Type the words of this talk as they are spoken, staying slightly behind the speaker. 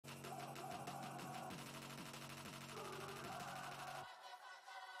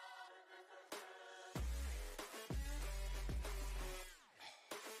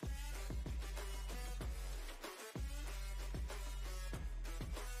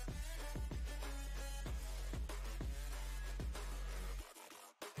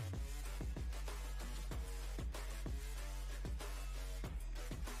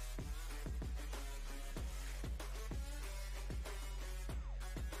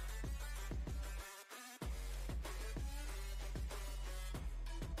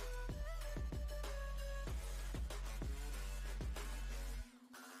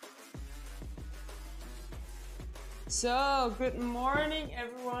So, good morning,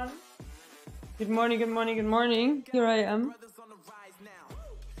 everyone. Good morning, good morning, good morning. Here I am.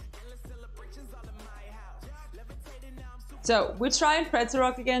 So, we're trying pretzel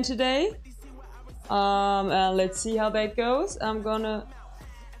rock again today. And let's see how that goes. I'm gonna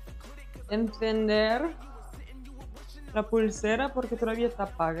encender la pulsera porque todavía está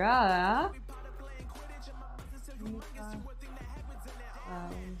apagada.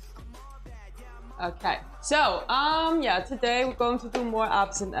 Okay, so yeah, today we're going to do more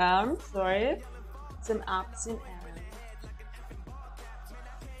ups and arms. Sorry, some ups and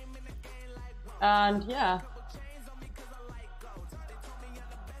arms, and yeah.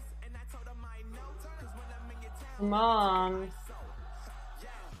 Come on.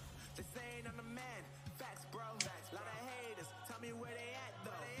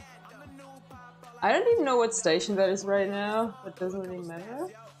 I don't even know what station that is right now. That doesn't really matter.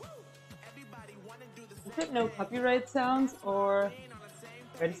 Is it no copyright sounds or...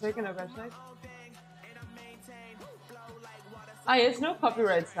 Wait a second, I gotta check. Ah, yeah, it's no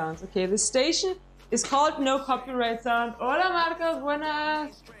copyright sounds. Okay, the station is called No Copyright Sound. Hola, Marcos,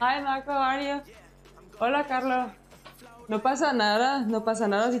 buenas. Hi, Marco, how are you? Hola, Carlos. No pasa nada, no pasa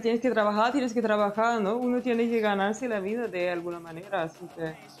nada. Si tienes que trabajar, tienes que trabajar, ¿no? Uno tiene que ganarse la vida de alguna manera, así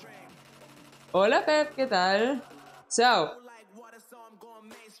que... Hola, Pep, ¿qué tal? So,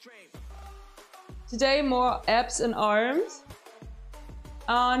 today more abs and arms.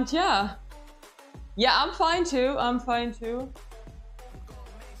 And yeah. Yeah, I'm fine too. I'm fine too.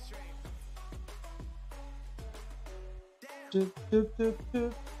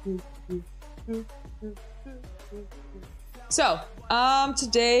 So,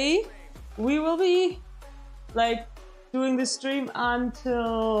 today we will be like doing the stream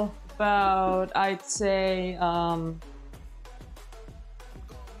until about, I'd say,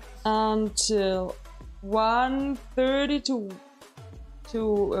 until 1:30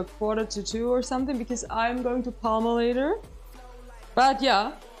 to a quarter to 2 or something, because I'm going to Palma later. But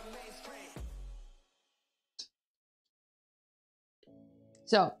yeah.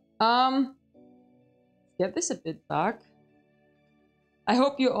 So, get this a bit back. I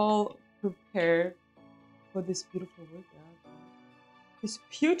hope you all prepared for this beautiful workout. This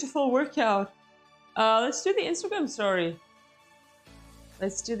beautiful workout. Let's do the Instagram story.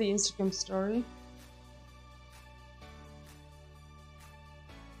 Let's do the Instagram story.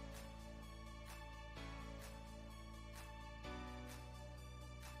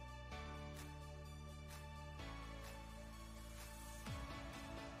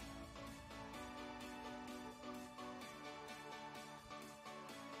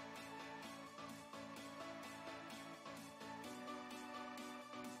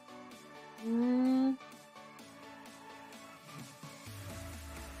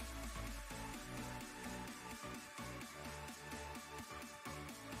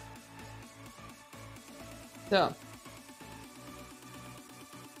 So,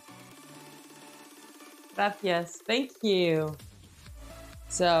 gracias, thank you.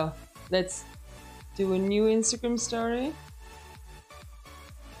 So, let's do a new Instagram story.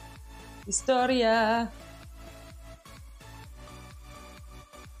 Historia.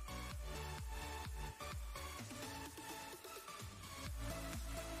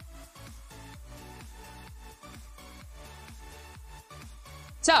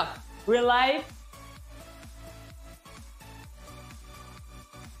 So, we're live.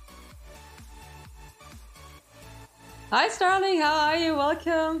 Hi, Starling, how are you?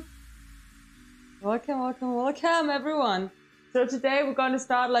 Welcome. Welcome, welcome, welcome, everyone. So today we're going to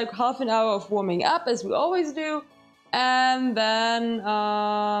start like half an hour of warming up, as we always do. And then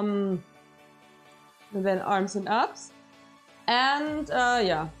arms and ups. And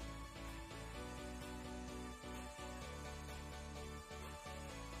yeah.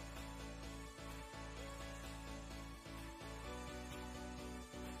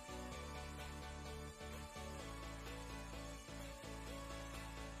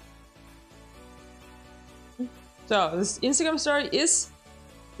 So this Instagram story is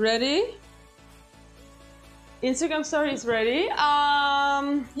ready. Instagram story is ready.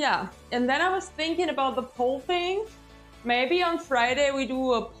 Yeah. And then I was thinking about the poll thing. Maybe on Friday we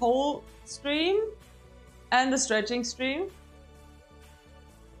do a poll stream and a stretching stream.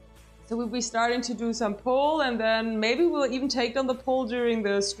 So we'll be starting to do some poll, and then maybe we'll even take on the poll during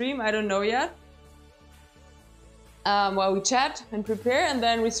the stream. I don't know yet. While we chat and prepare, and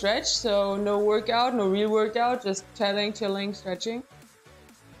then we stretch. So no workout, no real workout, just chatting, chilling, stretching.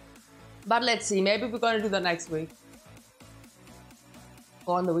 But let's see, maybe we're gonna do that next week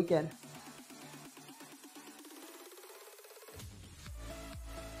or on the weekend.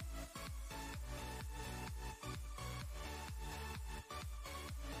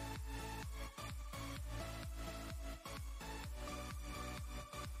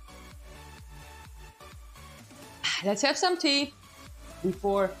 Let's have some tea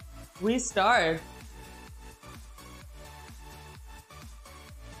before we start.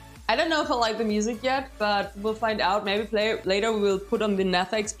 I don't know if I like the music yet, but we'll find out. Maybe later we will put on the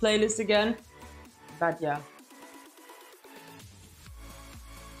Netflix playlist again. But yeah.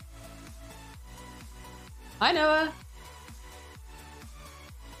 Hi, Noah.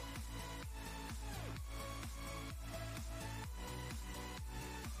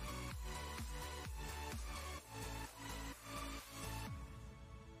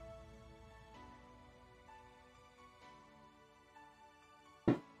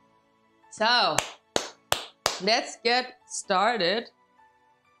 So, let's get started.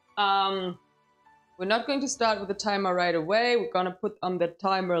 We're not going to start with the timer right away. We're gonna put on the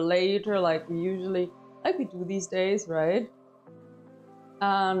timer later, like we do these days, right?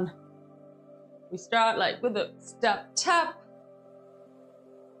 And we start like with a step tap.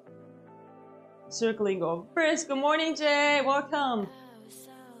 Circling over first. Good morning, Jay. Welcome.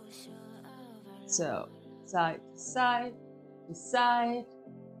 So, side to side to side.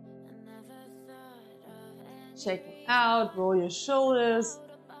 Check it out, roll your shoulders.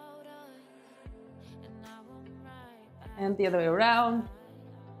 And the other way around.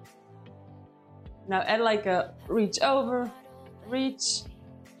 Now add like a reach over, reach,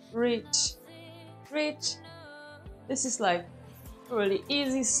 reach, reach. This is like a really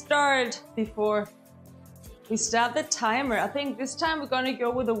easy start before we start the timer. I think this time we're gonna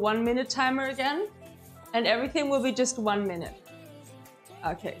go with a 1 minute timer again. And everything will be just 1 minute.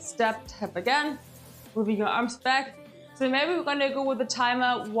 Okay, step, tap again. Moving your arms back. So maybe we're gonna go with the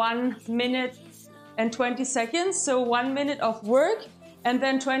timer 1 minute and 20 seconds. So 1 minute of work and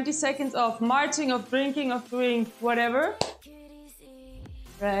then 20 seconds of marching, of drinking, of doing whatever.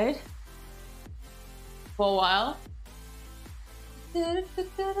 Right? For a while.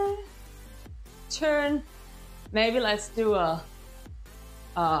 Turn. Maybe let's do a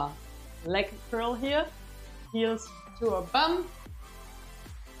leg curl here. Heels to a bum.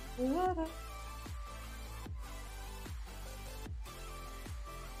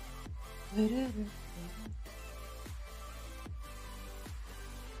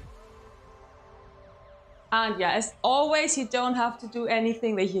 And yeah, as always, you don't have to do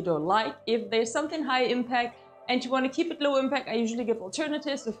anything that you don't like. If there's something high impact and you want to keep it low impact, I usually give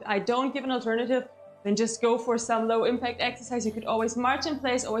alternatives. If I don't give an alternative, then just go for some low impact exercise. You could always march in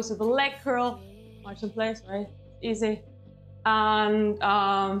place, always do the leg curl. March in place, right? Easy. And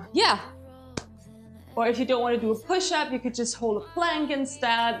yeah. Or if you don't want to do a push-up, you could just hold a plank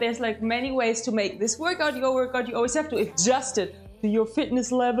instead. There's like many ways to make this workout your workout. You always have to adjust it to your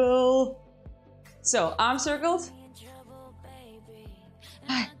fitness level. So, arm circles.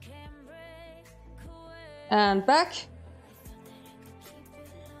 And back.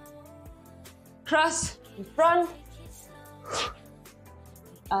 Cross in front.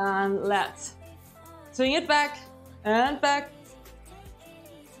 And let's swing it back and back.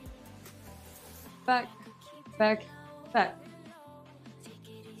 Back, back, back.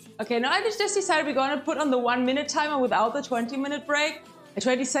 Okay, now I just decided we're gonna put on the 1 minute timer without the 20-minute break, a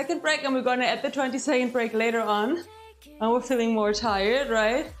 20-second break, and we're gonna add the 20-second break later on. And we're feeling more tired,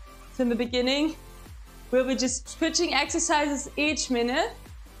 right? So in the beginning, we'll be just switching exercises each minute.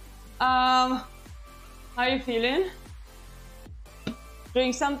 How are you feeling?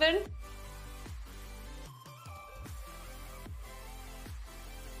 Doing something?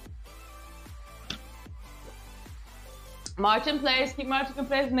 March in place, keep marching in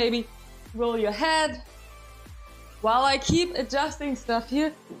place, maybe roll your head. While I keep adjusting stuff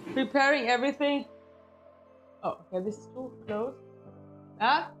here, preparing everything. Oh, okay, this is too close.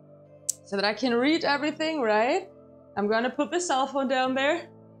 Yeah, so that I can read everything, right? I'm gonna put the cell phone down there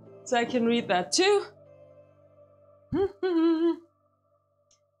so I can read that too.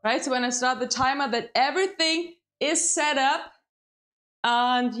 Right, so when I start the timer, that everything is set up.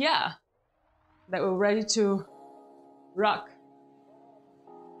 And yeah, that we're ready to rock.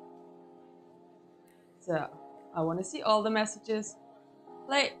 So, I want to see all the messages.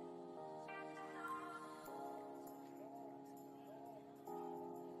 Play.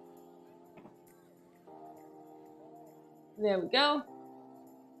 There we go.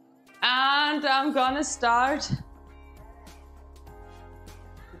 And I'm gonna start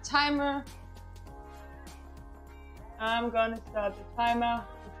the timer. I'm gonna start the timer.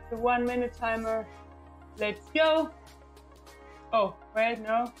 It's the 1 minute timer. Let's go. Oh, wait,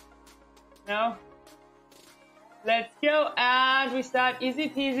 no. No. Let's go. And we start easy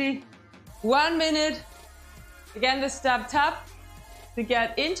peasy. 1 minute. Again, the step tap to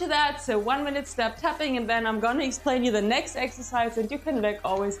get into that. So 1 minute step tapping, and then I'm gonna explain you the next exercise, and you can like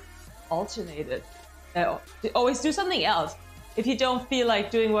always alternate it. always do something else if you don't feel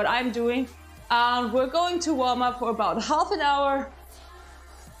like doing what I'm doing. We're going to warm up for about half an hour.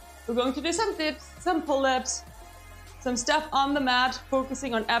 We're going to do some dips, some pull-ups, some stuff on the mat,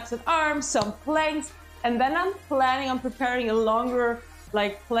 focusing on abs and arms, some planks, and then I'm planning on preparing a longer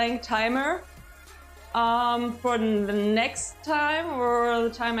like plank timer for the next time or the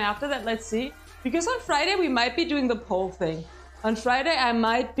time after that. Let's see. Because on Friday we might be doing the pole thing. On Friday I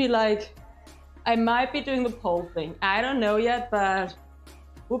might be doing the pole thing. I don't know yet, but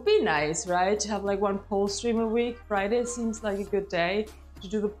would be nice, right? To have like one pole stream a week. Friday seems like a good day to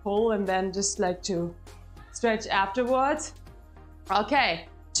do the pole and then just like to stretch afterwards. Okay,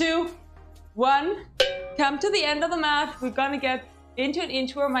 2, 1. Come to the end of the mat. We're gonna get into an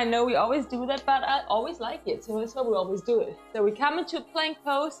inchworm. I know we always do that, but I always like it, so that's why we always do it. So we come into a plank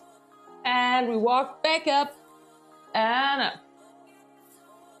pose and we walk back up and up.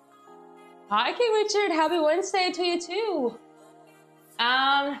 Hi, King Richard. Happy Wednesday to you too.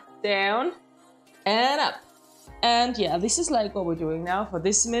 And down and up. And yeah, this is like what we're doing now for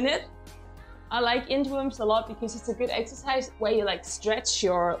this minute. I like inchworms a lot because it's a good exercise where you like stretch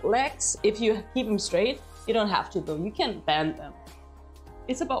your legs. If you keep them straight, you don't have to though. You can bend them.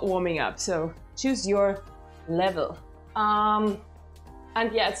 It's about warming up, so choose your level. And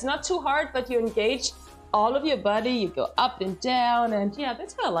yeah, it's not too hard, but you engage all of your body. You go up and down, and yeah,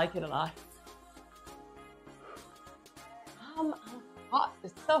 that's why I like it a lot. I'm hot.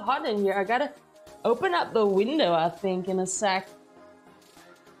 It's so hot in here. I gotta open up the window, I think, in a sec.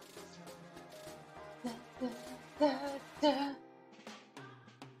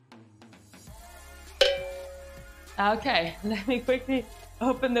 Okay, let me quickly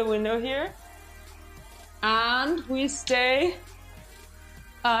open the window here. And we stay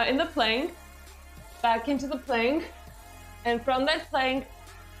in the plank, back into the plank. And from that plank,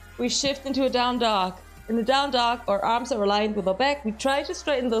 we shift into a down dog. In the down dog, our arms are aligned with our back. We try to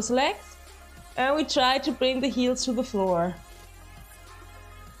straighten those legs and we try to bring the heels to the floor.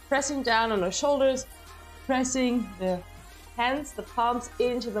 Pressing down on our shoulders, pressing the hands, the palms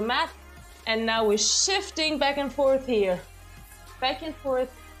into the mat. And now we're shifting back and forth here. Back and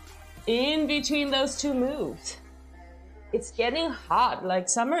forth in between those two moves. It's getting hot, like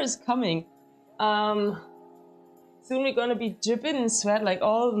summer is coming. Soon we're gonna be dripping in sweat, like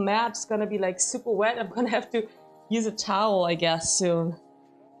all the mat's gonna be like super wet. I'm gonna have to use a towel, I guess, soon.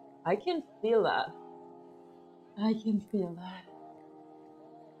 I can feel that. I can feel that.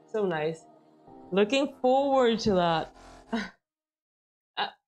 So nice. Looking forward to that.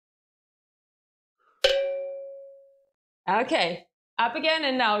 Okay, up again,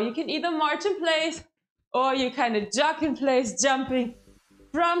 and now you can either march in place or you kind of jog in place, jumping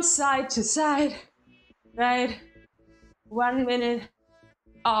from side to side, right? 1 minute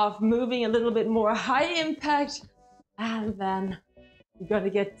of moving a little bit more high impact, and then you're gonna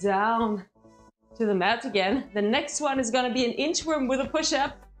get down to the mat again. The next one is gonna be an inchworm with a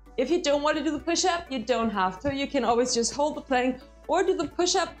push-up. If you don't want to do the push-up, you don't have to. You can always just hold the plank or do the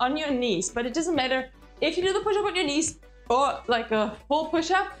push-up on your knees, but it doesn't matter if you do the push-up on your knees or like a full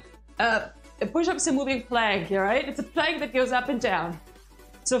push-up. A push-up is a moving plank, all right? It's a plank that goes up and down.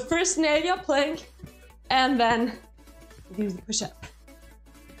 So first nail your plank and then use the push-up.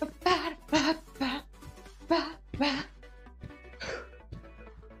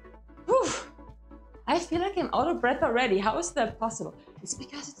 I feel like I'm out of breath already. How is that possible? It's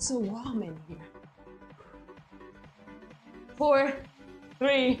because it's so warm in here. 4,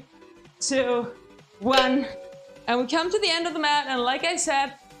 3, 2, 1. And we come to the end of the mat, and like I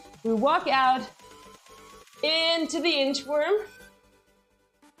said, we walk out into the inchworm,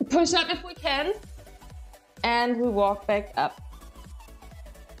 push up if we can, and we walk back up.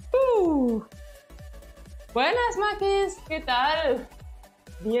 Buenas, Maquis, ¿qué tal?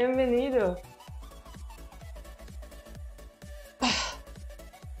 Bienvenido.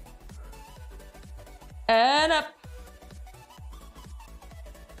 And up.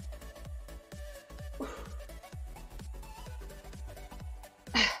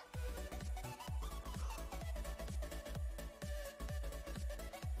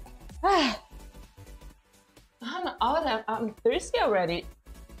 I'm thirsty already.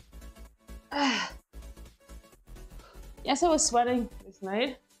 Yes, I was sweating this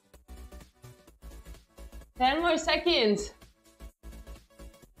night. 10 more seconds.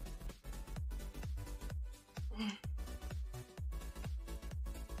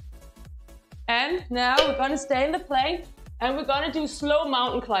 And now we're gonna stay in the plank and we're gonna do slow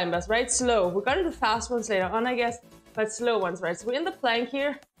mountain climbers, right? Slow. We're gonna do fast ones later on, I guess, but slow ones, right? So we're in the plank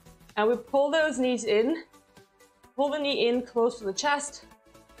here and we pull those knees in. Pull the knee in close to the chest,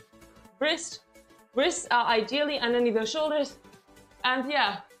 wrist, Wrists are ideally underneath your shoulders. And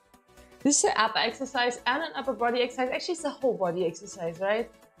yeah, this is an upper exercise and an upper body exercise. Actually, it's a whole body exercise, right?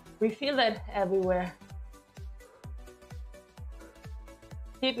 We feel that everywhere.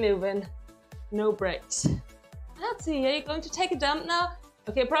 Keep moving, no breaks. Let's see, are you going to take a dump now?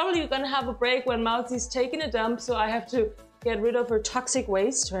 Okay, probably you're gonna have a break when Malty's taking a dump, so I have to get rid of her toxic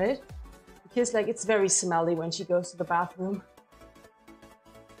waste, right? Because like it's very smelly when she goes to the bathroom.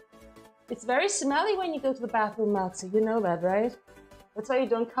 It's very smelly when you go to the bathroom, Malty, you know that, right? That's why you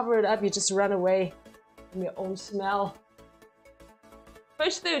don't cover it up, you just run away from your own smell.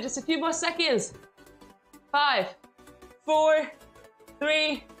 Push through, just a few more seconds. 5, 4,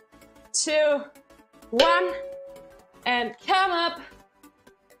 3, 2, 1, and come up.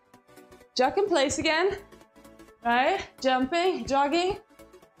 Jog in place again, right? Jumping, jogging.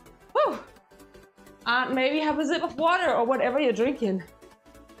 Woo! And maybe have a sip of water or whatever you're drinking.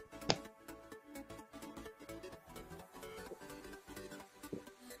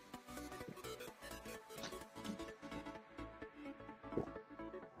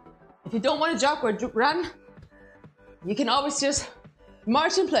 If you don't want to jog or run, you can always just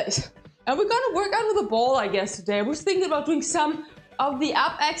march in place. And we're gonna work out with a ball, I guess, today. I was thinking about doing some of the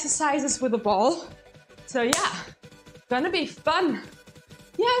up exercises with a ball. So yeah, gonna be fun.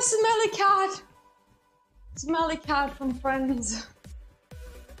 Yeah, smelly cat. Smelly cat from Friends.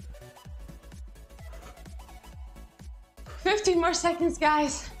 15 more seconds,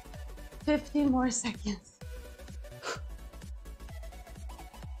 guys. 15 more seconds.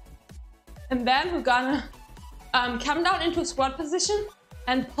 And then we're gonna come down into a squat position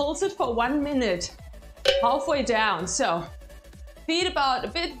and pulse it for 1 minute, halfway down. So feet about a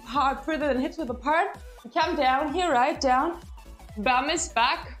bit hard further than hips width apart. We come down here, right down. Bum is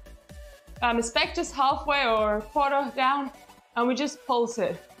back. Is back just halfway or a quarter down, and we just pulse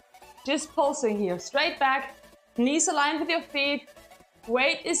it. Just pulsing here, straight back, knees aligned with your feet.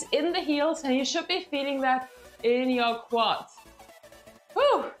 Weight is in the heels, and you should be feeling that in your quads.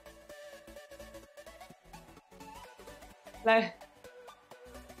 Woo! Like,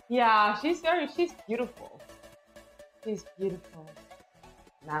 yeah, she's beautiful. She's beautiful.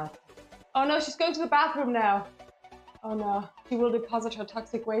 Now. Oh no, she's going to the bathroom now. Oh no, she will deposit her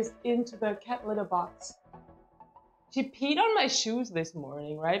toxic waste into the cat litter box. She peed on my shoes this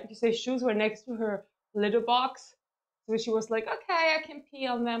morning, right? Because the shoes were next to her litter box. So she was like, okay, I can pee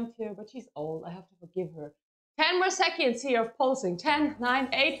on them too, but she's old, I have to forgive her. 10 more seconds here of pulsing. 10, 9,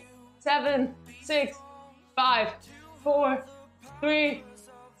 8, 7, 6, 5, 4, 3,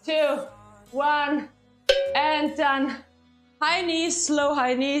 2, 1, and done. High knees, slow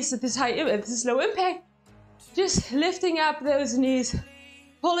high knees. This is low impact. Just lifting up those knees,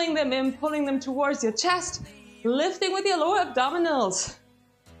 pulling them in, pulling them towards your chest, lifting with your lower abdominals.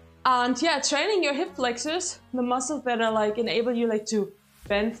 And yeah, training your hip flexors, the muscles that are like enable you like to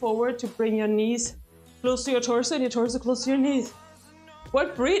bend forward to bring your knees close to your torso and your torso close to your knees.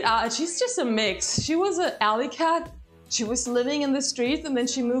 What breed? She's just a mix. She was an alley cat. She was living in the streets and then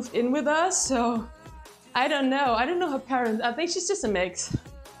she moved in with us. So I don't know. I don't know her parents. I think she's just a mix.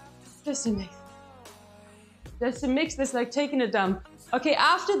 Just a mix. Just a mix that's like taking a dump. Okay,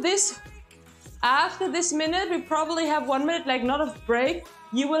 after this minute, we probably have 1 minute, like not a break.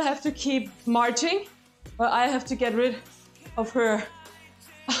 You will have to keep marching, or I have to get rid of her,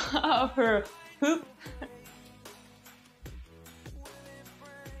 of her poop.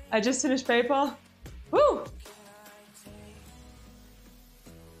 I just finished paper. Woo!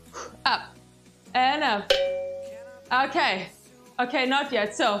 Up and up. Okay, okay, not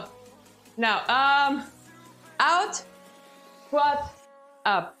yet. So now, out, squat,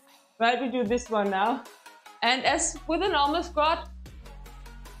 up. Right, we do this one now. And as with a normal squat,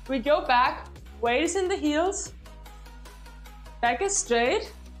 we go back, weight is in the heels, back is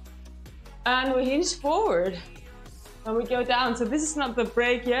straight, and we hinge forward. And we go down. So this is not the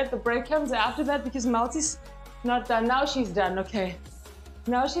break yet. The break comes after that because Malty's not done. Now she's done, okay.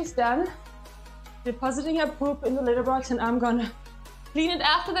 Now she's done. Depositing her poop in the litter box, and I'm gonna clean it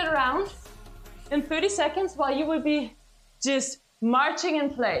after that round in 30 seconds while you will be just marching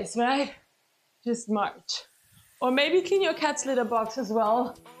in place, right? Just march. Or maybe clean your cat's litter box as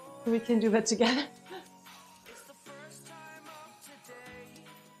well. We can do that together.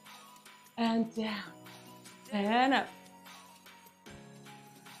 And down. And up.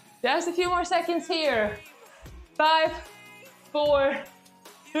 Just a few more seconds here. 5, 4,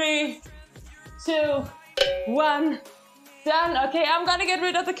 3, 2, 1. Done. Okay, I'm gonna get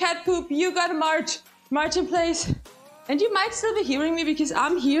rid of the cat poop. You gotta march. March in place. And you might still be hearing me because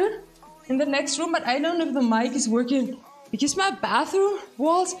I'm here in the next room, but I don't know if the mic is working because my bathroom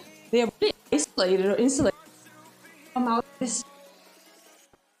walls They are really isolated or insulated. Come out this.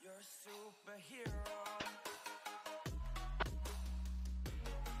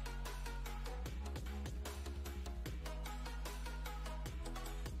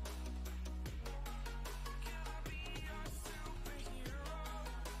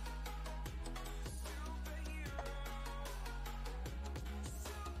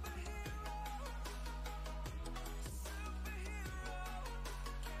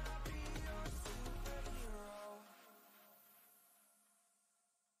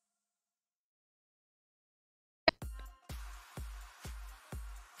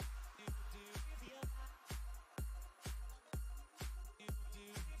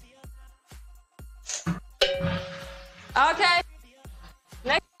 Okay.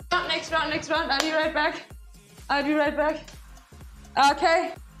 Next round. I'll be right back.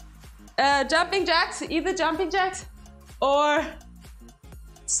 Okay. Jumping jacks, either jumping jacks or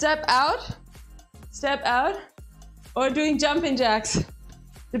step out, or doing jumping jacks.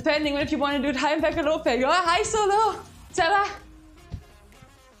 Depending on if you want to do it high impact or low impact. Oh, hej solo! Sarah!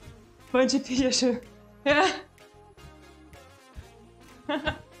 Bunch of piger. Ja.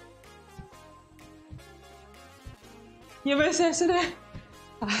 Jeg vil se sådan der.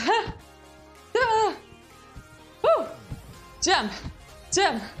 Aha. Jump.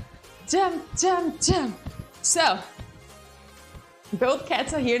 So, both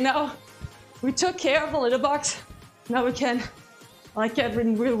cats are here now. We took care of the litter box. Now we can get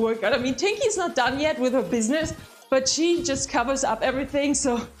real work out. I mean, Tinky's not done yet with her business, but she just covers up everything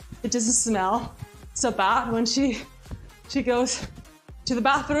so it doesn't smell so bad when she goes to the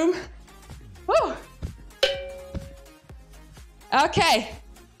bathroom. Woo! Okay,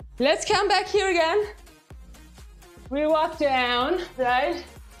 let's come back here again. We walk down, right?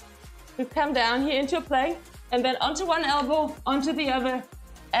 We come down here into a plank, and then onto one elbow, onto the other,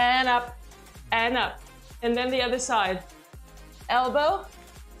 and up, and up. And then the other side. Elbow,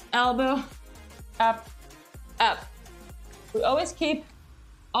 elbow, up, up. We always keep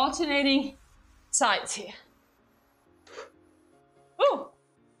alternating sides here. Ooh.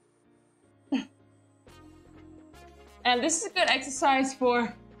 And this is a good exercise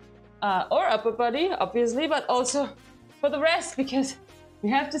for our upper body, obviously, but also for the rest, because we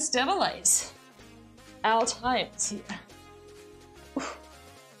have to stabilize our times here.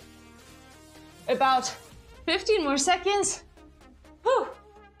 About 15 more seconds. Whew.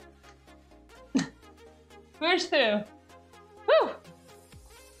 Push through. Whew.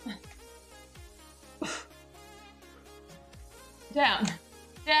 Down,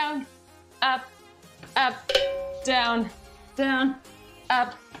 down, up, up, down, down,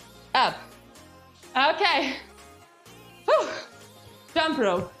 up, up. Okay. Whew. Jump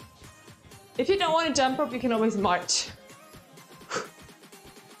rope. If you don't want to jump rope, you can always march.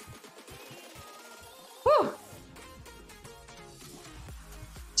 Whew.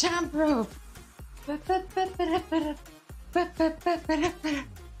 Jump rope.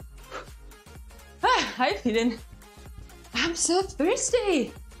 How you feeling? I'm so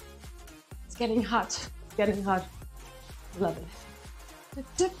thirsty. It's getting hot. It's getting hot. Love it.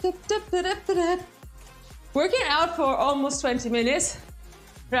 Working out for almost 20 minutes,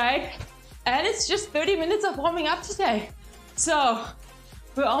 right? And it's just 30 minutes of warming up today. So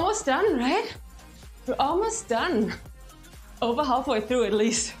we're almost done, right? We're almost done. Over halfway through at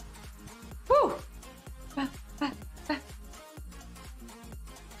least. Whew.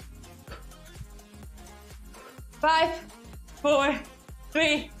 5, 4,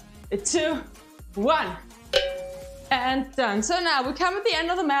 3, 2, 1. And done. So now we come at the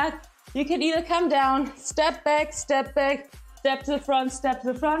end of the mat. You can either come down, step back, step to the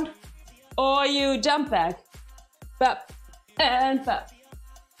front, or you jump back. Up, and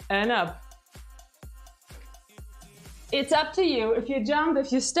up. It's up to you. If you jump,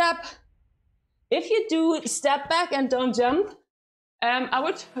 if you step. If you do step back and don't jump, I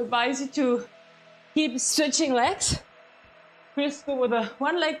would advise you to keep switching legs. First go with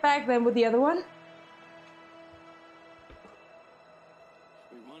one leg back, then with the other one.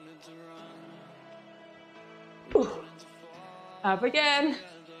 Ooh. Up again.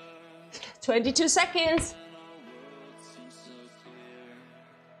 22 seconds.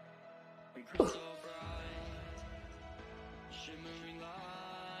 Ooh.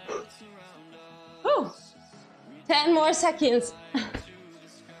 Ooh. 10 more seconds.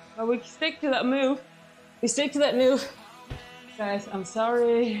 But we stick to that move. Guys, I'm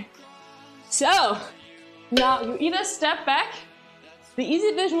sorry. So, now you either step back. The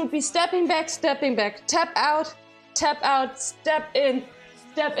easy version would be stepping back, tap out, step in.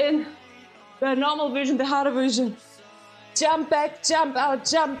 The normal version, the harder version. jump back, jump out,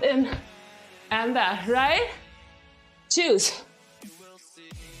 jump in, and that, right? Choose.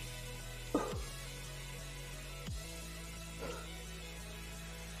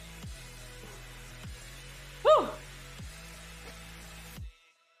 Woo.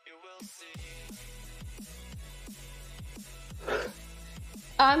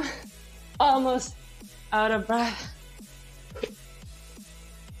 I'm almost out of breath.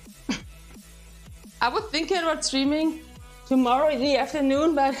 I was thinking about streaming tomorrow in the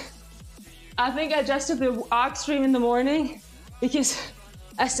afternoon, but I think I just did the ARC stream in the morning because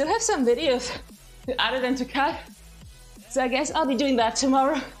I still have some videos to edit and to cut. So I guess I'll be doing that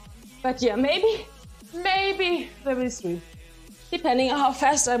tomorrow. But yeah, maybe there will be stream, depending on how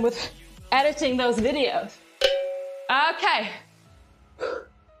fast I'm with editing those videos. Okay.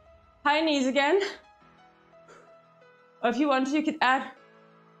 High knees again. Or if you want to, you could add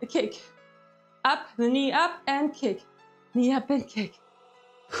a kick. Up, the knee up and kick. Knee up and kick.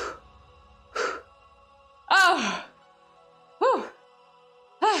 Oh! Whew.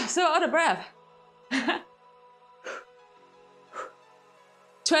 So out of breath.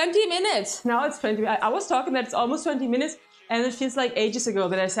 20 minutes. Now it's 20 minutes. I was talking that it's almost 20 minutes and it feels like ages ago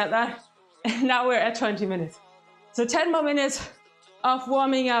that I said that. And now we're at 20 minutes. So 10 more minutes of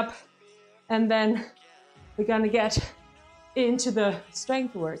warming up and then we're gonna get into the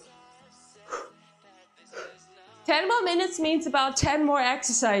strength work. 10 more minutes means about 10 more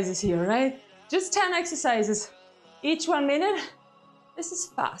exercises here, right? Just 10 exercises, each 1 minute. This is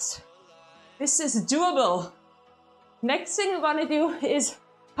fast. This is doable. Next thing we're gonna do is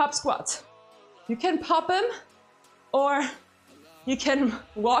pop squats. You can pop them or you can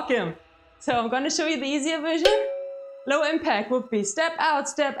walk them. So I'm gonna show you the easier version. Low impact would be step out,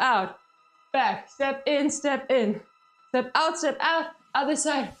 back, step in, step out, other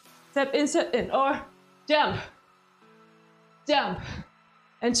side, step in, or jump, jump.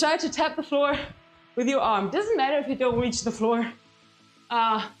 And try to tap the floor with your arm. Doesn't matter if you don't reach the floor.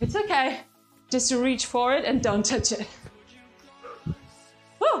 It's okay, just to reach for it and don't touch it.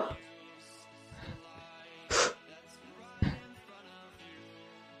 Woo.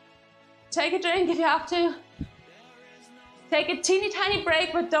 Take a drink if you have to. Take a teeny tiny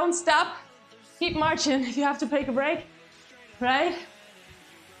break, but don't stop. Keep marching if you have to take a break, right?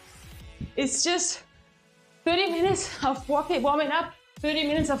 It's just 30 minutes of warming up, 30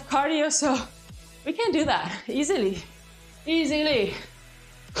 minutes of cardio, so we can do that easily, easily.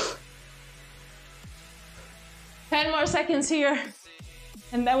 10 more seconds here,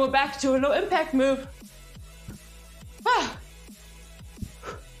 and then we're back to a low impact move. Ah.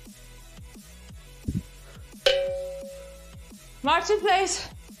 March in place,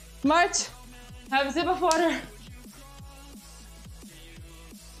 march, have a sip of water.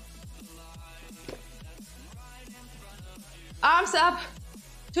 Arms up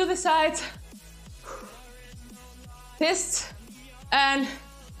to the sides, fists, and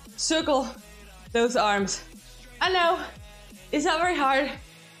circle those arms. I know, it's not very hard.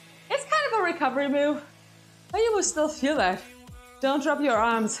 It's kind of a recovery move, but you will still feel that. Don't drop your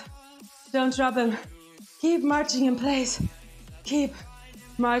arms, don't drop them. Keep marching in place. Keep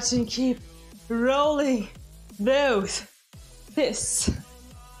marching, keep rolling those fists.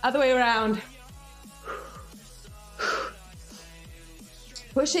 Other way around.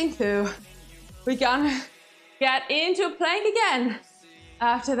 Pushing through. We're gonna get into a plank again.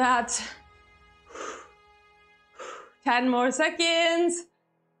 After that, 10 more seconds.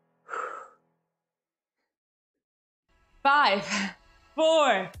 5,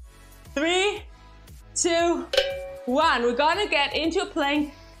 4, 3, 2, 1. We're gonna get into a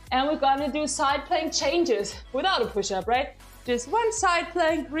plank and we're gonna do side plank changes without a push-up, right? Just one side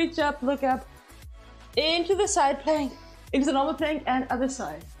plank, reach up, look up, into the side plank, into the normal plank and other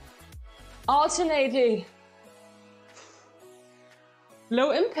side. Alternating.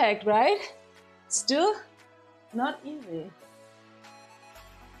 Low impact, right? Still not easy.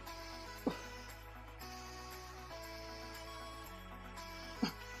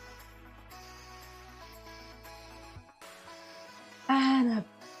 And up.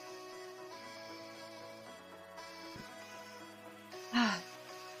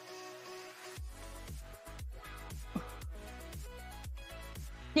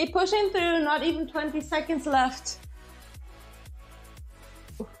 Keep pushing through, not even 20 seconds left.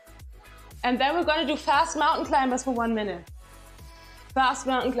 And then we're gonna do fast mountain climbers for 1 minute. Fast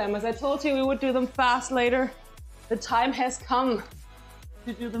mountain climbers. I told you we would do them fast later. The time has come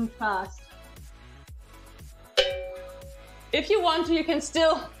to do them fast. If you want to, you can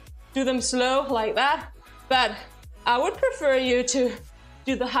still do them slow like that, but I would prefer you to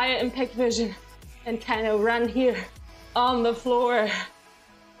do the higher impact version and kind of run here on the floor.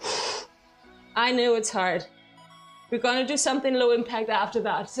 I know it's hard. We're gonna do something low impact after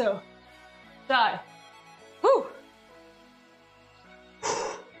that, so dive. Whew.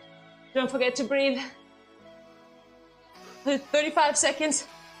 Don't forget to breathe. 35 seconds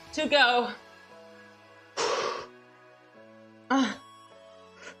to go.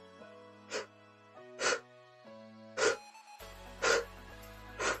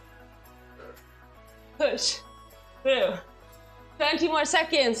 Push through. 20 more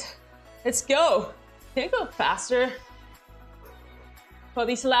seconds. Let's go. Can you go faster? For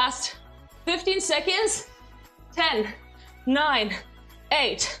these last 15 seconds. 10, 9,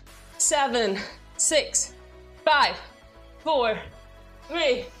 8, 7, 6, 5, 4,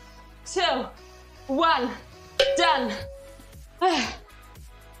 3, 2, 1. Done.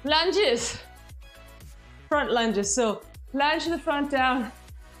 Lunges. Front lunges. So lunge the front down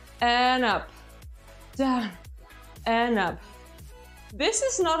and up. Down and up. This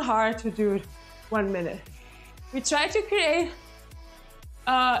is not hard to do it 1 minute. We try to create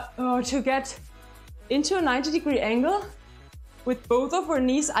or to get into a 90-degree angle with both of our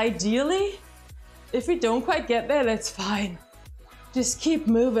knees ideally. If we don't quite get there, that's fine. Just keep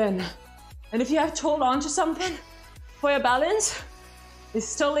moving. And if you have to hold on to something for your balance,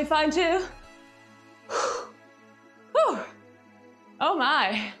 it's totally fine too. Whew. Oh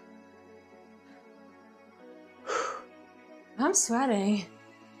my. I'm sweating.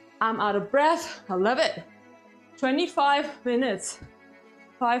 I'm out of breath. I love it. 25 minutes.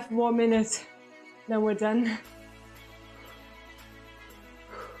 5 more minutes. Then we're done.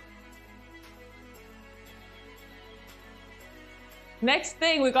 Next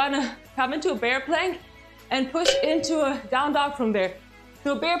thing, we're gonna come into a bear plank and push into a down dog from there.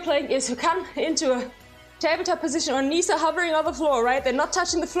 So a bear plank is to come into a tabletop position. Our knees are hovering on the floor, right? They're not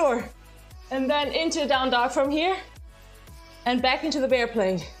touching the floor. And then into a down dog from here and back into the bear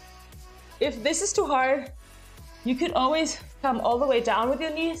plank. If this is too hard, you could always come all the way down with your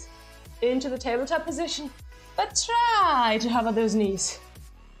knees into the tabletop position, but try to hover those knees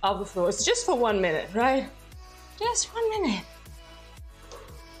off the floor. It's just for 1 minute, right? Just 1 minute.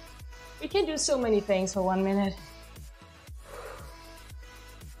 We can do so many things for 1 minute.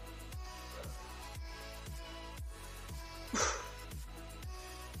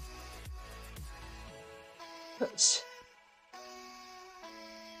 Push.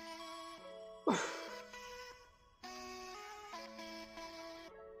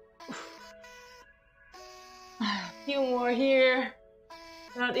 A few more here.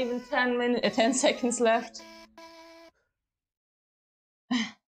 Not even 10 seconds left.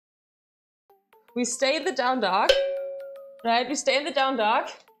 We stay in the down dog, right? We stay in the down dog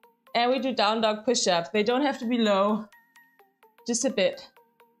and we do down dog push-ups. They don't have to be low, just a bit.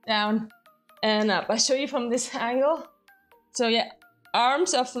 Down and up. I show you from this angle. So yeah,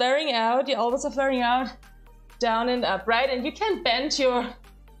 arms are flaring out, your elbows are flaring out, down and up, right? And you can bend your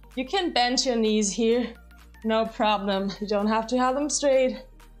knees here, no problem. You don't have to have them straight.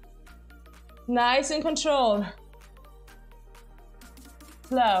 Nice and controlled.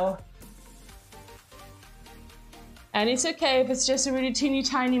 Slow. And it's okay if it's just a really teeny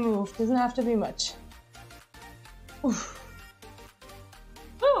tiny move. Doesn't have to be much. Oof.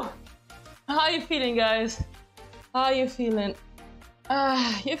 Ooh. How are you feeling, guys? How are you feeling?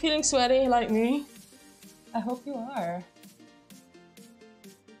 You're feeling sweaty like me? I hope you are.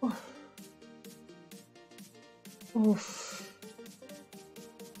 Oof. Oof.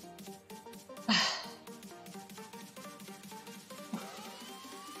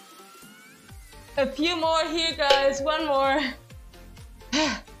 A few more here, guys. One more.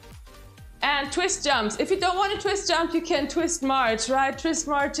 And twist jumps. If you don't want to twist jump, you can twist march, right? Twist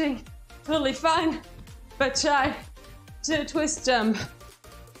marching, totally fine. But try to twist jump.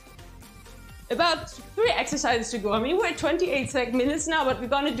 About 3 exercises to go. I mean, we're at 28 minutes now, but we're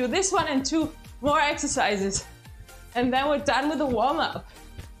gonna do this one and 2 more exercises. And then we're done with the warm-up.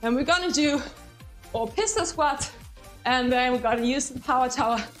 And we're gonna do our pistol squats. And then we're gonna use the power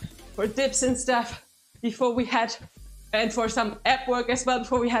tower for dips and stuff before we head, and for some ab work as well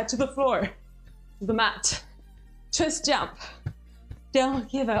before we head to the floor, to the mat. Twist jump. Don't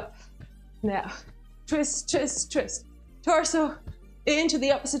give up. Now, twist, twist, twist. Torso into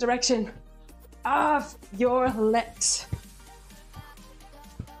the opposite direction of your legs.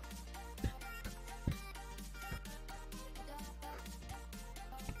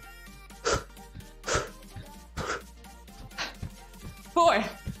 Four,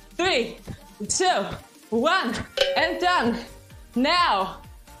 3, 2, 1, and done. Now,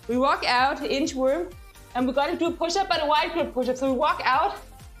 we walk out, inchworm, and we're gonna do a push-up, but a wide grip push-up. So we walk out,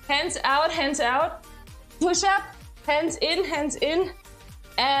 hands out, push up, Hands in,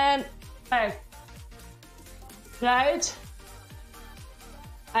 and back. Right.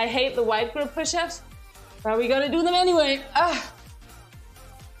 I hate the wide grip push-ups, but we're gonna do them anyway.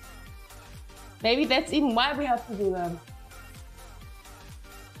 Maybe that's even why we have to do them.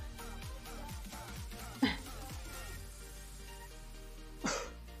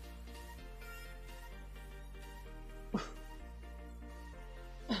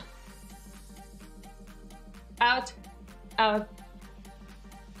 Out, out.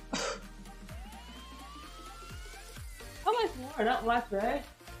 How much more? Not much, right?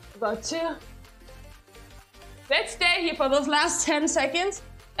 About 2. Let's stay here for those last 10 seconds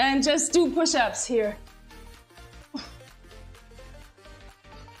and just do push-ups here.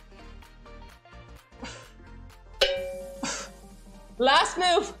 Last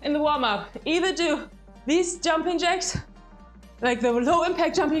move in the warm-up. Either do these jumping jacks, like the low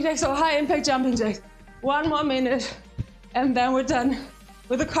impact jumping jacks, or high impact jumping jacks. 1 more minute, and then we're done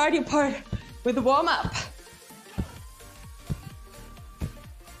with the cardio part, with the warm-up.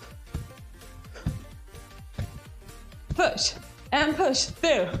 Push and push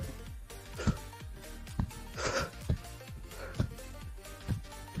through.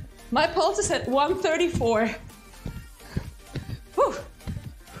 My pulse is at 134. Whew.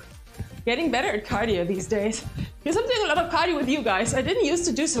 Getting better at cardio these days. Because I'm doing a lot of cardio with you guys. I didn't used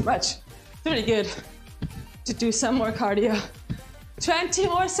to do so much. It's really good to do some more cardio. 20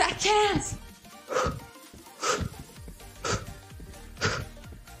 more seconds.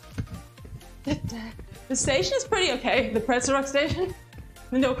 The station is pretty okay. The pretzel rock station.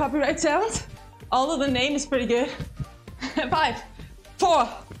 The no copyright sounds. Although the name is pretty good. 5, 4,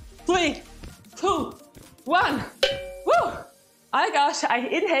 3, 2, 1. Woo! Oh gosh, I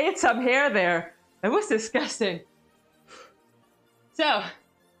inhaled some hair there. That was disgusting. So,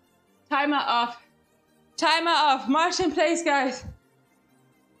 timer off. Timer off. March in place, guys.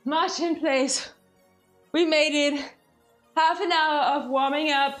 March in place. We made it. Half an hour of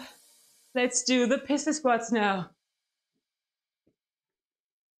warming up. Let's do the pistol squats now.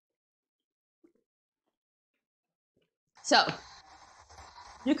 So,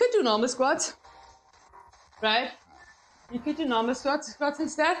 you could do normal squats, right? You could do normal squats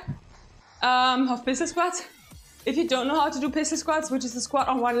instead of pistol squats. If you don't know how to do pistol squats, which is a squat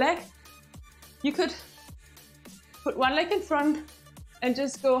on one leg, you could put one leg in front and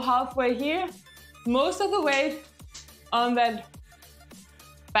just go halfway here. Most of the weight on that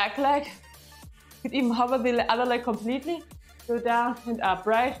back leg. You could even hover the other leg completely. Go down and up,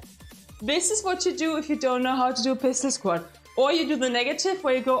 right? This is what you do if you don't know how to do a pistol squat. Or you do the negative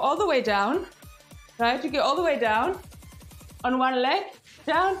where you go all the way down, right? You go all the way down on one leg,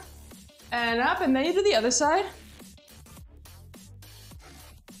 down and up, and then you do the other side.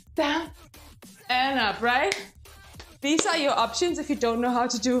 Down and up, right? These are your options if you don't know how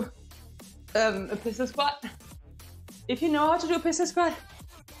to do a pistol squat. If you know how to do a pistol squat,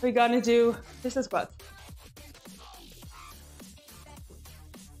 we're gonna do pistol squats.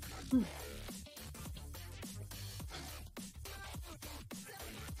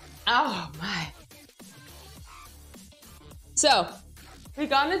 Oh my. So, we're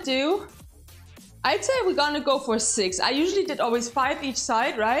gonna do, I'd say we're gonna go for 6. I usually did always 5 each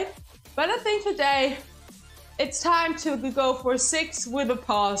side, right? But I think today it's time to go for 6 with a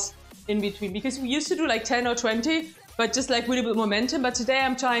pause in between, because we used to do like 10 or 20, but just like really with momentum. But today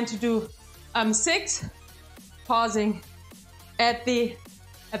I'm trying to do 6, pausing at the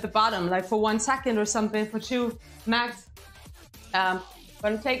bottom, like for 1 second or something, for 2 max.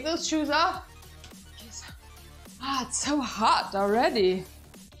 Gonna take those shoes off. It's so hot already.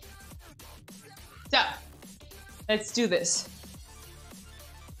 So, let's do this.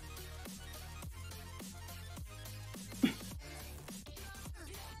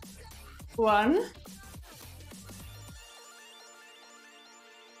 One.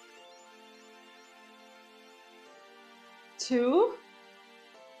 2.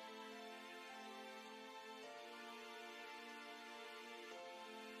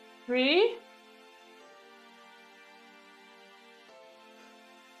 3.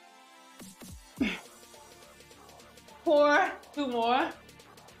 4. 2 more.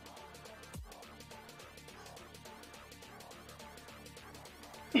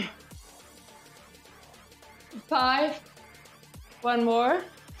 5. 1 more.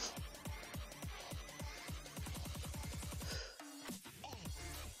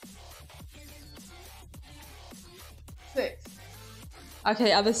 6.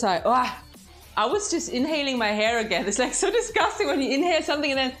 Okay, other side. Oh, I was just inhaling my hair again. It's like so disgusting when you inhale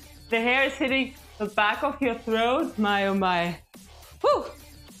something and then the hair is hitting the back of your throat. My oh my. Whew.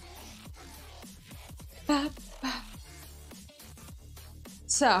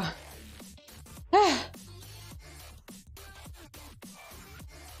 So.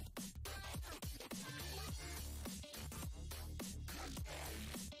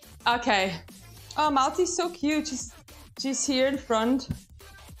 Okay. Oh, Malti's so cute. She's here in front,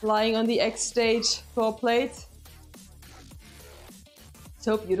 lying on the X stage floor plate.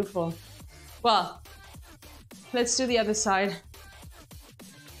 So beautiful. Well, let's do the other side.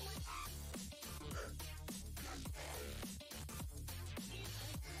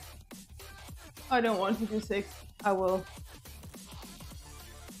 I don't want to do 6. I will.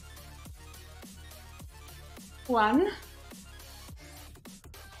 1.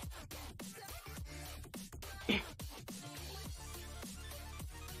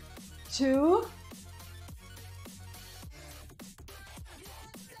 2.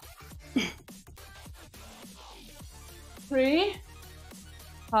 3.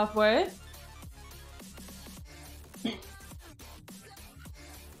 Halfway.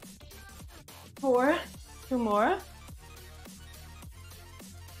 4. 2 more.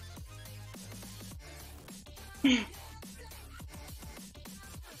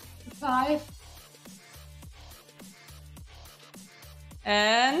 5.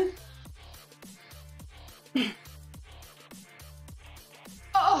 And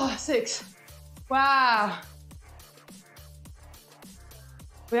oh, 6. Wow.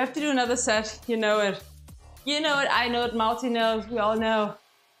 We have to do another set. You know it. You know it. I know it. Malti knows. We all know.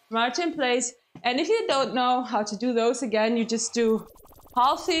 March in place. And if you don't know how to do those again, you just do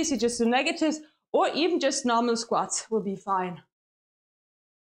halfies, you just do negatives, or even just normal squats will be fine.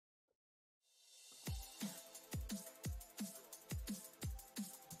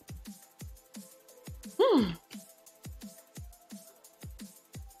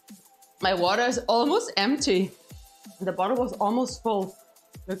 My water is almost empty. The bottle was almost full.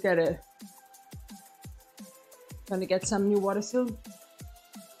 Look at it. Gonna get some new water soon.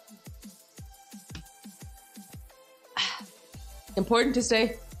 Important to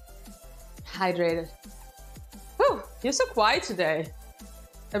stay hydrated. Whew, you're so quiet today.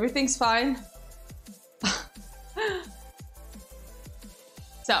 Everything's fine.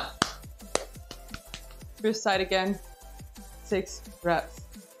 So, first side again. 6 reps.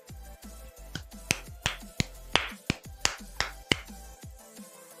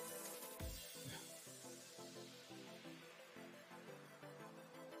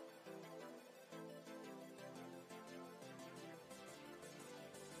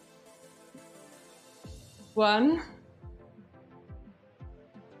 One,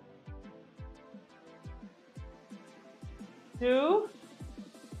 2,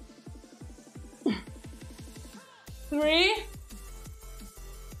 3,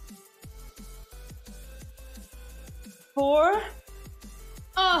 4.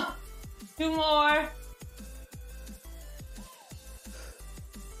 Oh, 2 more.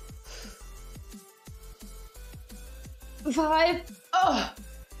 5. Oh.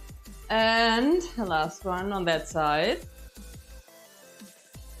 And the last one on that side.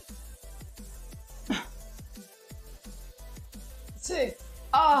 6.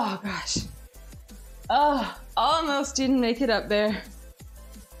 Oh gosh. Oh, almost didn't make it up there.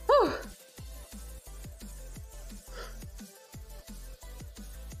 Whew.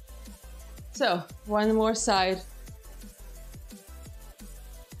 So, one more side.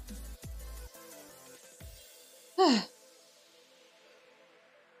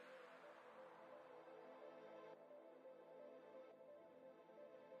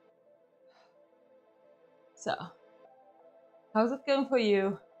 So, how's it going for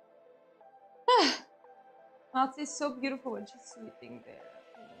you? Malti's so beautiful when she's sleeping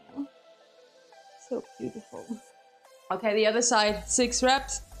there. So beautiful. Okay, the other side, 6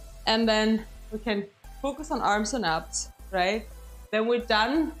 reps. And then we can focus on arms and abs, right? Then we're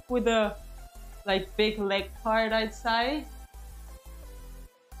done with the like big leg part, I'd say.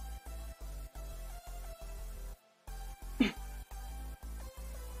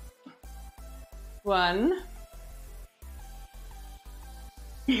 One.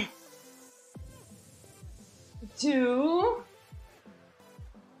 2.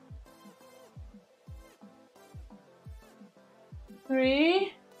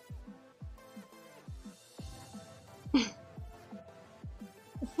 3.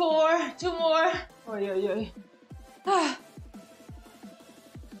 4. 2 more. Oy, oy, oy. Ah.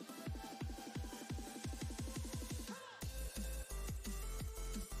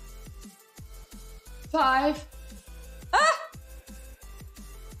 5. Ah!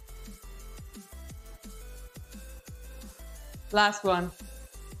 Last one.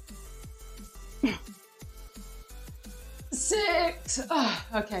 6. Oh,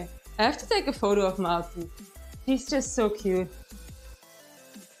 okay. I have to take a photo of Malti. She's just so cute.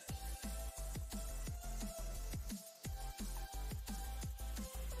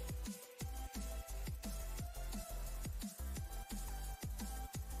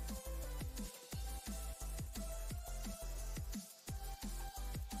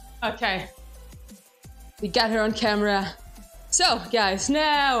 Okay. We got her on camera. So, guys,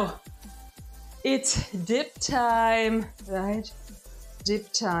 now it's dip time, right?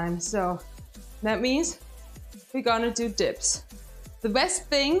 Dip time. So that means we're gonna do dips. The best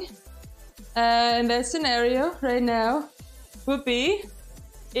thing in that scenario right now would be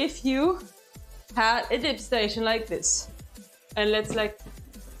if you had a dip station like this. And let's like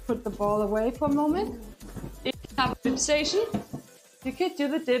put the ball away for a moment. If you have a dip station, you could do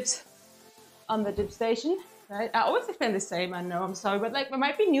the dips on the dip station, right? I always explain the same, I know, I'm sorry, but like there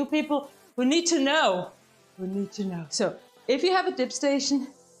might be new people who need to know. So if you have a dip station,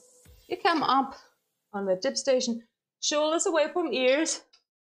 you come up on the dip station, shoulders away from ears,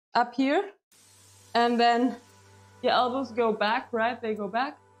 up here, and then your elbows go back, right? They go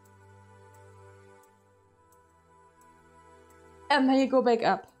back. And then you go back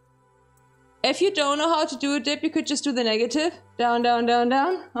up. If you don't know how to do a dip, you could just do the negative. Down, down, down,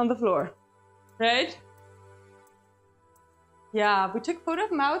 down on the floor. Right? Yeah, we took a photo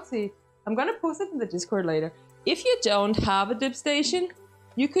of Mauzi. I'm gonna post it in the Discord later. If you don't have a dip station,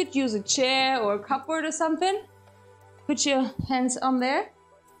 you could use a chair or a cupboard or something. Put your hands on there,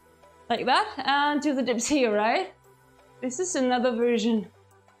 like that, and do the dips here, right? This is another version,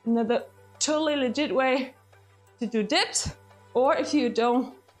 another totally legit way to do dips. Or if you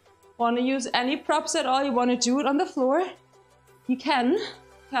don't want to use any props at all, you want to do it on the floor, you can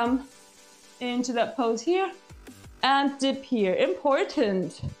come into that pose here and dip here.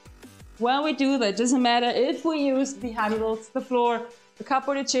 Important. When we do that, doesn't matter if we use the handles, the floor, the cup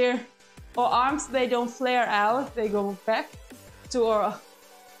or the chair, our arms, they don't flare out, they go back to our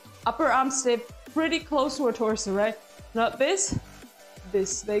upper arms, stay pretty close to our torso, right? Not this,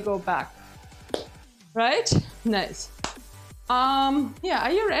 they go back. Right? Nice. Yeah,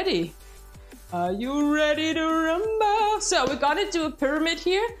 are you ready? Are you ready to rumble? So we're gonna do a pyramid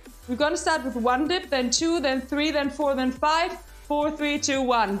here. We're gonna start with 1 dip, then 2, then 3, then 4, then 5. 4, 3, 2,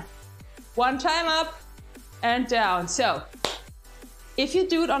 1. 1 time up and down. So if you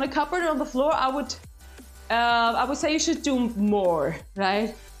do it on a cupboard or on the floor, I would say you should do more,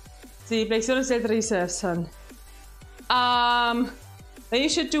 right? Sí, flexiones del tríceps. Then you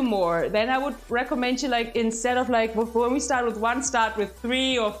should do more. Then I would recommend you, like, instead of like when we start with 1, start with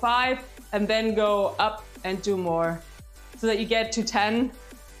 3 or 5 and then go up and do more so that you get to 10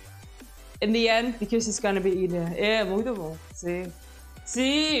 in the end, because it's gonna be easier. Yeah, muy bon. Sí.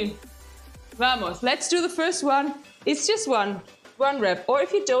 Sí. Vamos. Let's do the first one. It's just one rep. Or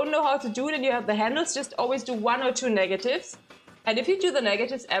if you don't know how to do it and you have the handles, just always do 1 or 2 negatives. And if you do the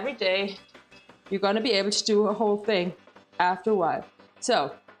negatives every day, you're gonna be able to do a whole thing after a while.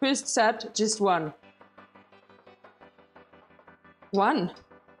 So, first set, just 1. 1.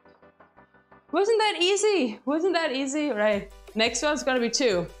 Wasn't that easy? Wasn't that easy? Right. Next one's gonna be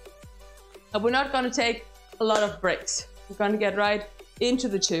 2. But we're not gonna take a lot of breaks. We're gonna get right into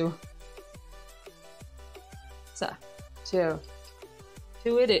the 2. So, 2.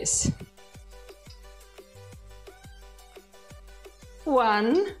 2 it is.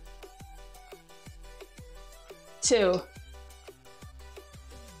 1, 2.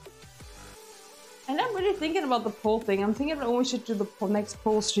 And I'm really thinking about the poll thing. I'm thinking about when we should do the next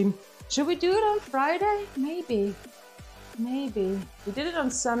poll stream. Should we do it on Friday? Maybe. Maybe. We did it on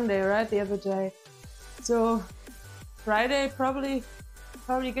Sunday, right? The other day. So Friday probably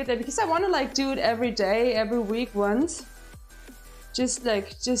a good day, because I want to like do it every day, every week once. Just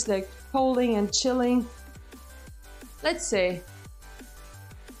like polling and chilling. Let's see.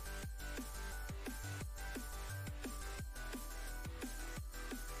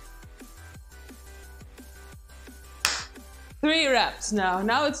 Three reps now.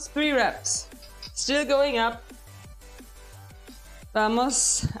 Now it's 3 reps. Still going up.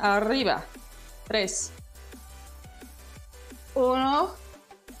 Vamos arriba. 3. 1.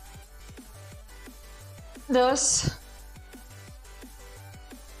 2.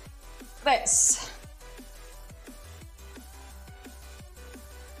 3.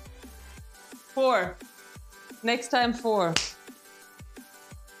 4. Next time 4.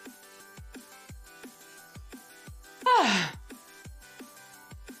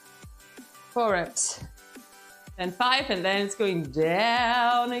 4 reps. Then 5, and then it's going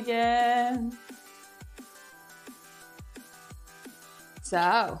down again.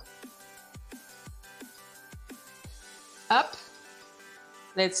 So, up.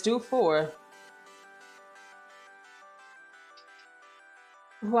 Let's do 4.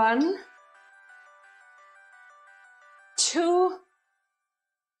 1, 2,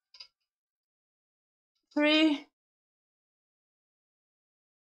 3,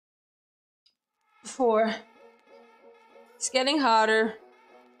 4. It's getting harder.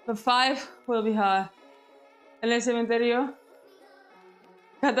 The 5 will be high. En el cementerio.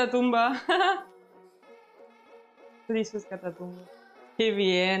 Catatumba. Felices Catatumba. Qué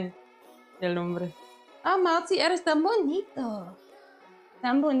bien el nombre. Ah, Mauzi, eres tan bonito.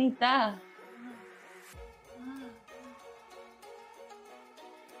 Tan bonita.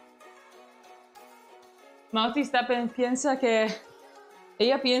 Mauzi piensa que...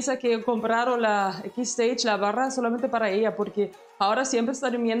 Ella piensa que compraron la X-Stage, la barra, solamente para ella, porque ahora siempre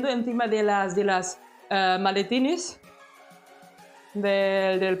está durmiendo encima de las maletines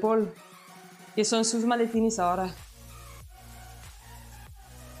del Paul. Que son sus maletines ahora.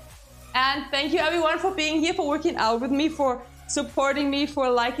 And thank you everyone for being here, for working out with me, for supporting me, for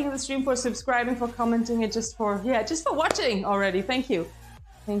liking the stream, for subscribing, for commenting, and just for watching already. Thank you.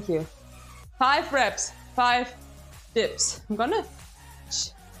 Thank you. 5 reps, 5 dips. I'm gonna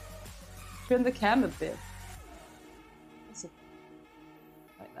turn the cam a bit.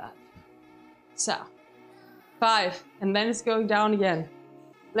 Like that. So, 5, and then it's going down again.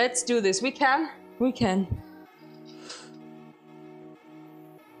 Let's do this. We can. We can.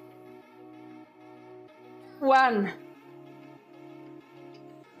 1,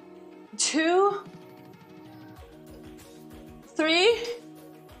 2, 3,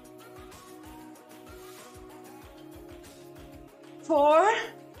 4,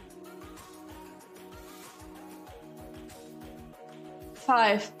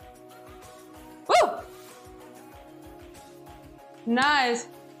 5. Woo! Nice.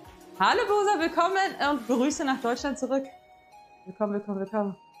 Hallo Bosa, willkommen und Grüße nach Deutschland zurück. Willkommen, willkommen,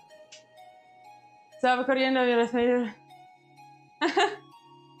 willkommen. Salve corriendo, vi referir.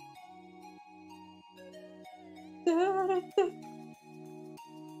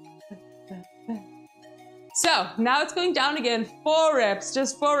 So, now it's going down again. 4 reps,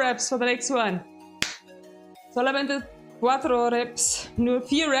 just 4 reps for the next one. Solamente 4 reps. Nur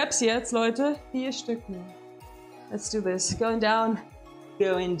 4 reps jetzt, Leute. 4 Stück nur. Let's do this. Going down.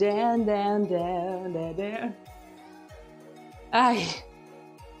 Going down, down, down, down, down. Ay.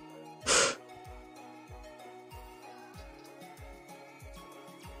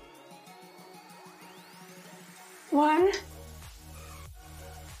 1,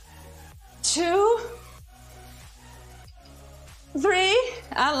 2, 3,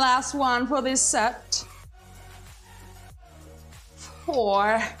 and last one for this set.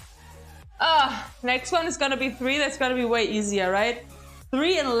 4. Next one is gonna be 3. That's gonna be way easier, right?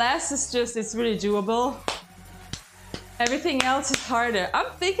 3 and less is just, it's really doable. Everything else is harder.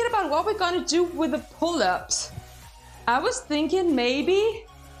 I'm thinking about what we're gonna do with the pull-ups. I was thinking maybe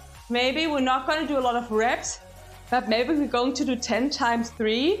we're not gonna do a lot of reps, but maybe we're going to do 10 times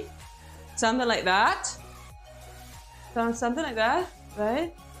 3. Something like that. Something like that,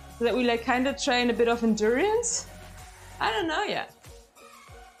 right? So that we like kind of train a bit of endurance. I don't know yet.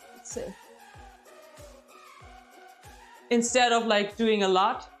 Let's see. Instead of like doing a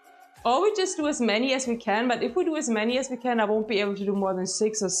lot. Or we just do as many as we can, but if we do as many as we can, I won't be able to do more than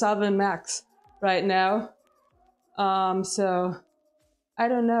 6 or 7 max right now. So I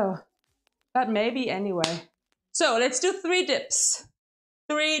don't know. But maybe anyway. So let's do 3 dips.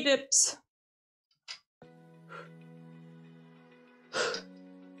 3 dips.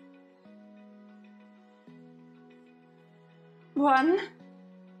 One,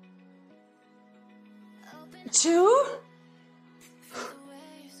 2,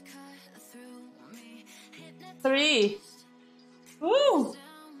 3. Woo!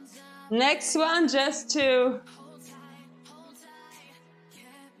 Next one, just 2.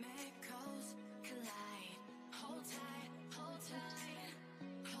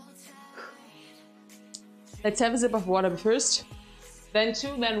 Let's have a sip of water first. Then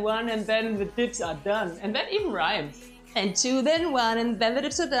 2, then 1, and then the dips are done. And that even rhymes. And 2, then 1, and then the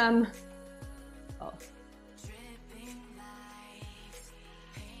dips are done. Oh.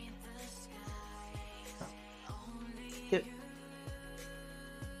 Good.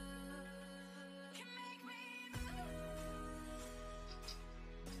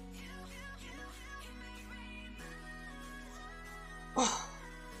 Oh.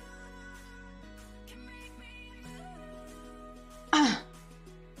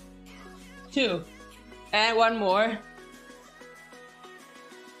 2. And 1 more.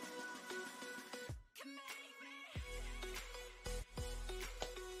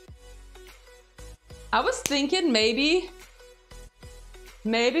 I was thinking maybe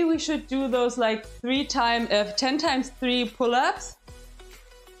we should do those like 10 times 3 pull-ups.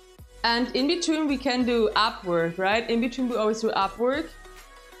 And in between we can do up work, right? In between we always do up work.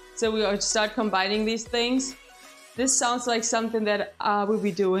 So we start combining these things. This sounds like something that we'll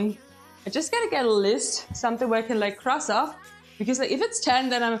be doing. I just gotta get a list, something where I can like cross off Because like if it's 10,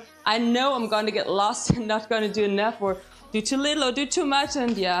 then I know I'm gonna get lost and not gonna do enough or do too little or do too much,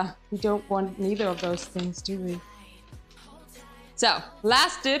 and yeah, we don't want neither of those things, do we? So,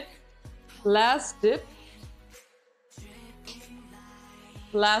 last dip, last dip,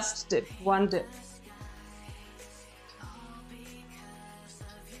 last dip, one dip.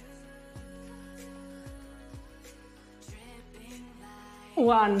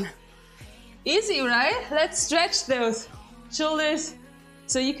 One. Easy, right? Let's stretch those shoulders.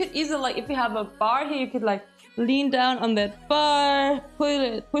 So you could easily, like if you have a bar here, you could like lean down on that bar,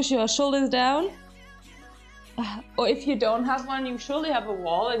 push your shoulders down. Or if you don't have one, you surely have a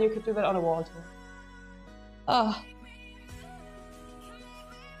wall and you could do that on a wall too. Oh.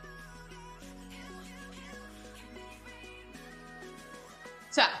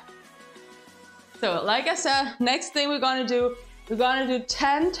 So like I said, next thing we're gonna do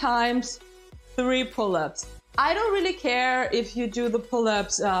 10 times 3 pull-ups. I don't really care if you do the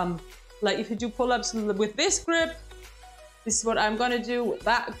pull-ups, like if you do pull-ups with this grip. This is what I'm gonna do with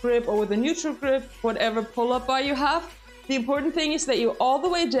that grip or with a neutral grip, whatever pull-up bar you have. The important thing is that you're all the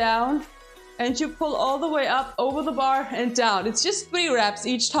way down and you pull all the way up over the bar and down. It's just 3 reps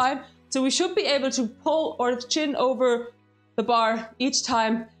each time. So we should be able to pull or chin over the bar each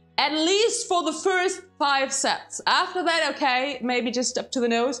time, at least for the first 5 sets. After that, okay, maybe just up to the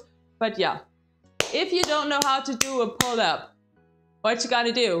nose. But yeah, if you don't know how to do a pull-up, what you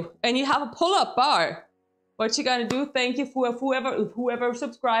gotta do? And you have a pull-up bar, what you gotta do? Thank you for whoever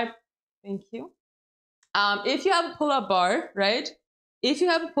subscribed. Thank you. If you have a pull-up bar, right? If you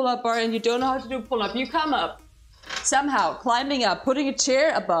have a pull-up bar and you don't know how to do a pull-up, you come up somehow, climbing up, putting a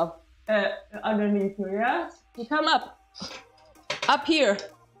chair above, underneath you, yeah? You come up here,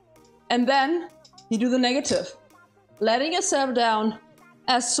 and then you do the negative, letting yourself down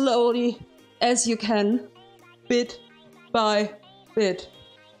as slowly as you can, bit by bit,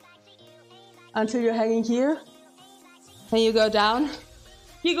 until you're hanging here, and you go down,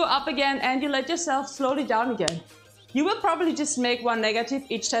 you go up again, and you let yourself slowly down again. You will probably just make 1 negative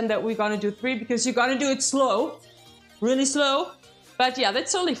each time that we're gonna do 3, because you're gonna do it slow, really slow. But yeah,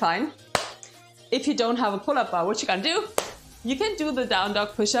 that's totally fine. If you don't have a pull-up bar, what you gonna do? You can do the down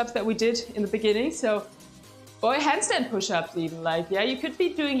dog push-ups that we did in the beginning. So, or handstand push-ups even, like, yeah, you could be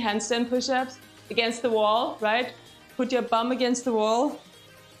doing handstand push-ups against the wall, right? Put your bum against the wall,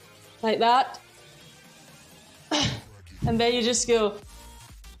 like that. And then you just go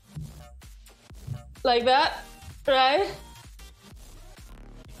like that, right?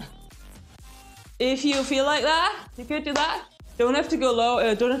 If you feel like that, you could do that. Don't have to go low,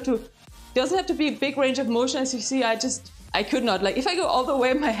 doesn't have to be a big range of motion. As you see, I could not, like if I go all the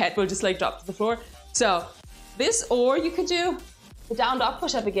way, my head will just like drop to the floor. So this, or you could do the down dog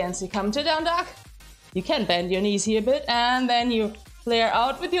push-up again. So you come to down dog, you can bend your knees here a bit, and then you flare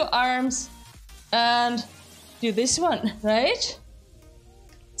out with your arms and do this one, right?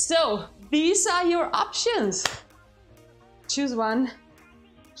 So these are your options. Choose one,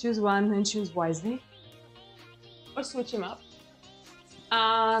 and choose wisely, or switch them up.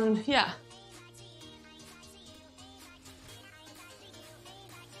 And yeah.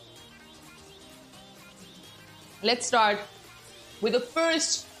 Let's start with the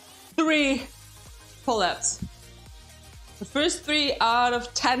first 3 pull-ups. The first 3 out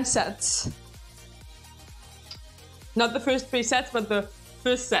of 10 sets. Not the first 3 sets, but the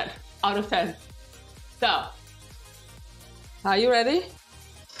first set out of 10. So, are you ready?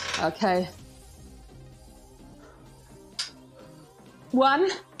 Okay. 1,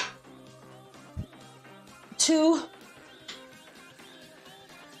 2,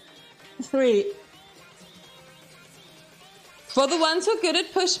 3. For the ones who are good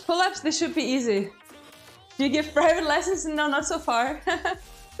at pull-ups, this should be easy. Do you give private lessons? No, not so far.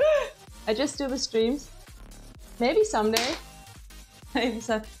 I just do the streams. Maybe someday. Maybe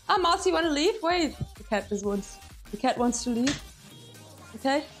so. Ah, Mouse, you want to leave? Wait, the cat wants to leave.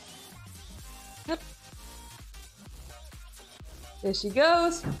 Okay. Yep. There she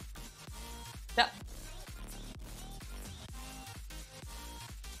goes. Yep.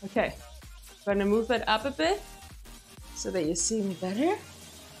 Okay. Gonna move that up a bit so that you see me better.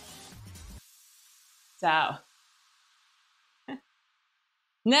 So.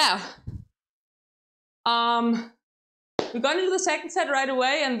 Now, we're gonna do the second set right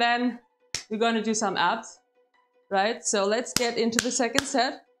away, and then we're gonna do some abs, right? So let's get into the second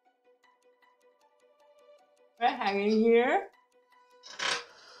set. We're hanging here.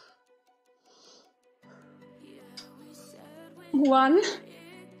 One,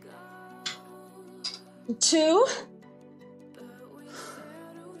 2,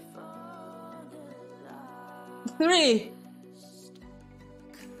 3.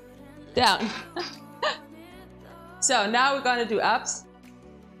 down. So now we're gonna do abs.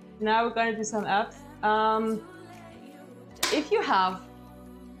 Now we're gonna do some abs. If you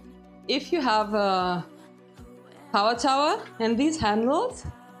have a power tower and these handles,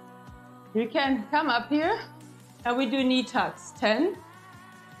 you can come up here and we do knee tucks. 10.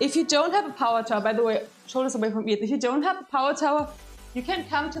 If you don't have a power tower, by the way, shoulders away from me. If you don't have a power tower, you can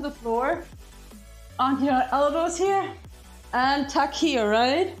come to the floor on your elbows here and tuck here,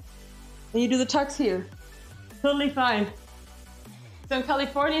 right? And you do the tucks here. Totally fine. Some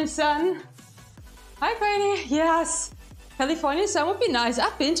Californian sun. Hi, Granny. Yes. Californian sun would be nice.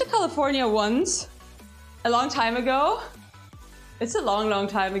 I've been to California once. A long time ago. It's a long, long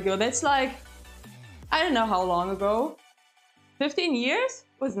time ago. That's like, I don't know how long ago. 15 years?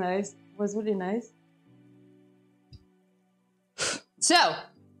 Was nice. Was really nice. So.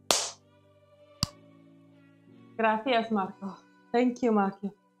 Gracias, Marco. Thank you,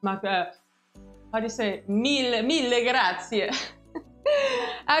 Marco. Marco. How do you say? Mille grazie.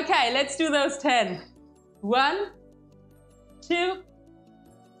 Okay, let's do those 10. 1, 2,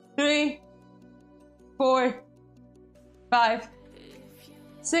 3, 4, 5,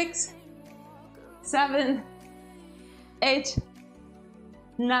 6, 7, 8,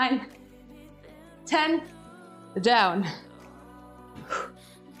 9, 10. Down.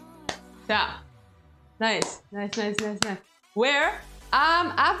 Down. Nice. Where?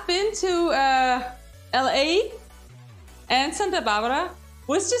 I've been to LA and Santa Barbara. It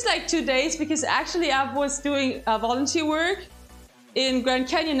was just like 2 days because actually I was doing volunteer work in Grand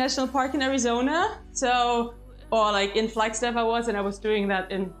Canyon National Park in Arizona. So, or like in Flagstaff I was doing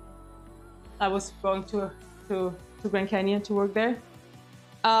that I was going to Grand Canyon to work there.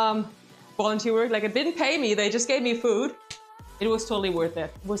 Volunteer work, like it didn't pay me, they just gave me food. It was totally worth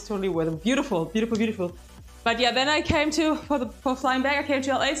it. It was totally worth it. Beautiful, beautiful, beautiful. But yeah, then I came to, for flying back, I came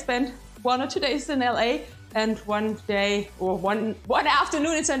to LA, spent 1 or 2 days in LA and 1 day or one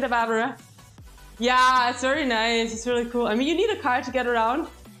afternoon in Santa Barbara. Yeah, it's very nice. It's really cool. I mean, you need a car to get around.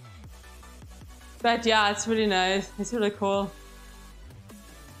 But yeah, it's really nice. It's really cool.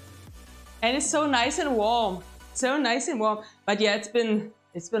 And it's so nice and warm. So nice and warm. But yeah, it's been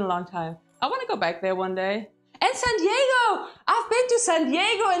a long time. I want to go back there one day. And San Diego! I've been to San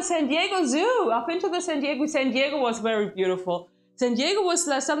Diego and San Diego Zoo. I've been to the San Diego. San Diego was very beautiful. San Diego was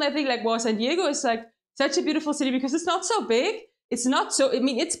like something I think like, wow, San Diego is like such a beautiful city because it's not so big. It's not so, I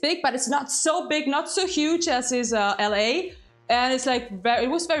mean, it's big, but it's not so big, not so huge as is LA. And it's like, it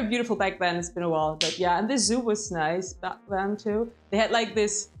was very beautiful back then. It's been a while, but yeah. And the zoo was nice back then too. They had like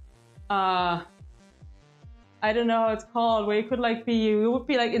this, I don't know how it's called, where you could like be, you would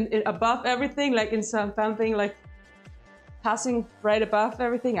be like in above everything, like in something like passing right above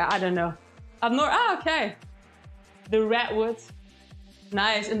everything. I don't know. I'm not, okay. The redwoods,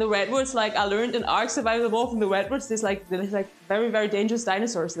 nice. In the redwoods, like I learned in Ark Survival Evolved in the redwoods, there's like very, very dangerous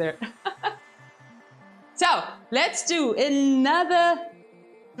dinosaurs there. So let's do another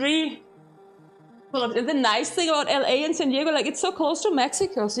 3 pull-ups. And the nice thing about LA and San Diego, like it's so close to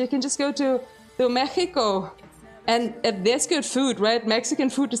Mexico, so you can just go to Mexico. And there's good food, right? Mexican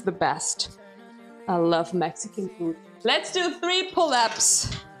food is the best. I love Mexican food. Let's do 3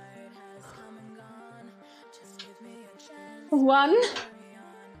 pull-ups. 1,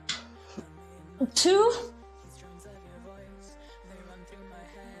 2,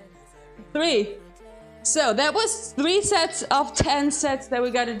 3. So that was 3 sets of 10 sets that we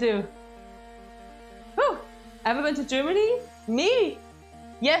gotta do. Whew. Ever been to Germany? Me?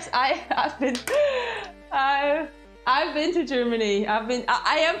 Yes, I've been. I've been to Germany.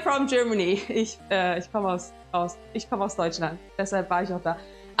 I am from Germany. Ich komme aus Deutschland. Deshalb war ich auch da.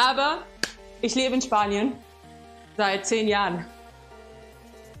 Aber ich lebe in Spanien seit 10 Jahren.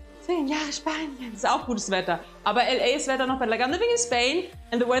 10 Jahre Spanien. Ist auch gutes Wetter. Aber LA ist Wetter noch better. Like I'm living in Spain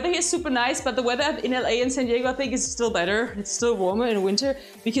and the weather here is super nice, but the weather in LA and San Diego I think is still better. It's still warmer in winter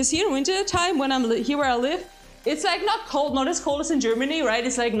because here in winter time when I'm here where I live, it's like not cold, not as cold as in Germany, right?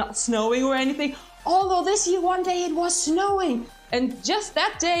 It's like not snowing or anything. Although this year one day it was snowing. And just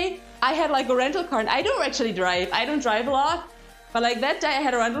that day I had like a rental car and I don't actually drive. I don't drive a lot. But like that day I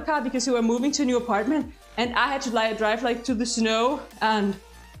had a rental car because we were moving to a new apartment and I had to like drive like to the snow and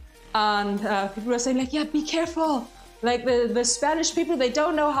people were saying like, yeah, be careful. Like the Spanish people, they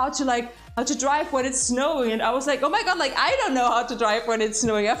don't know how to drive when it's snowing. And I was like, oh my God, like I don't know how to drive when it's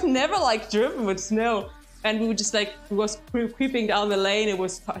snowing. I've never like driven with snow. And we were just like, it was creeping down the lane. It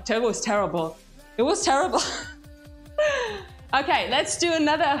was terrible. It was terrible. Okay, let's do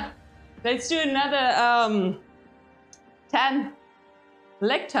another 10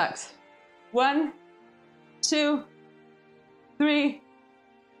 leg tucks. 1, 2, 3,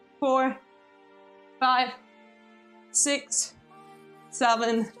 4, 5, 6,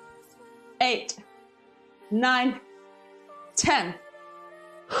 7, 8, 9, 10.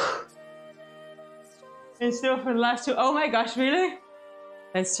 And still for the last 2. Oh my gosh, really?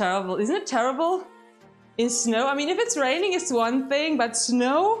 That's terrible. Isn't it terrible? In snow? I mean, if it's raining, it's one thing, but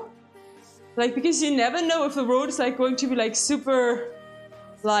snow? Like, because you never know if the road is like going to be like super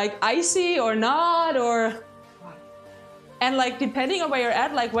like icy or not, or... And like, depending on where you're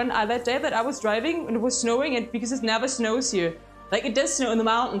at, like when that day that I was driving, and it was snowing, and because it never snows here. Like, it does snow in the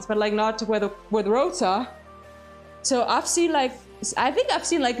mountains, but like not where the roads are. So I've seen like, I think I've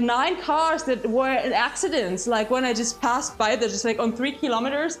seen like 9 cars that were in accidents. Like when I just passed by, they're just like on 3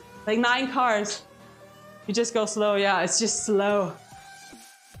 kilometers, like 9 cars. You just go slow, yeah, it's just slow.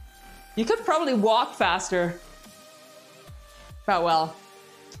 You could probably walk faster. But well.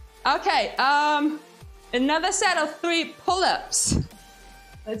 Okay, another set of 3 pull-ups.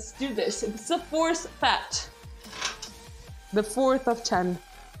 Let's do this. It's the 4th set. The 4th of 10.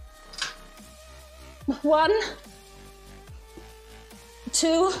 1,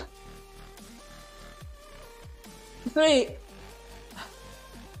 2, 3.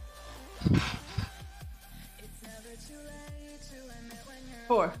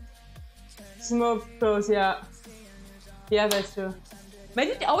 4. Smoke goes, yeah. Yeah, that's true. But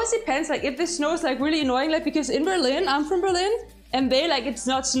it always depends, like if the snow is like really annoying, like because in Berlin, I'm from Berlin, and they like, it's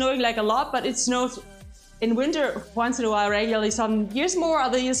not snowing like a lot, but it snows in winter once in a while regularly, some years more,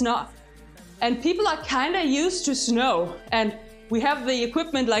 other years not. And people are kind of used to snow, and we have the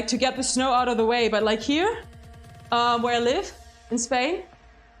equipment like to get the snow out of the way, but like here, where I live, in Spain,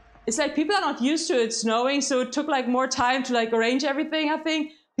 it's like people are not used to it snowing, so it took like more time to like arrange everything, I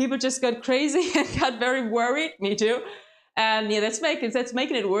think. People just got crazy and got very worried, me too. And yeah, that's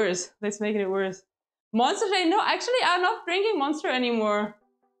making it worse. That's making it worse. Monster Day, no, actually I'm not drinking Monster anymore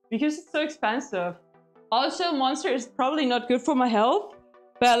because it's so expensive. Also, Monster is probably not good for my health,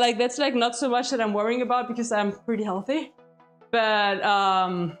 but like that's like not so much that I'm worrying about because I'm pretty healthy. But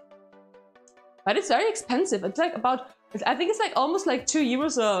it's very expensive. It's like about, I think it's like almost like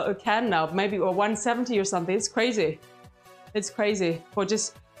 €2 a can now, maybe, or 170 or something. It's crazy. It's crazy for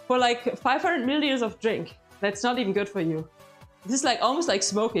like 500 milliliters of drink. That's not even good for you. This is like almost like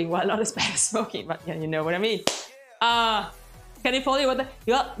smoking. Well, not as bad as smoking, but yeah, you know what I mean. California, what the?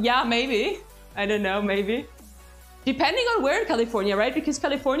 Yeah, maybe. I don't know, maybe. Depending on where in California, right? Because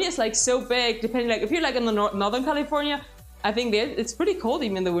California is like so big. Depending, like if you're like in the northern California, I think it's pretty cold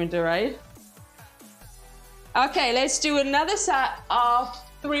even in the winter, right? Okay, let's do another set of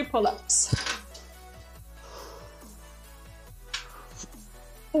 3 pull-ups.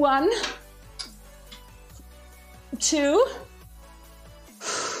 1, 2,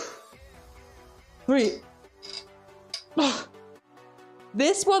 3.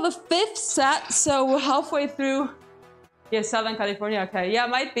 This was the 5th set, so we're halfway through. Yeah, Southern California, okay. Yeah,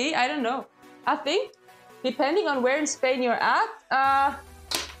 might be, I don't know. I think, depending on where in Spain you're at,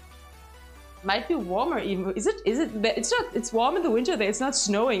 might be warmer even. Is it, it's warm in the winter there, it's not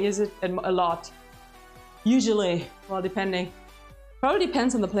snowing, is it, a lot? Usually, well, depending. Probably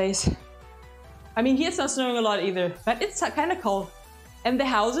depends on the place. I mean, here it's not snowing a lot either, but it's kind of cold. And the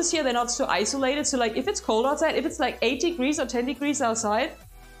houses here, they're not so isolated. So like if it's cold outside, if it's like 8 degrees or 10 degrees outside,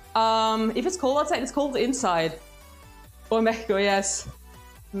 if it's cold outside, it's cold inside. Or Mexico, yes.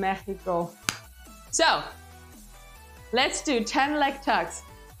 Mexico. So, let's do 10 leg tucks.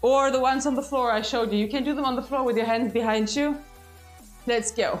 Or the ones on the floor I showed you. You can do them on the floor with your hands behind you.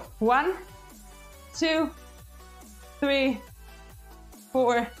 Let's go. 1, 2, 3,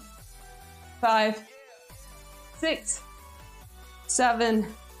 4, 5, 6, 7,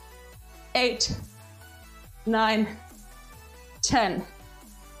 8, 9, 10.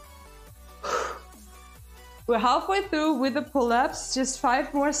 We're halfway through with the pull-ups, just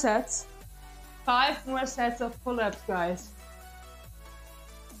 5 more sets. 5 more sets of pull-ups, guys.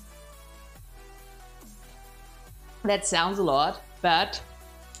 That sounds a lot, but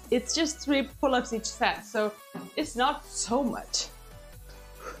it's just 3 pull-ups each set, so it's not so much.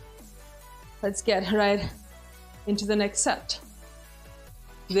 Let's get right into the next set.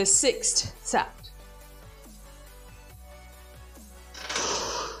 The 6th set.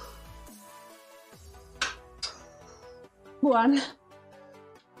 1,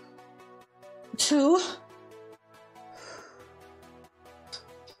 2,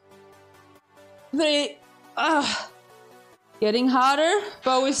 3. Getting harder,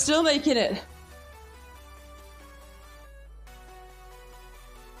 but we're still making it.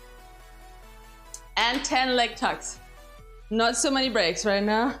 And 10 leg tucks. Not so many breaks right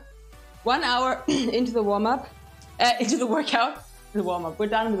now. 1 hour into the warm-up, into the workout. the warm-up. We're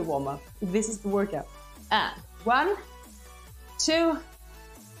done with the warm-up. This is the workout. And 1, 2,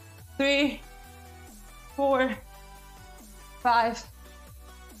 3, 4, 5,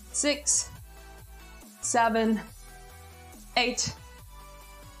 6, 7, 8,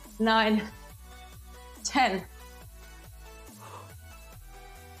 9, 10.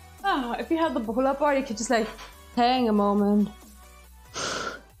 Oh, if you have the pull-up bar, you could just like hang a moment.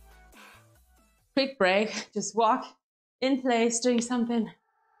 Quick break. Just walk in place, doing something.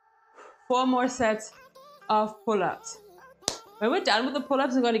 4 more sets of pull-ups. When we're done with the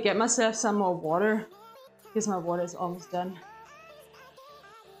pull-ups, I'm going to get myself some more water because my water is almost done.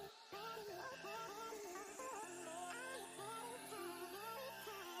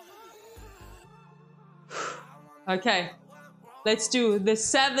 Okay, let's do the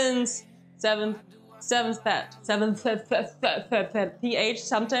seventh set. PH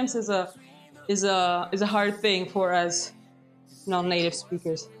sometimes is a hard thing for us non-native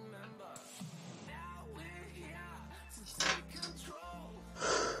speakers.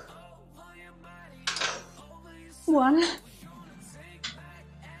 One,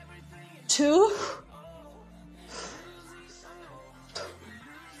 2,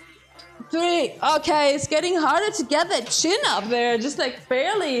 3. Okay, it's getting harder to get that chin up there. Just like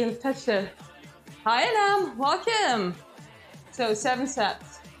barely touch it. Hi, Nam. Welcome. So 7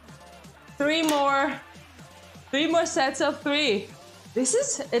 sets. 3 more sets of 3. This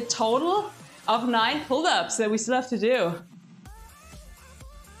is a total of 9 pull-ups that we still have to do.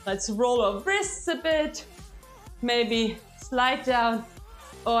 Let's roll our wrists a bit. Maybe slide down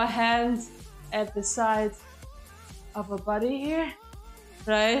our hands at the sides of our body here,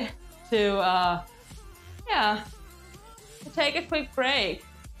 right? To take a quick break.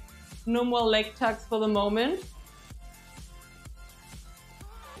 No more leg tucks for the moment.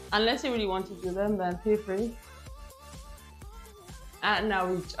 Unless you really want to do them, then feel free. And now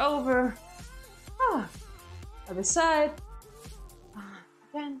reach over. Other side.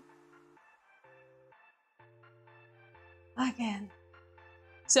 Again.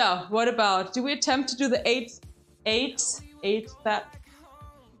 So, what about, do we attempt to do the 8 that?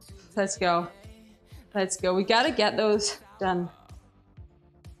 Let's go. Let's go. We gotta get those done.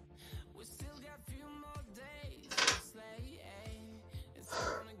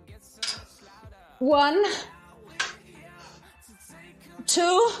 One,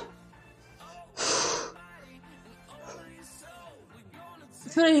 2,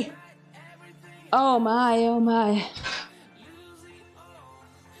 3. Oh my, oh my.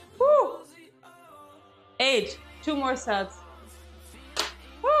 Woo. 8. 2 more sets.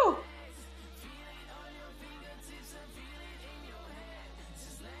 Woo.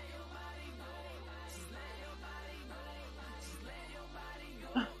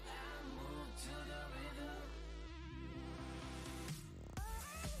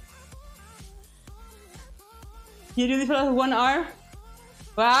 You do this with one arm?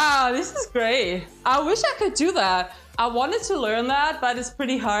 Wow, this is great. I wish I could do that. I wanted to learn that, but it's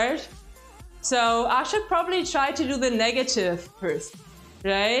pretty hard. So I should probably try to do the negative first,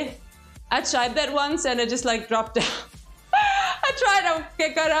 right? I tried that once and it just like dropped down. I tried to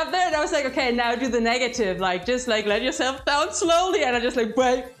get up there and I was like, okay, now do the negative. Like, just like let yourself down slowly. And I just like,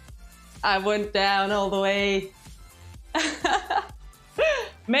 wait. I went down all the way.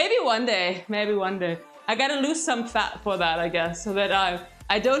 Maybe one day, maybe one day. I gotta lose some fat for that, I guess, so that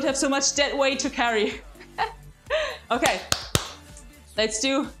I don't have so much dead weight to carry. Okay, let's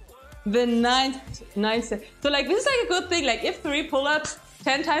do the ninth set. So like, this is like a good thing. Like if 3 pull-ups,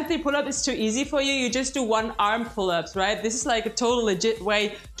 10 times 3 pull-ups is too easy for you, you just do 1 arm pull-ups, right? This is like a total legit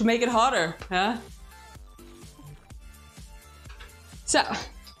way to make it harder, yeah? So.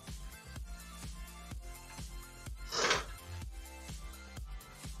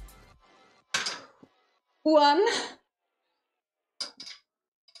 One,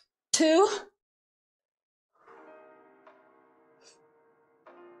 2,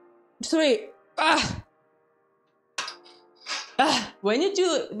 3. When you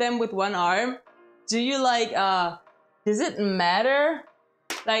do them with 1 arm, do you like, does it matter?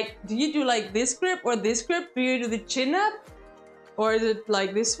 Like, do you do like this grip or this grip? Do you do the chin up? Or is it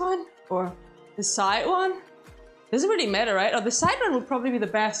like this one? Or the side one? Doesn't really matter, right? Or the side one would probably be the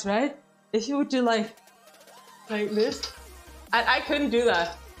best, right? If you would do like this. I couldn't do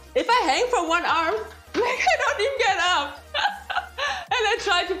that. If I hang from 1 arm, like I don't even get up. And I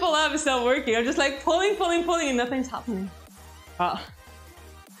try to pull up, it's not working. I'm just like pulling and nothing's happening.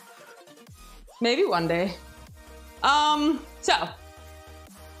 Maybe one day. So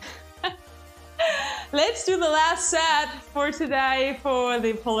let's do the last set for today for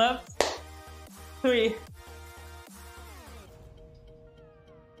the pull-ups. 3,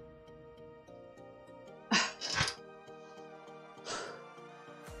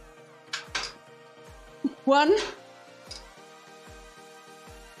 1,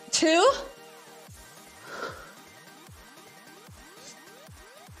 2,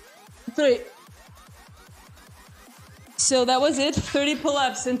 3. So that was it, 30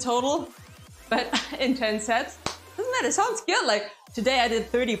 pull-ups in total, but in 10 sets. Doesn't matter, it sounds good. Like today I did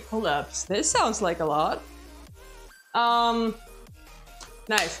 30 pull-ups. This sounds like a lot.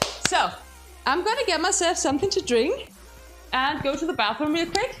 Nice. So I'm gonna get myself something to drink and go to the bathroom real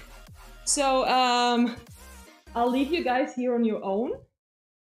quick. So I'll leave you guys here on your own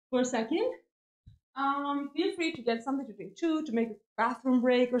for a second. Feel free to get something to drink too, to make a bathroom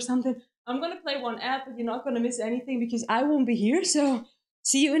break or something. I'm gonna play one ad, but you're not gonna miss anything because I won't be here. So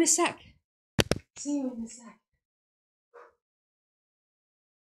see you in a sec. See you in a sec.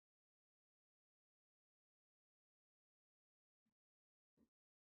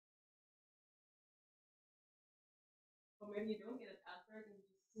 Or maybe you don't get an ad break and you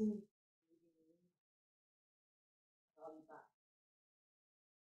just see me. I'll be back.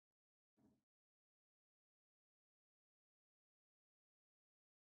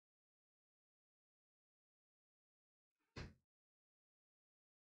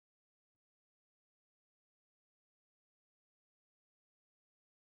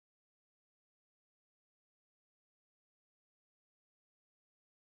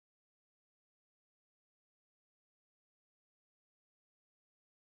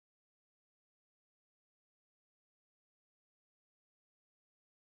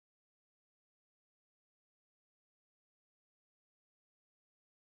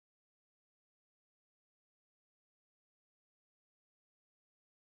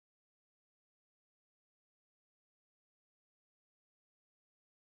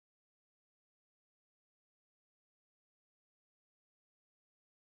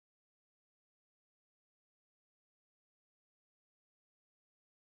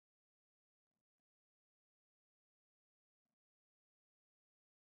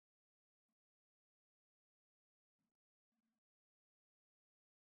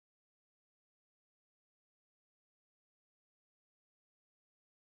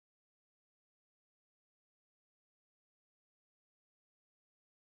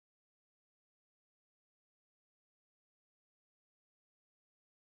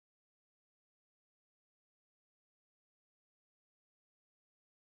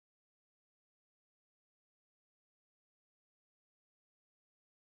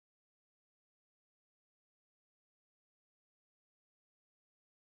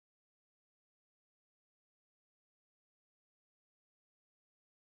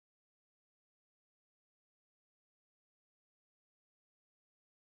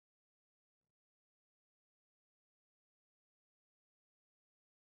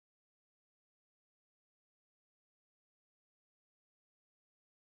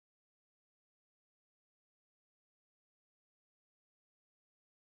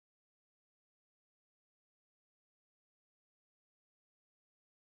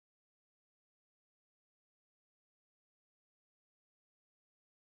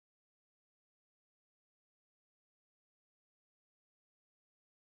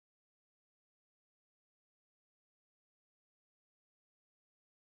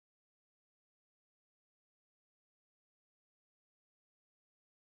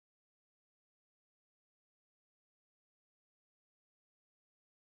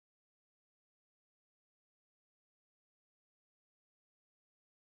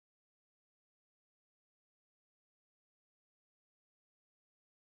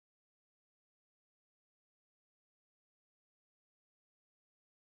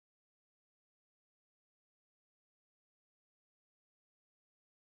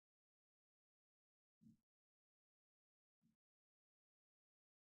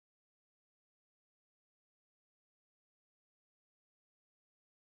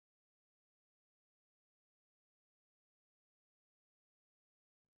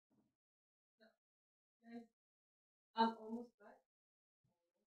 Guys, I'm almost back.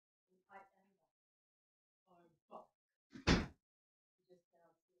 I am back. You just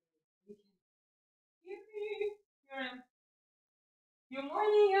cannot see me. You can hear me. Here I am. Good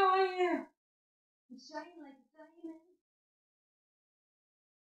morning, how are you? You shine like a diamond.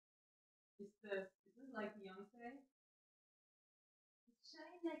 Is this like Beyonce? You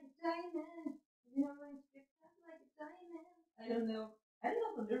shine like a diamond. You know when you shine like a diamond. I don't know. I don't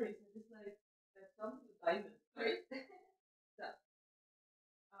know the lyrics. I just like there's something with diamond, right? So, there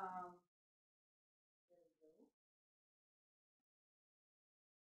we go.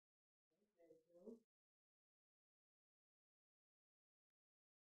 There we go.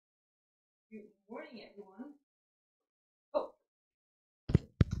 Good morning, everyone. Oh,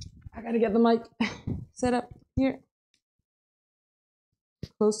 I gotta get the mic. set up here,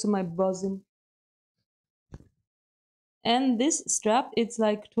 close to my bosom. And this strap, it's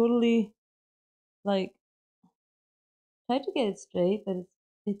like totally, like, try to get it straight, but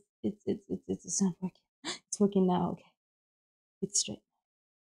it's not working. It's working now. Okay, it's straight.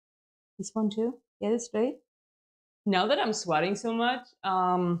 This one too. Get it straight. Now that I'm sweating so much,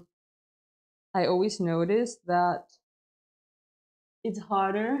 I always notice that it's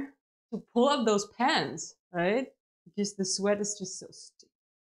harder to pull up those pants, right? Because the sweat is just so stiff.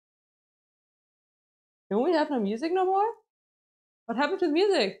 Don't we have no music no more? What happened to the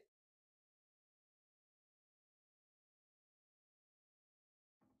music?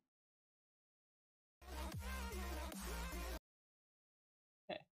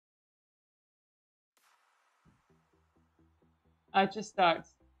 Okay. It just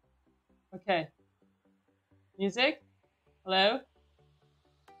starts. Okay. Music? Hello?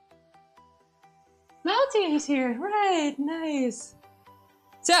 Melty is here. Right, nice.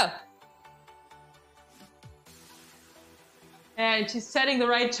 So. And she's setting the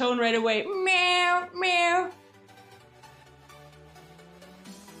right tone right away. Meow, meow.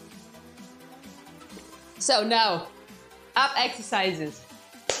 So now, ab exercises.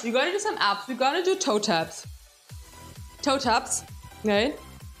 We're gonna do some abs. We're gonna do toe taps. Toe taps, right?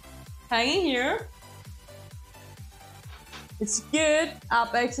 Hanging here. It's good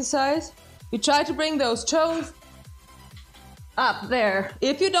ab exercise. You try to bring those toes up there.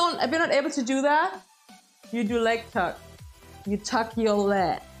 If you're not able to do that, you do leg tuck. You tuck your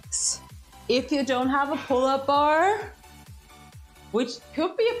legs. If you don't have a pull-up bar, which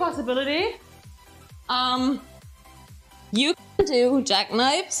could be a possibility, you can do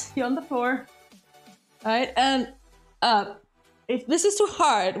jackknives here on the floor, right? And up. If this is too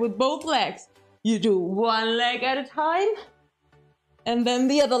hard with both legs, you do one leg at a time, and then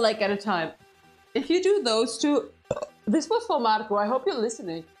the other leg at a time. If you do those two, this was for Marco. I hope you're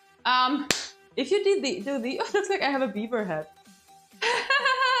listening. If you do the, oh, it looks like I have a beaver head.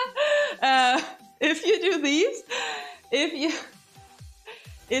 If you do these, if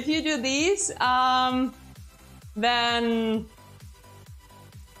you do these, then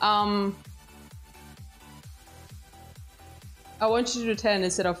I want you to do 10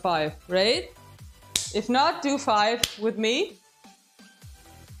 instead of 5, right? If not, do 5 with me.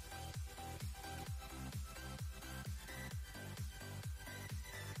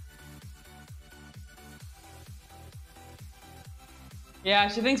 Yeah,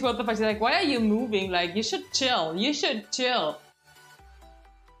 she thinks, what the fuck? She's like, why are you moving? Like, you should chill. You should chill.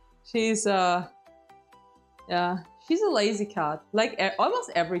 She's, yeah, she's a lazy cat. Like,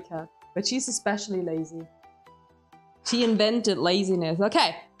 almost every cat. But she's especially lazy. She invented laziness.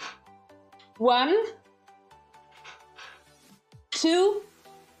 Okay. 1, 2,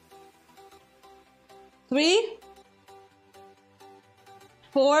 3,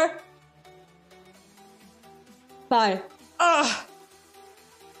 4, 5. Ugh.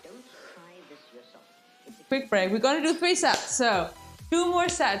 Quick break. We're gonna do 3 sets, so 2 more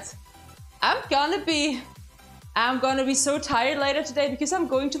sets. I'm gonna be so tired later today because I'm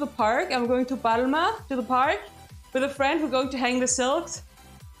going to the park. I'm going to Palma, to the park, with a friend. We're going to hang the silks,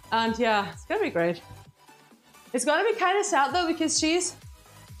 and yeah, it's gonna be great. It's gonna be kind of sad though because she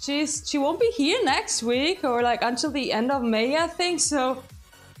won't be here next week or like until the end of May, I think. So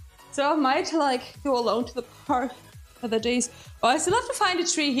I might like go alone to the park for the days. Oh, I still have to find a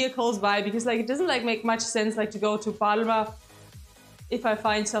tree here close by because like it doesn't like make much sense like to go to Palma if I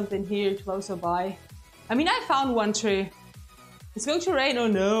find something here closer by. I mean, I found one tree. It's going to rain. Oh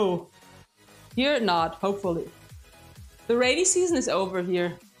no. Here not, hopefully. The rainy season is over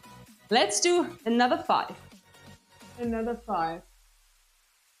here. Let's do another 5. Another 5.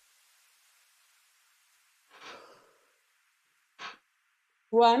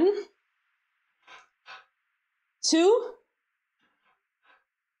 One, 2,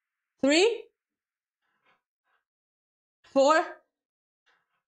 3, 4,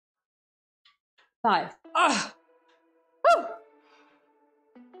 5. Oh. Woo.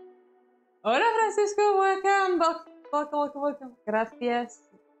 Hola Francisco, welcome. Gracias.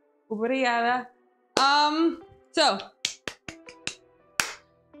 Obrigada. So,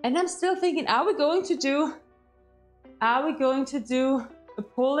 and I'm still thinking, are we going to do a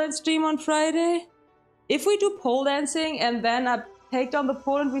pole dance stream on Friday? If we do pole dancing and then I take down the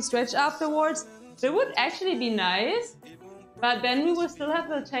pole and we stretch afterwards, that would actually be nice. But then we will still have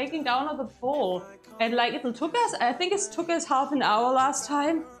the taking down of the pole. And like it took us, I think it took us half an hour last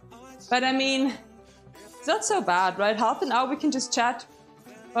time. But I mean, it's not so bad, right? Half an hour we can just chat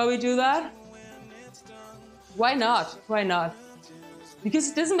while we do that. Why not? Why not? Because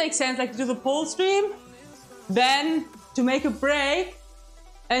it doesn't make sense like to do the pole stream then to make a break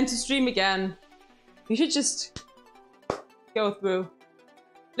and to stream again. You should just go through.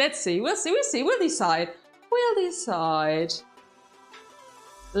 Let's see, we'll see, we'll decide. We'll decide.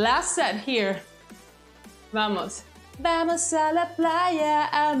 Last set here. Vamos. Vamos a la playa,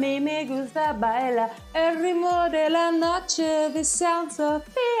 a mí me gusta bailar. El ritmo de la noche, the sounds of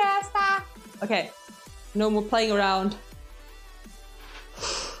fiesta. Okay, no more playing around.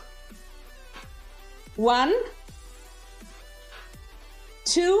 1,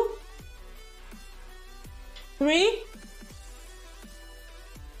 2, 3,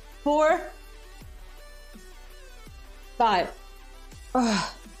 4, 5.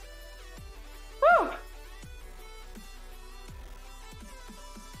 Ugh. Woo.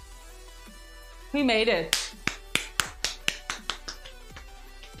 We made it.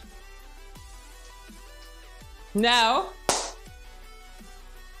 Now,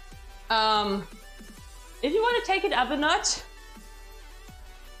 if you want to take it up a notch,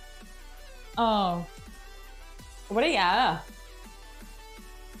 what are you?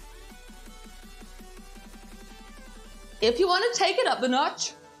 If you want to take it up a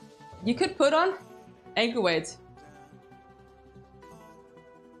notch, you could put on ankle weights.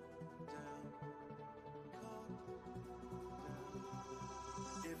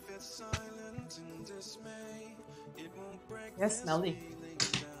 Yes, smelly.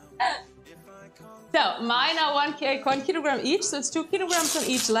 So mine are 1 kilogram each, so it's 2 kilograms on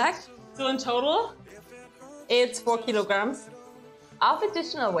each leg. So in total, it's 4 kilograms of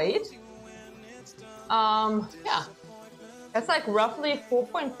additional weight. Yeah, that's like roughly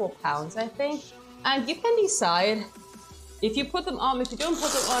 4.4 pounds, I think. And you can decide if you put them on, if you don't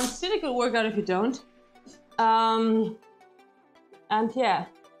put them on, still a good workout if you don't. And yeah.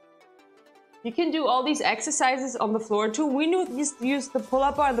 You can do all these exercises on the floor too. We use the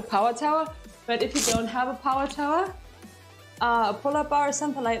pull-up bar and the power tower, but if you don't have a power tower, a pull-up bar or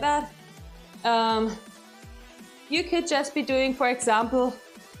something like that, you could just be doing, for example,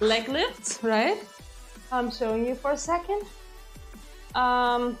 leg lifts, right? I'm showing you for a second.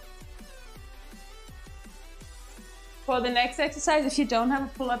 For the next exercise, if you don't have a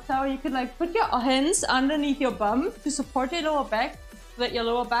pull-up tower, you could like put your hands underneath your bum to support your lower back, so that your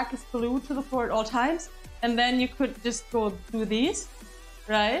lower back is glued to the floor at all times. And then you could just go do these,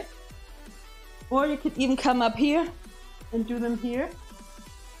 right? Or you could even come up here and do them here,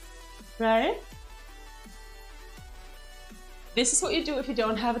 right? This is what you do if you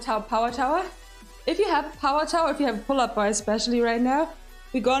don't have a power tower. If you have a power tower, if you have a pull-up bar especially right now,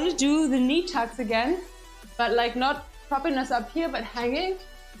 we're gonna do the knee tucks again, but like not propping us up here, but hanging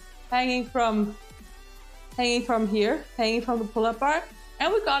from here, hanging from the pull-up bar,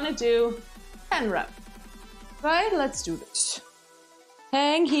 and we're gonna do 10 reps. Right, let's do this.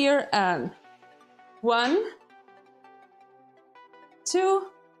 Hang here and 1,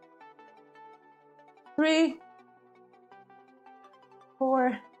 2, 3,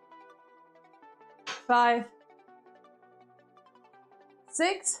 4, 5,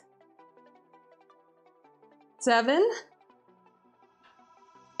 6, 7,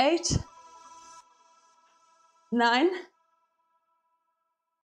 8, 9,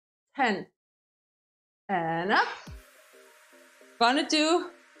 10, and up. Gonna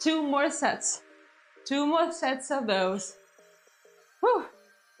do 2 more sets. 2 more sets of those. Whew.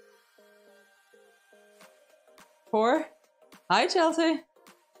 4. Hi, Chelsea.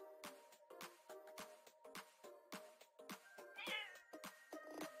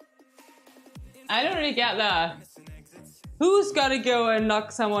 I don't really get that. Who's gotta go and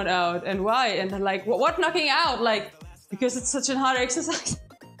knock someone out and why? And like, what knocking out? Like, because it's such a hard exercise?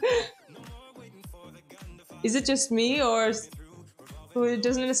 Is it just me or who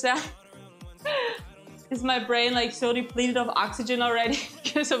doesn't understand? Is my brain like so depleted of oxygen already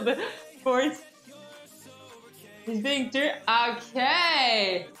because of the sports? He's being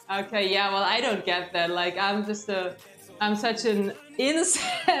okay. Okay, yeah, well, I don't get that. Like, I'm such an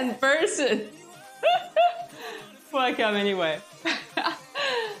innocent person. Welcome anyway.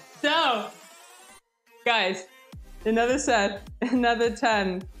 So, guys, another set, another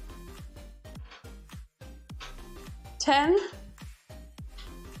 10. 10,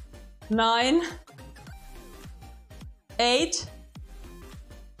 9, 8,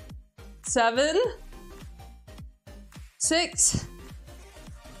 7, 6,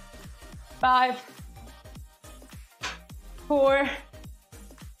 5, 4,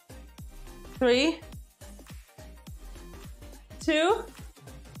 3, 2,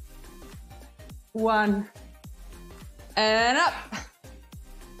 1, and up.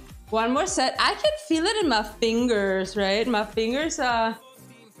 One more set. I can feel it in my fingers, right? My fingers are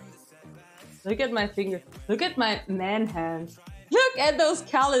Look at my finger. Look at my man hand. Look at those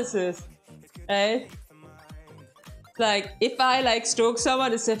calluses. Right? Like if I like stroke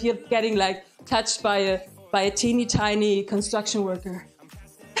someone, it's if you're getting like touched by a teeny tiny construction worker.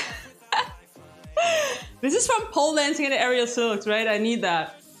 This is from pole dancing and aerial silks, right? I need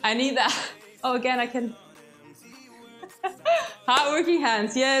that. I need that. Oh, again, I can. Hardworking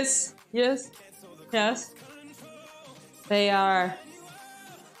hands. Yes. Yes. Yes. They are.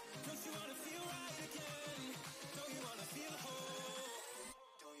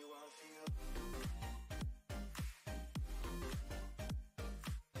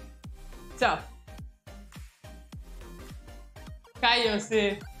 So. Kayo,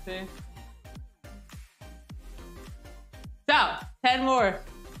 see. So, 10 more.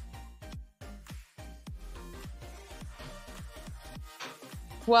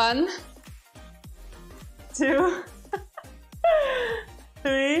 One, two,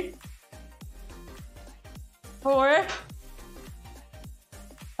 three, 4,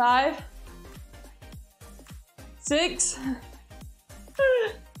 5, 6,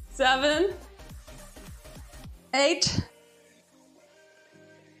 7, 8,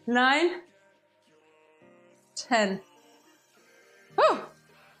 9, 10. Oh,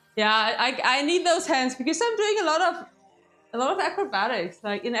 yeah, I need those hands because I'm doing a lot of acrobatics.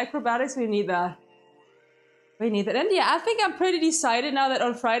 Like in acrobatics, we need that. We need that. And yeah, I think I'm pretty decided now that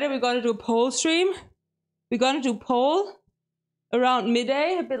on Friday we're going to do a pole stream. We're going to do pole around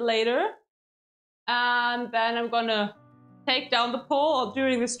midday, a bit later. And then I'm going to take down the pole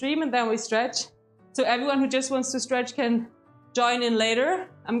during the stream and then we stretch. So everyone who just wants to stretch can join in later.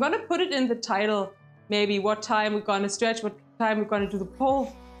 I'm going to put it in the title, maybe what time we're going to stretch, what time we're going to do the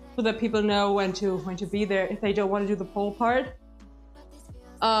pole, so that people know when to be there if they don't want to do the pole part.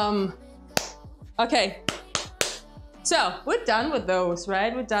 Okay. So we're done with those,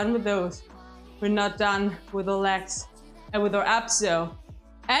 right? We're done with those. We're not done with the legs and with our abs though.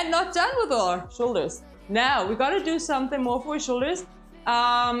 And not done with our shoulders. Now we're gonna do something more for your shoulders.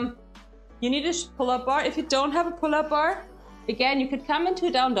 You need a pull-up bar. If you don't have a pull-up bar, again, you could come into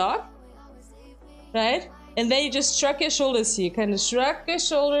a down dog, right? And then you just shrug your shoulders here. Kind of shrug your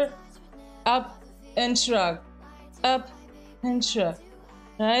shoulder, up and shrug, up and shrug,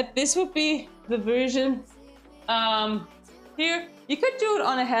 right? This would be the version. Here, you could do it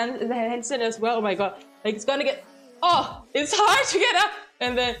on a handstand as well. Oh my God, like it's gonna get, oh, it's hard to get up.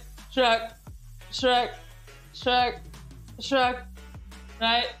 And then shrug, shrug, shrug, shrug,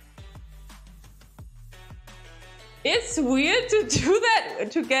 right? It's weird to do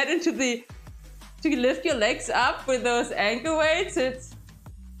that, to get into the, to lift your legs up with those ankle weights. It's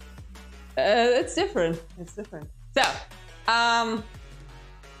different. It's different. So, and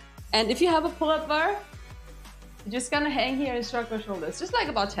if you have a pull-up bar, you're just gonna hang here and shrug your shoulders, just like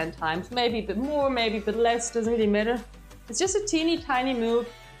about 10 times, maybe a bit more, maybe a bit less, doesn't really matter. It's just a teeny tiny move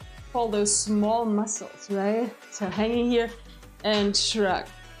for those small muscles, right? So hanging here and shrug.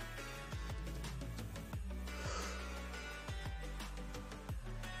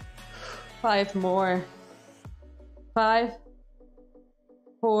 Five more. 5,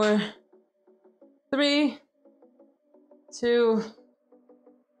 4, 3, 2,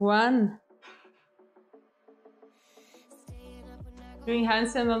 1. Doing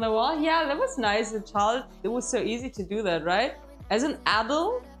handstand on the wall? Yeah, that was nice. As a child, it was so easy to do that, right? As an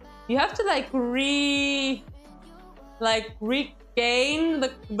adult, you have to regain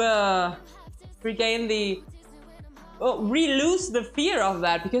re-lose the fear of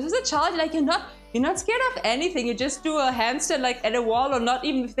that, because as a child, you're not scared of anything. You just do a handstand at a wall, or not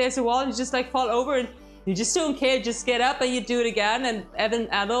even if there's a wall, you just fall over and you just don't care. You just get up and you do it again. And as an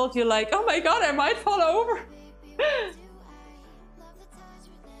adult, you're like, oh my God, I might fall over.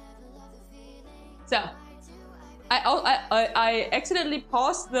 So, I accidentally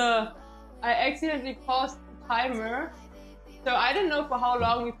paused the timer. So I don't know for how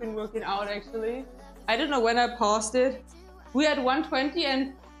long we've been working out actually. I don't know when I paused it. We had 1:20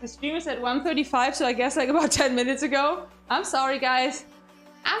 and the stream is at 1:35, so I guess about 10 minutes ago. I'm sorry, guys.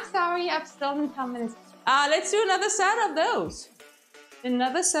 I'm sorry, I've stolen 10 minutes. Let's do another set of those.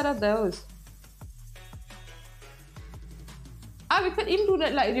 Another set of those. We could even do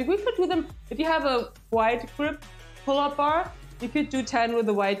that, we could do them, if you have a wide grip pull-up bar, you could do 10 with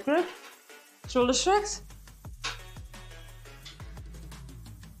a wide grip. Shoulder shrugs.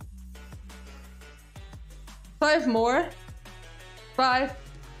 Five more. 5,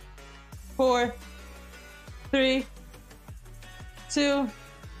 4, 3, 2,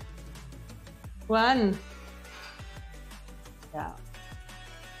 1. Yeah.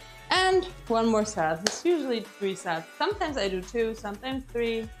 And one more set. It's usually 3 sets. Sometimes I do 2, sometimes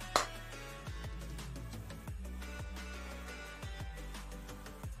 3.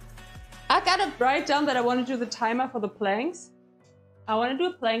 gotta write down that I want to do the timer for the planks. I want to do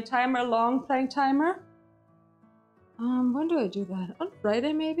a plank timer, a long plank timer. When do I do that? On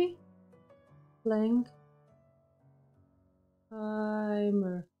Friday, maybe? Plank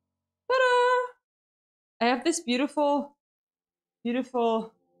timer. Ta-da! I have this beautiful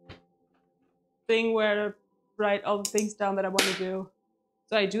thing where I write all the things down that I want to do.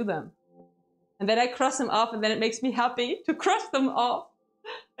 So I do them. And then I cross them off, and then it makes me happy to cross them off.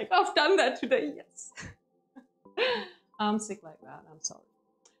 Like, I've done that today, yes. I'm sick like that, I'm sorry.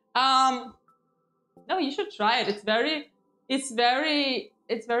 No, you should try it. It's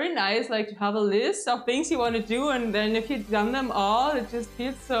very nice, like, to have a list of things you want to do, and then if you've done them all, it just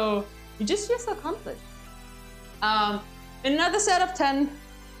feels so, you just feel so accomplished. Another set of 10.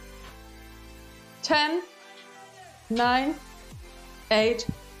 10, 9, 8,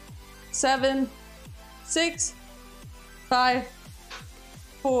 7, 6, 5,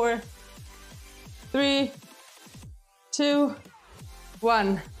 4, 3, 2,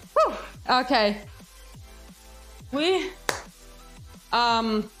 1. Whew. Okay. We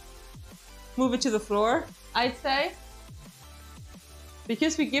move it to the floor, I'd say.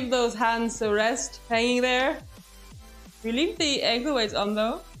 Because we give those hands a rest hanging there. We leave the ankle weights on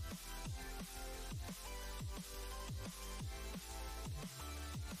though.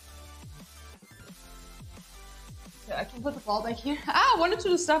 I can put the ball back here. I wanted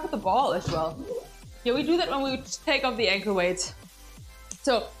to start with the ball as well. Yeah, we do that when we take off the ankle weights.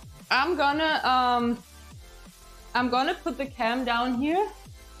 So I'm gonna put the cam down here.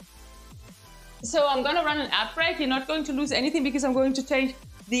 So I'm gonna run an ad break. You're not going to lose anything because I'm going to change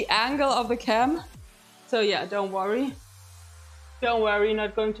the angle of the cam. So yeah, don't worry. Don't worry, you're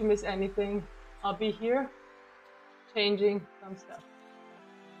not going to miss anything. I'll be here changing some stuff.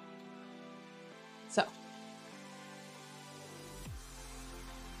 So.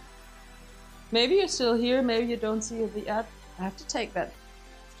 Maybe you're still here, maybe you don't see the ad. I have to take that.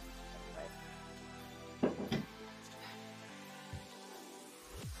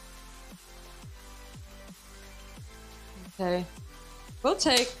 Okay, we'll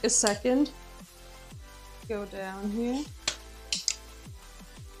take a second. Go down here.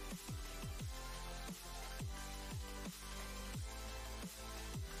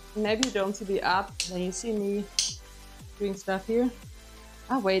 Maybe you don't see the app, then you see me doing stuff here.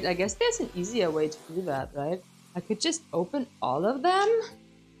 Oh wait, I guess there's an easier way to do that, right? I could just open all of them.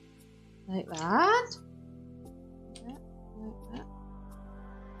 Like that. Like that.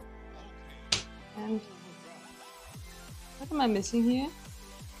 And what am I missing here?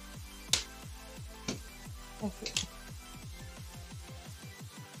 Okay.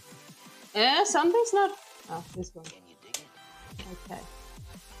 Something's not... Oh, this one. Okay.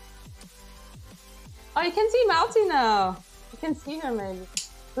 Oh, you can see Malty now. You can see her maybe.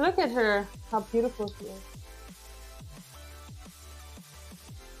 Look at her, how beautiful she is.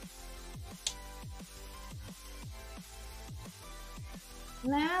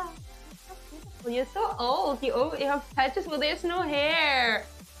 Now, so beautiful. You're so old. You have patches where there's no hair.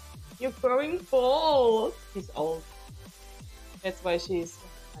 You're growing bald. She's old. That's why she's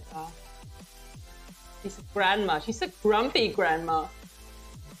like, she's a grandma. She's a grumpy grandma.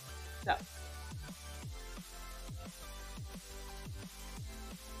 So.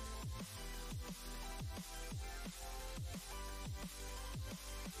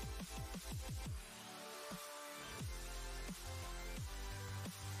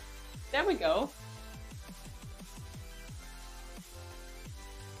 There we go.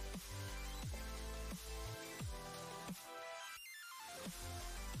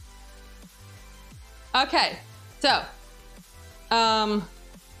 Okay, so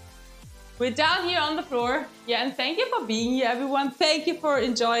we're down here on the floor. Yeah, and thank you for being here, everyone. Thank you for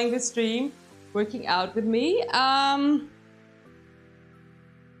enjoying the stream, working out with me. I'm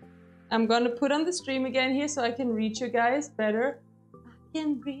gonna put on the stream again here so I can reach you guys better. I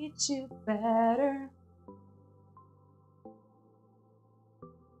can reach you better.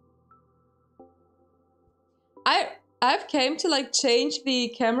 I've came to like change the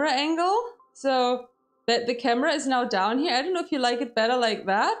camera angle so that the camera is now down here. I don't know if you like it better like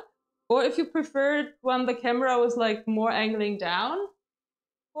that, or if you preferred when the camera was like more angling down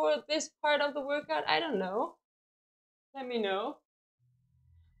for this part of the workout. I don't know. Let me know.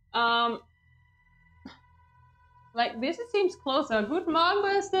 Like this, it seems closer. Guten Morgen,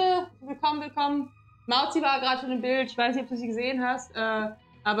 Beste. Willkommen, willkommen. Mauzi war gerade schon im Bild. Ich weiß nicht, ob du sie gesehen hast,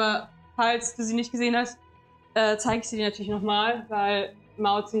 aber falls du sie nicht gesehen hast, zeige ich sie dir natürlich nochmal, weil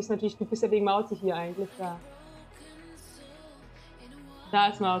Mauzi ist natürlich, du bist ja wegen Mauzi hier eigentlich da. Da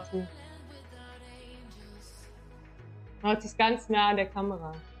ist Mauzi. Mauzi ist ganz nah an der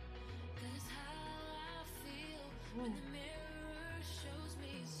Kamera.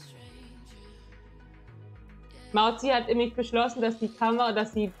 Mauzi hat nämlich beschlossen, dass die Kamera,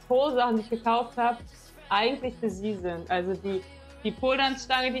 dass die Pro-Sachen, die ich gekauft habe, eigentlich für sie sind. Also die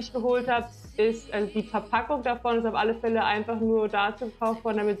Pole-Dance-Stange, die ich geholt habe, ist, also die Verpackung davon ist auf alle Fälle einfach nur dazu gekauft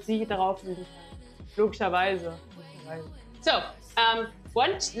worden, damit sie darauf liegen kann. Logischerweise. So,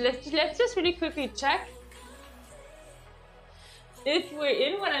 let's just really quickly check if we're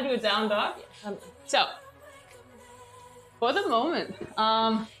in when I do a down dog. So, for the moment,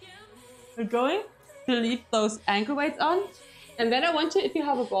 we're going to leave those ankle weights on. And then I want you, if you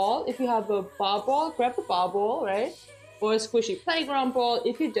have a ball, if you have a bar ball, grab the bar ball, right? Or a squishy playground ball.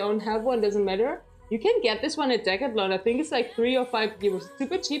 If you don't have one, doesn't matter. You can get this one at Decathlon. I think it's like 3 or 5 euros.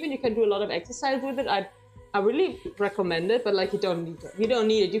 Super cheap and you can do a lot of exercise with it. I really recommend it, but like you don't need it. You don't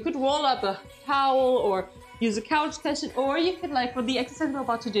need it. You could roll up a towel or use a couch cushion, or you could, like for the exercise we're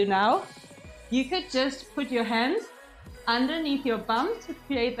about to do now, you could just put your hands underneath your bum to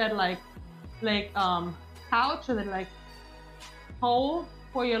create that couch or that like hole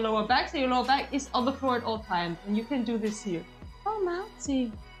for your lower back. So your lower back is on the floor at all times, and you can do this here. Oh, Mousy.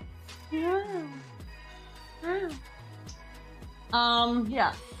 Yeah.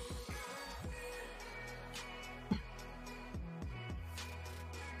 Yeah.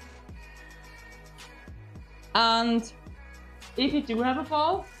 And if you do have a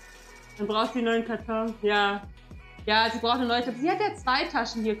ball, dann brauchst du die neuen Kartons. Ja. Ja, sie braucht eine neue Tasche. Sie hat ja 2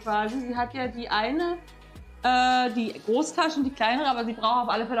 Taschen hier quasi. Sie hat ja die eine, die Großtasche und die kleinere, aber sie braucht auf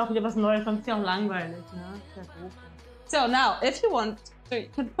alle Fälle auch wieder was Neues, sonst ist ja auch langweilig. Ne? So now, if you want, you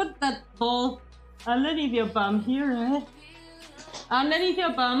can put that ball underneath your bum here, right? Underneath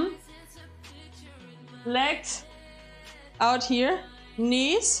your bum, legs out here,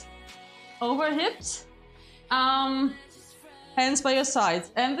 knees over hips, hands by your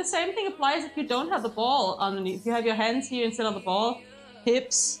sides. And the same thing applies if you don't have the ball underneath. You have your hands here instead of the ball,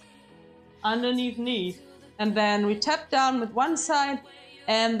 hips underneath knees. And then we tap down with one side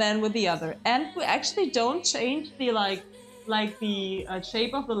and then with the other. And we actually don't change the the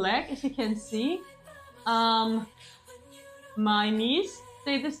shape of the leg, as you can see. My knees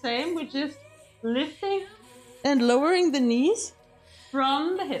stay the same. We're just lifting and lowering the knees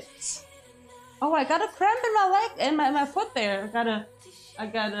from the hips. Oh, I got a cramp in my leg and my foot there. I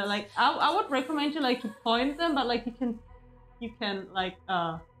gotta like, I would recommend you like to point them, but like you can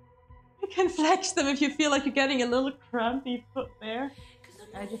flex them if you feel like you're getting a little crampy foot there.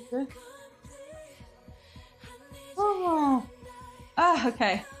 I just did. Oh. Ah,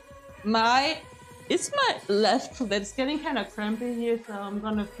 okay. It's my left foot that's getting kind of crampy here, so I'm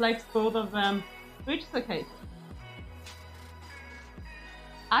gonna flex both of them, which is okay.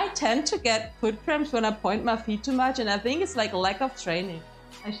 I tend to get foot cramps when I point my feet too much, and I think it's like lack of training.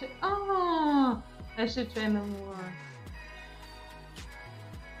 I should train them more.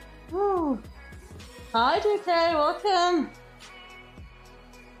 Woo. Hi, DK, welcome.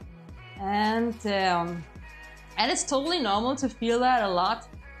 And down. And it's totally normal to feel that a lot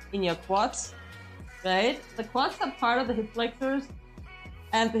in your quads, right? The quads are part of the hip flexors,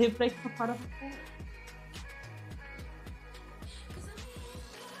 and the hip flexors are part of the core.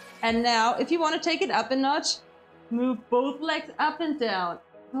 And now, if you want to take it up a notch, move both legs up and down.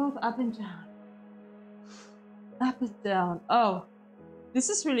 Both up and down. Up and down. Oh, this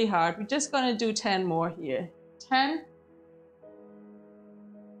is really hard. We're just gonna do 10 more here. 10,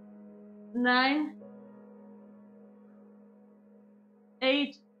 9,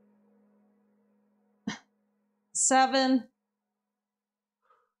 8, 7,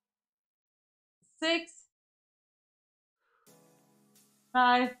 6,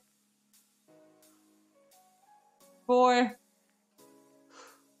 5, 4,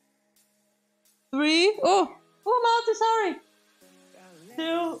 3. Oh, Malty, sorry.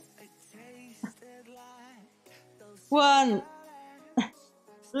 2, 1.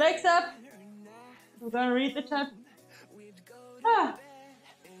 Legs up. I'm gonna read the chat. Ah.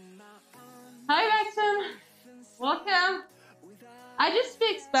 Hi, Maxim. Welcome. I just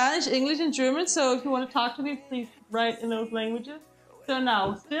speak Spanish, English, and German, so if you want to talk to me, please write in those languages. So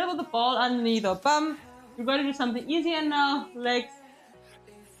now, still with the ball underneath our bum. We're going to do something easier now. Legs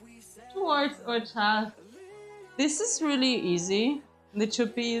towards our chest. This is really easy. It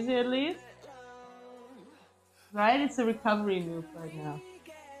should be easy at least. Right? It's a recovery move right now.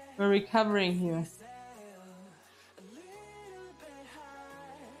 We're recovering here.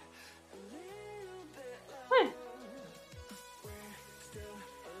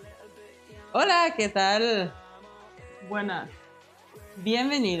 Hola, ¿qué tal? Buenas.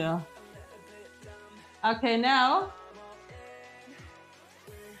 Bienvenido. Okay, now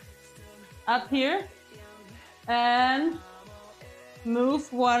up here, And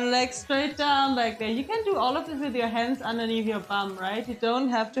move one leg straight down like that. You can do all of this with your hands underneath your bum, right? You don't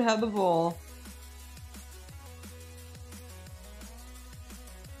have to have a ball.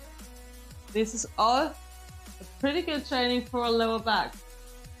 This is all a pretty good training for lower back.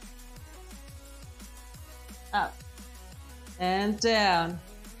 Up and down.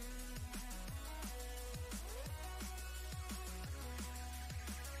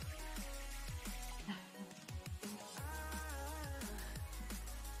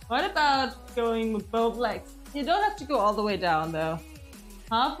 What about going with both legs? You don't have to go all the way down though.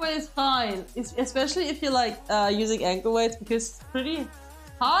 Halfway is fine, especially if you're like using ankle weights, because it's pretty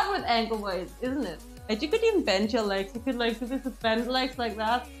hard with ankle weights, isn't it? Like you could even bend your legs. You could like do this with bent legs like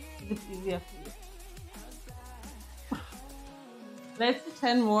that. It's easier for you. Let's do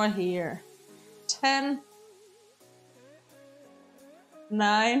 10 more here. 10,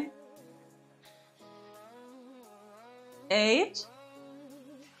 9, 8,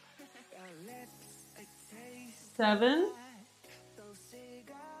 7,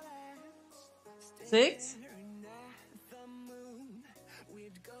 6,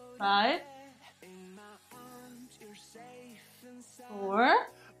 5, 4,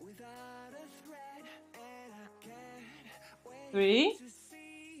 3,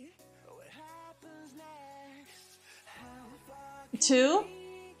 2,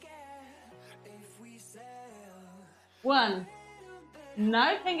 1.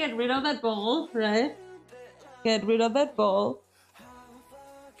 Now you can get rid of that ball, right? Get rid of that ball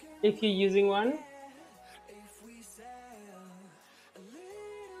if you're using one.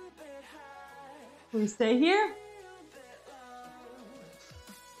 We stay here.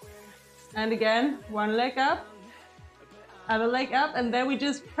 And again, one leg up, other leg up, and then we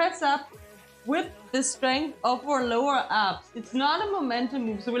just press up with the strength of our lower abs. It's not a momentum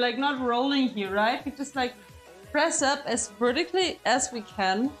move, so we're like not rolling here, right? We just like press up as vertically as we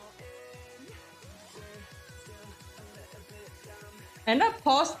can. And I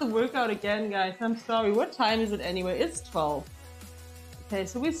paused the workout again, guys. I'm sorry. What time is it anyway? It's 12. Okay,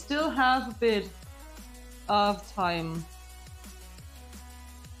 so we still have a bit of time.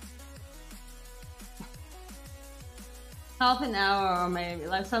 Half an hour or maybe,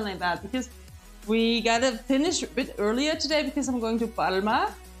 like something like that. Because we gotta finish a bit earlier today because I'm going to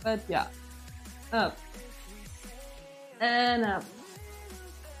Palma. But yeah. Up. And up.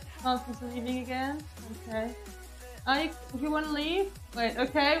 Constance leaving again. Okay. If you want to leave, wait,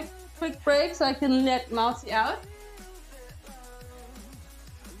 okay, quick break so I can let Mousy out.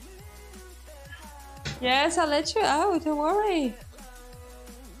 Yes, I'll let you out, don't worry.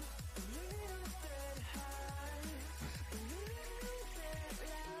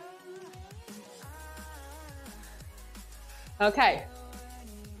 Okay.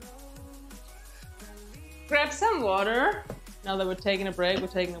 Grab some water. Now that we're taking a break, we're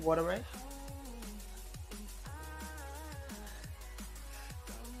taking a water break.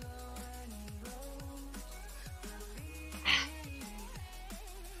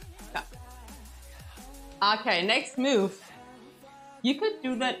 Okay, next move. You could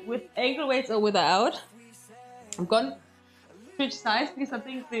do that with ankle weights or without. I'm gonna switch sides because I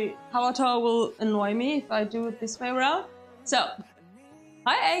think the power tower will annoy me if I do it this way around. So,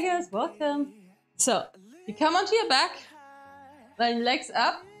 hi Agus, welcome. So, you come onto your back, then legs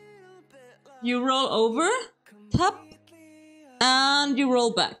up, you roll over, top, and you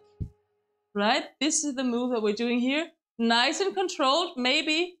roll back. Right? This is the move that we're doing here. Nice and controlled,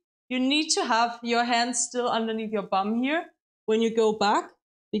 maybe. You need to have your hands still underneath your bum here when you go back,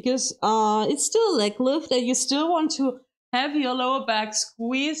 because it's still a leg lift and you still want to have your lower back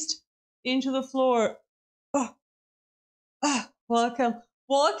squeezed into the floor. Welcome.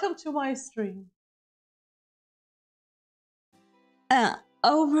 Welcome to my stream.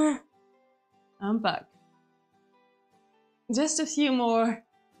 Over and back. Just a few more.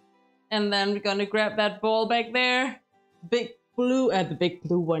 And then we're gonna grab that ball back there. Big blue, the big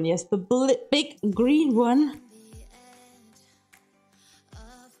blue one, yes, the big green one.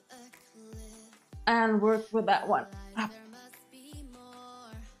 And work with that one. Up.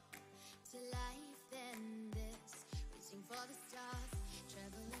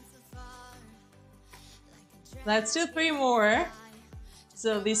 Let's do 3 more.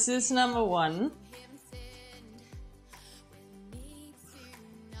 So this is number 1.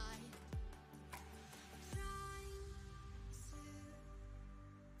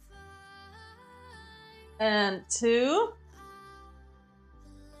 And 2.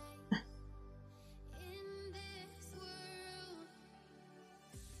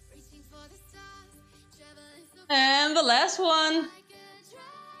 And the last one.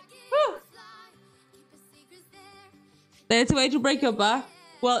 Woo. That's a way to break your back.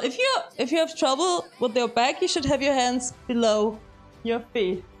 Well, if you have trouble with your back, you should have your hands below your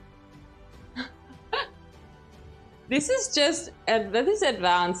feet. This is just that is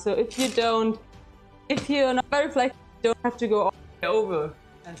advanced. So if you're not very flexible, you don't have to go all the way over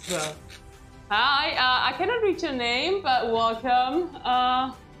as well. Hi, I cannot read your name, but welcome.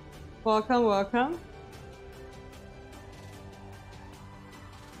 Welcome.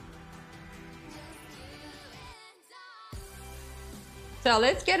 So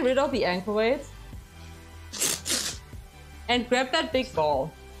let's get rid of the ankle weights and grab that big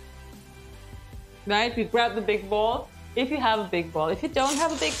ball. Right? We grab the big ball if you have a big ball. If you don't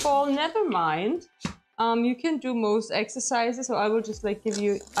have a big ball, never mind. You can do most exercises, so I will just like give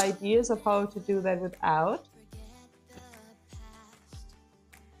you ideas of how to do that without.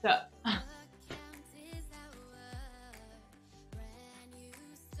 So.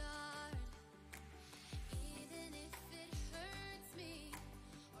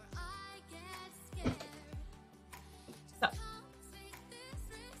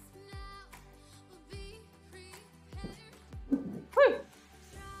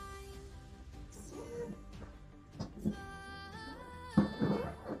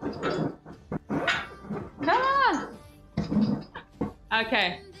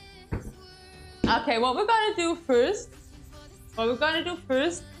 Okay, what we're gonna do first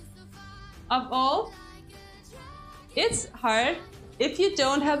of all, it's hard. If you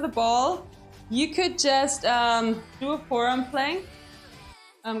don't have the ball, you could just do a forearm plank.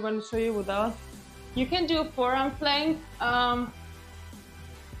 I'm gonna show you without. You can do a forearm plank,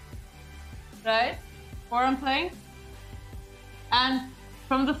 right? Forearm plank. And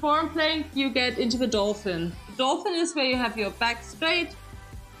from the forearm plank, you get into the dolphin. The dolphin is where you have your back straight.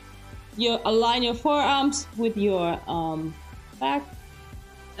 You align your forearms with your back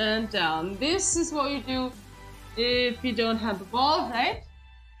and down. This is what you do if you don't have the ball, right?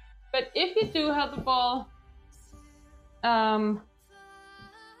 But if you do have the ball,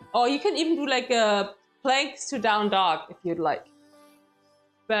 or you can even do like a planks to down dog if you'd like.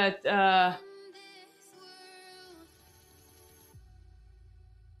 But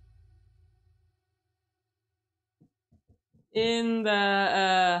in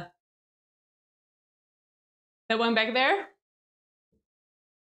the that one back there,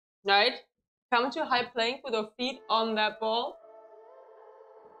 right? Come into a high plank with your feet on that ball.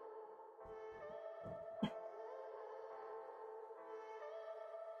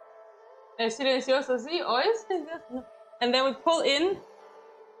 Silencioso, sí, and then we pull in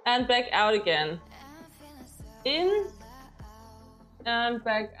and back out again. In and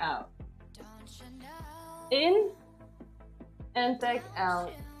back out. In and back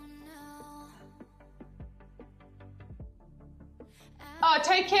out. Oh,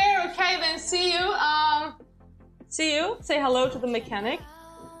 take care. Okay, then see you. See you. Say hello to the mechanic.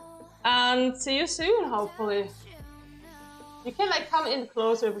 And see you soon, hopefully. You can like come in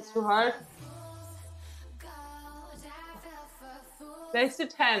closer if it's too hard. Let's do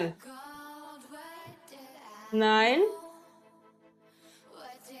 10. 9.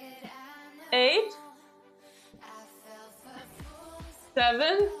 8.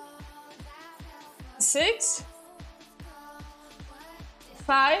 7. 6.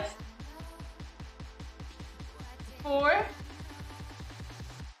 5. 4.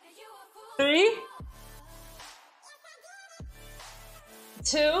 3.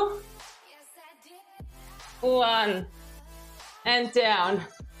 2. 1. And down.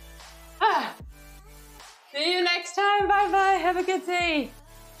 See you next time. Bye bye. Have a good day.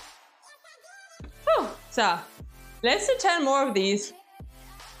 Whew. So, let's do 10 more of these.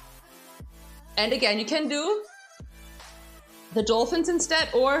 And again, you can do the dolphins instead,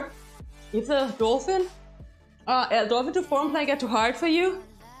 or if the dolphin to forearm plank get too hard for you,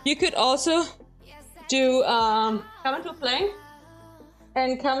 you could also do come into a plank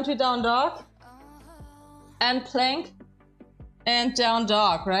and come to down dog and plank and down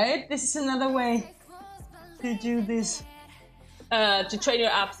dog, right? This is another way to do this, to train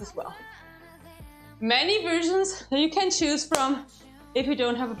your abs as well. Many versions that you can choose from if you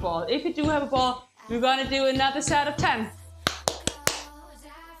don't have a ball. If you do have a ball, we're gonna do another set of 10.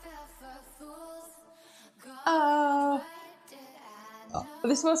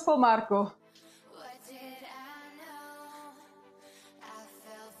 This was for Marco.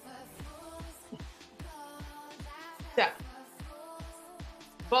 Yeah.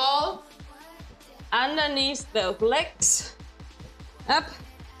 Ball underneath the legs. Up.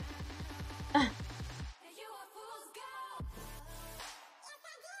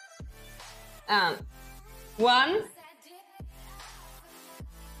 And 1,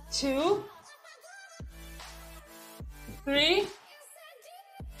 2, 3,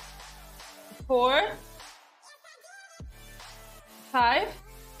 4, 5,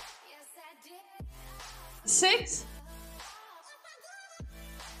 6,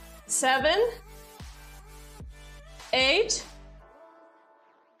 7, 8,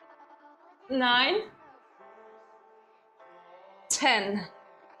 9, 10.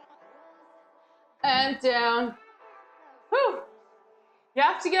 And down. Whew. You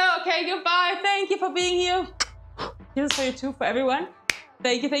have to go. Okay, goodbye. Thank you for being here. Here's for you too, for everyone.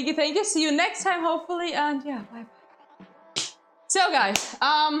 Thank you, thank you, thank you. See you next time, hopefully. And yeah, bye bye. So guys,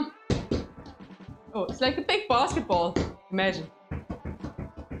 oh, it's like a big basketball. Imagine.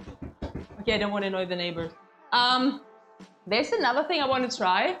 Okay, I don't want to annoy the neighbors. There's another thing I want to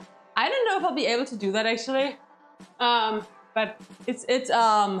try. I don't know if I'll be able to do that actually. But it's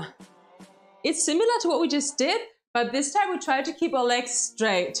similar to what we just did, but this time we try to keep our legs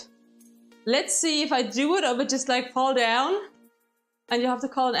straight. Let's see if I do it or if it just like fall down and you have to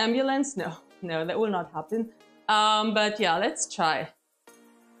call an ambulance. No, that will not happen. But yeah, let's try.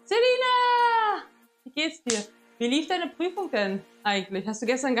 Selina! Wie geht's dir? Wie lief deine Prüfung denn eigentlich? Hast du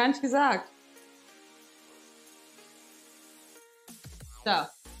gestern gar nicht gesagt. So.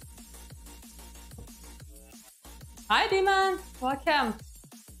 Hi, Demon. Welcome.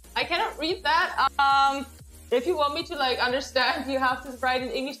 I cannot read that. If you want me to like understand, you have to write in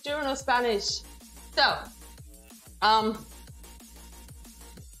English, German, or Spanish. So,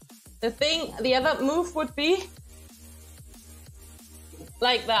 the other move would be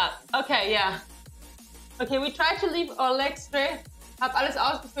like that. Okay, yeah. Okay, we try to leave our legs straight. Hab alles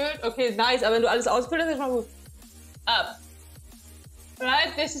ausgefüllt. Okay, nice. Aber wenn du alles ausgefüllt hast, ist schon gut. Up.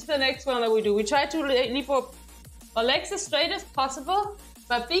 Right, this is the next one that we do. We try to leave our legs as straight as possible,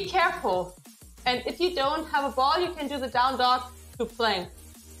 but be careful. And if you don't have a ball, you can do the down dog to plank.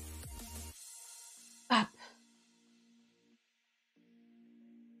 Up.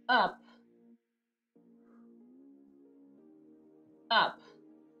 Up. Up.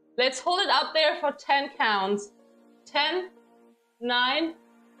 Let's hold it up there for 10 counts. 10, 9,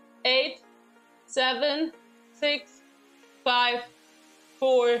 8, 7, 6, 5,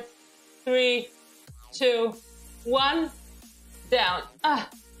 4, 3, 2, 1. Down.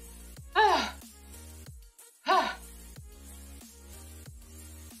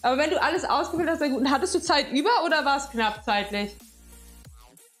 Aber wenn du alles ausgefüllt hast, sehr gut. Und hattest du Zeit über oder war es knapp zeitlich?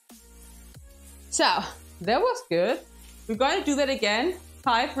 So, that was good. We're going to do that again.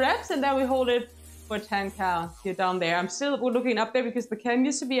 5 reps and then we hold it for 10 counts. You're down there. I'm still looking up there because the cam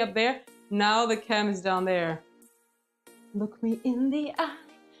used to be up there. Now the cam is down there. Look me in the eye.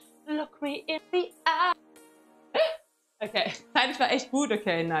 Look me in the eye. Okay, zeitlich war echt gut.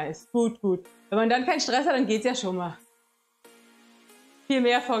 Okay, nice. Gut, gut. Wenn man dann keinen Stress hat, dann geht's ja schon mal. Viel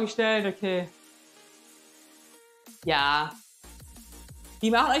mehr vorgestellt, okay. Ja.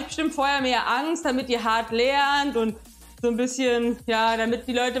 Die machen euch bestimmt vorher mehr Angst, damit ihr hart lernt und so ein bisschen, ja, damit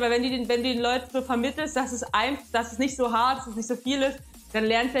die Leute, weil wenn du den Leuten so vermittelst, dass es nicht so hart, dass es nicht so viel ist, dann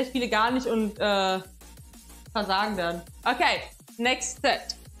lernen vielleicht viele gar nicht und versagen dann. Okay, next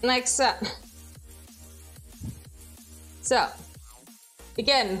set. Next set. So,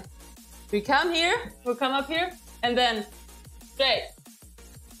 again, we come here, we'll come up here, and then straight.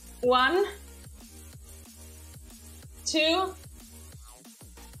 1, 2,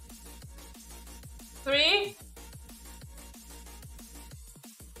 3,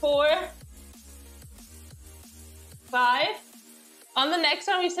 4, 5. On the next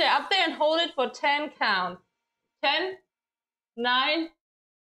one, we stay up there and hold it for 10 count. 10, 9,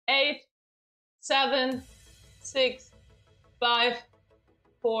 8, 7, 6, 5,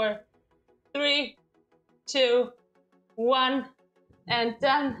 4, 3, 2, 1, and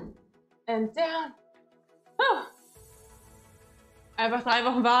done, and down. Oh. Einfach 3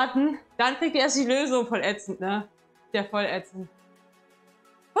 Wochen warten, dann kriegt ihr erst die Lösung. Voll ätzend, ne? Ja, voll ätzend.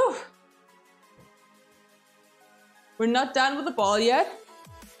 Whew. We're not done with the ball yet.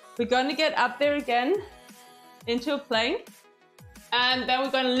 We're gonna get up there again into a plank, and then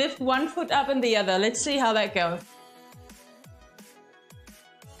we're gonna lift one foot up and the other. Let's see how that goes.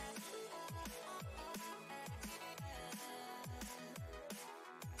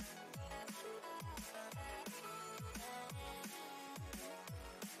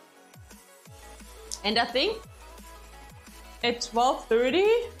 And I think at 12:30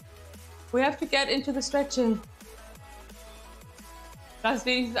 we have to get into the stretching. Das ist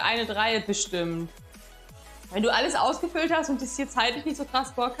wenigstens eine Reihe bestimmt. Wenn du alles ausgefüllt hast und das hier zeitlich nicht so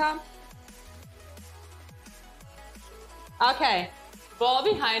krass vorkam. Okay, ball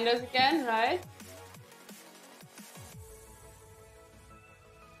behind us again, right?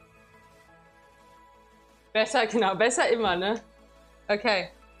 Besser, genau, besser immer, ne?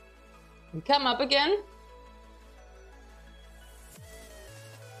 Okay. Come up again.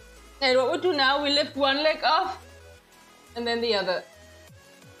 And what we'll do now, we lift one leg off and then the other.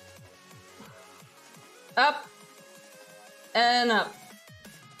 Up and up.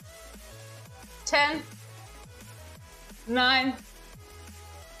 10, 9,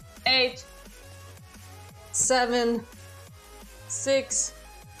 8, 7, 6,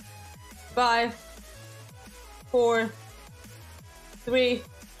 5, 4, 3,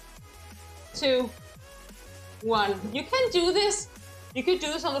 2, 1. You can do this. You could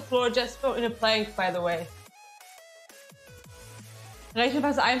do this on the floor just in a plank, by the way. Rechnen,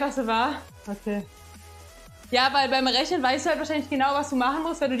 was das Einfachste war? Okay. Ja, weil beim Rechnen weißt du halt wahrscheinlich genau, was du machen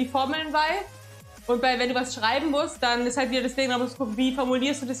musst, wenn du die Formeln weißt. Und wenn du was schreiben musst, dann ist halt wieder das Ding, da musst du gucken, wie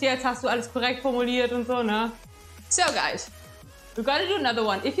formulierst du das jetzt? Hast du alles korrekt formuliert und so, ne? So, guys. We're gonna do another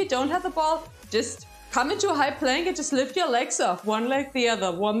one. If you don't have the ball, just come into a high plank and just lift your legs off. One leg, the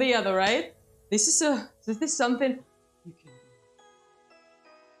other. One, the other, right? This is something you can do.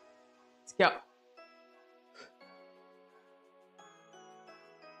 Let's go.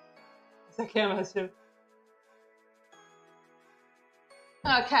 Essa camera, too.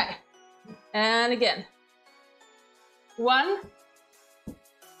 Okay. And again. 1,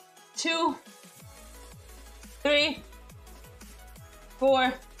 2, 3,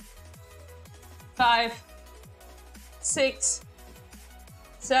 4, 5, 6,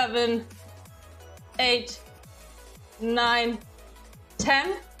 7, 8, 9,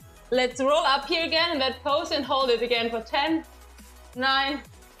 10. Let's roll up here again in that pose and hold it again for 10, 9,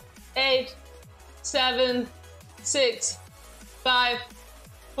 8, 7, 6, 5,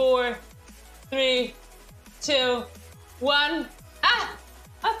 4, 3, 2, 1. Ah!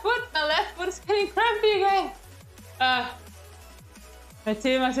 My left foot is getting crampy again.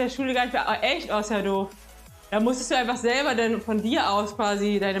 Erzähl mal, aus der Schule gar nicht mehr. Echt? Oh, ist ja doof. Da musstest du einfach selber dann von dir aus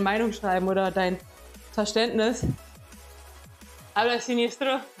quasi deine Meinung schreiben oder dein Verständnis. Habla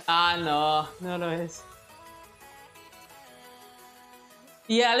sinistro? Ah, no lo es.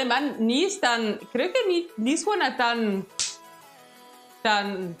 Y alemán ni es tan, creo que ni suena tan,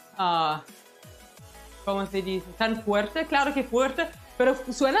 ¿cómo se dice? Tan fuerte, claro que fuerte, pero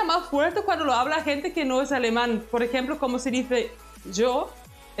suena más fuerte cuando lo habla gente que no es alemán. Por ejemplo, como se dice yo,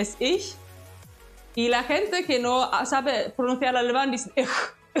 es ich. Y la gente que no sabe pronunciar alemán dice ich.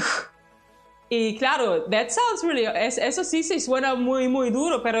 Y claro, that sounds really, eso sí suena muy, muy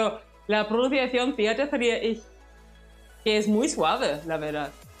duro, pero la pronunciación cierta sería ich, que es muy suave, la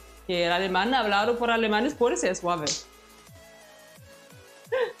verdad. Que el alemán hablado por alemanes puede ser suave.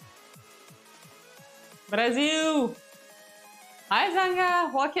 Brasil! Hi Sanga,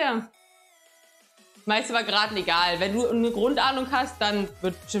 Joachim! Meist war gerade egal. Wenn du eine Grundahnung hast, dann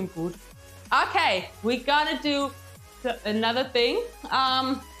wird es bestimmt gut. Okay, we're gonna do another thing.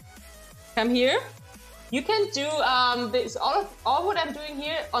 Come here. You can do this. All what I'm doing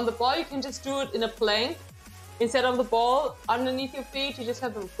here on the ball, you can just do it in a plank. Instead of the ball underneath your feet, you just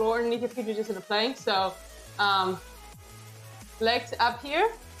have the floor underneath your feet. You're just in a plank. So, legs up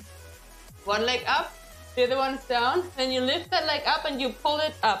here. One leg up. The other one's down. Then you lift that leg up and you pull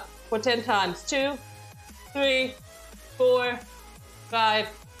it up for 10 times. 2, 3, 4, 5,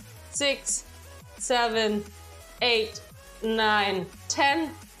 6, 7, 8, 9,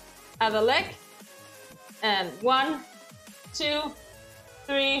 10. Other leg. And 1, 2,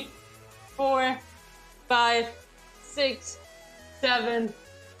 3, 4, 5, 6, 7,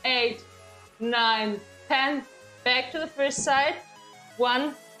 8, 9, 10. Back to the first side.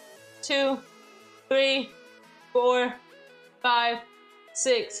 1, 2, 3, 4, 5,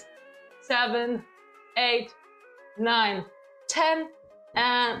 6, 7, 8, 9, 10.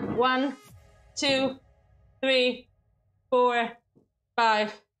 And 1, 2, 3, 4,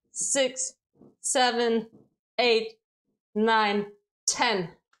 5, 6, 7, 8, 9, 10.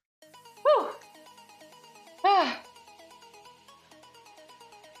 Whew.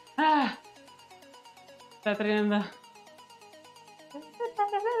 Está tremenda.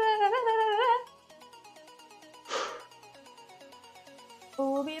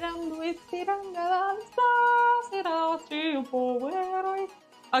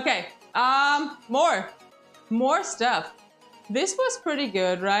 Okay, more stuff. This was pretty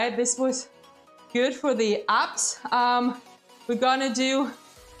good, right? This was good for the abs. We're gonna do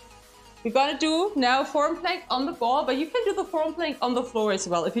now form plank on the ball, but you can do the form plank on the floor as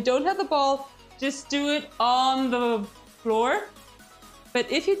well. If you don't have the ball, just do it on the floor.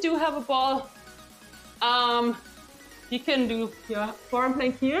 But if you do have a ball, you can do your form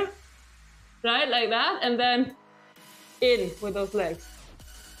plank here, right, like that, and then in with those legs.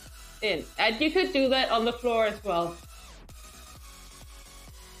 in. And you could do that on the floor as well.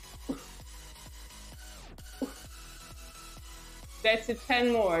 That's it,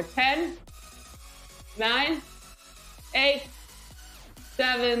 10 more. 10, 9, 8,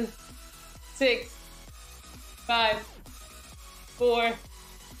 7, 6, 5, 4,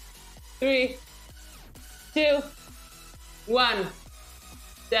 3, 2, 1.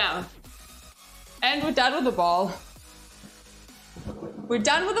 Down. And we're done with the ball. We're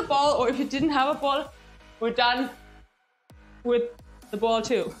done with the ball, or if you didn't have a ball, we're done with the ball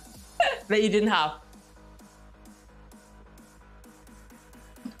too that you didn't have.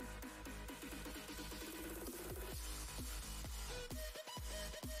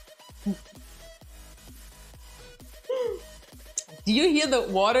 Do you hear the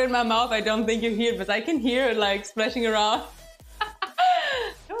water in my mouth? I don't think you hear it, but I can hear it like splashing around.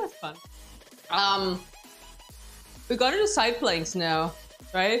 That was fun. We're gonna do side planks now,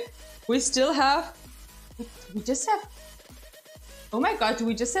 right? We still have, we just have, oh my god, do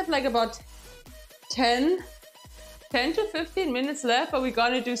we just have like about 10 to 15 minutes left, but we're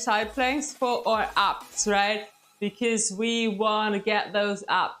gonna do side planks for our abs, right? Because we wanna get those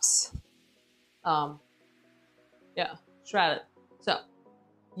abs, yeah, shredded. So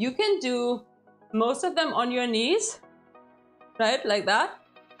you can do most of them on your knees, right? Like that.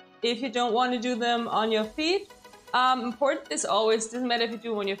 If you don't want to do them on your feet, important is always, doesn't matter if you do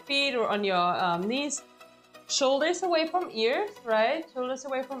them on your feet or on your knees, shoulders away from ears, right? Shoulders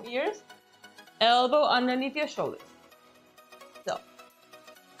away from ears, elbow underneath your shoulders. So,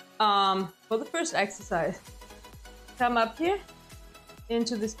 for the first exercise, come up here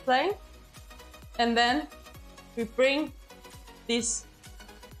into this plank, and then we bring these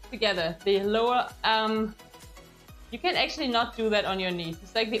together. The lower, you can actually not do that on your knees.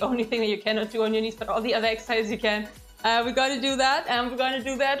 It's like the only thing that you cannot do on your knees, but all the other exercises you can. We're going to do that, and we're going to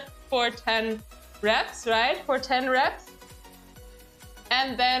do that for 10 reps, right? For 10 reps.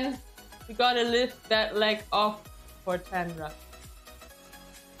 And then we're going to lift that leg off for 10 reps.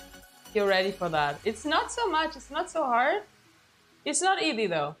 You're ready for that. It's not so much, it's not so hard. It's not easy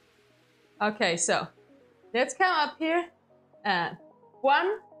though. Okay, so let's come up here and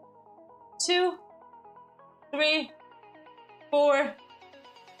 1, 2, 3, 4,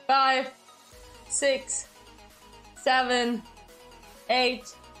 5, 6, 7,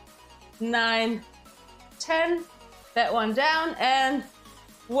 8, 9, 10. That one down, and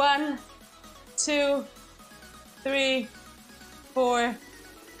 1, 2, 3, 4,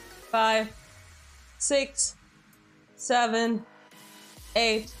 5, 6, 7,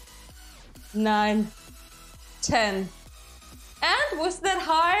 8, 9, 10. And was that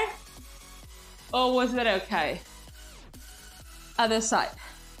hard? Or was that okay? Other side.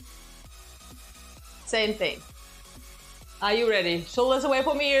 Same thing. Are you ready? Shoulders away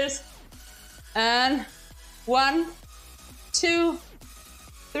from ears. And 1, 2,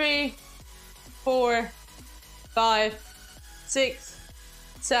 3, 4, 5, 6,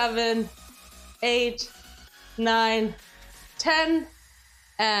 7, 8, 9, 10.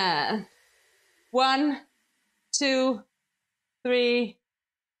 And 1, 2, 3,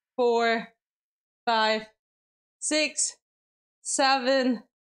 4, 5, 6, 7,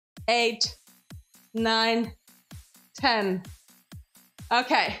 8, 9, 10.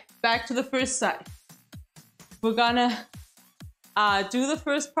 Okay, back to the first side. We're gonna do the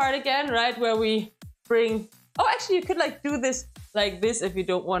first part again, right? Where we bring, oh, actually you could like do this like this if you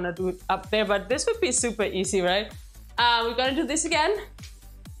don't want to do it up there, but this would be super easy, right? We're gonna do this again.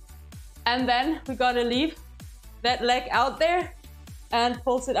 And then we're gonna leave that leg out there and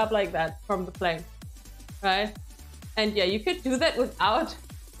pulse it up like that from the plank, right? And yeah, you could do that without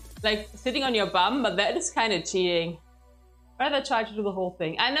like sitting on your bum, but that is kind of cheating. Rather try to do the whole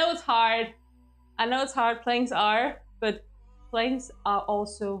thing. I know it's hard. I know it's hard, planks are, but planks are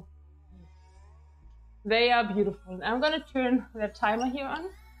also, they are beautiful. I'm gonna turn the timer here on.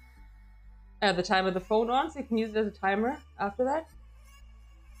 The timer, the phone on, so you can use it as a timer after that.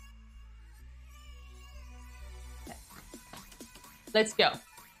 Okay. Let's go.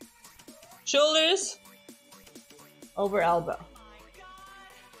 Shoulders over elbow.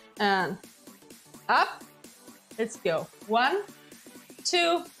 And up. Let's go. 1,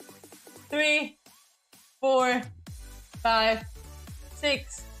 2, 3, 4, 5,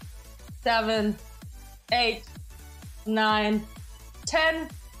 6, 7, 8, 9, 10.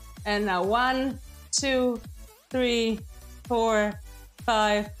 And now 1, 2, 3, 4,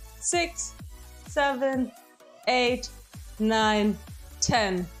 5, 6, 7, 8, 9,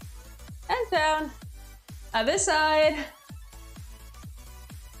 10. And down. Other side.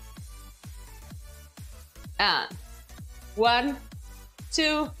 And 1,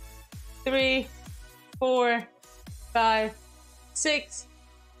 2, 3, 4, 5, 6,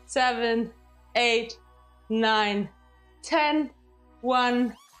 7, 8, 9, 10.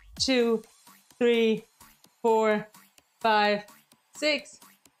 1, 2, 3, 4, 5, 6,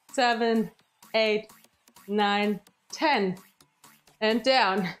 7, 8, 9, 10. And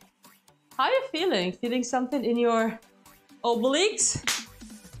down. How are you feeling? Feeling something in your obliques?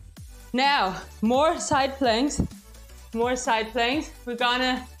 Now, more side planks. More side planks. We're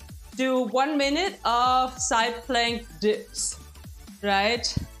gonna do 1 minute of side plank dips.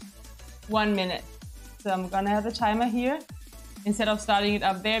 Right? 1 minute. So I'm gonna have the timer here instead of starting it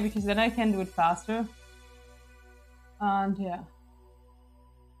up there, because then I can do it faster. And yeah.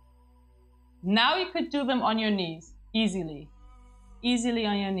 Now you could do them on your knees, easily. Easily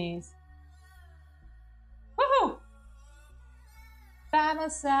on your knees. Woohoo!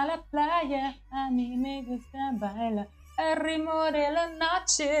 Vamos a la playa, a mí me gusta bailar. El ritmo de la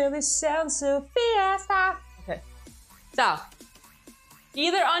noche, the sounds of fiesta. Okay. So,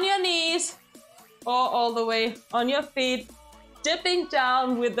 either on your knees or all the way on your feet, dipping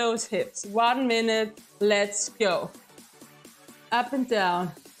down with those hips. 1 minute, let's go. Up and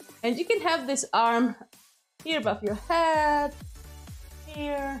down. And you can have this arm here above your head,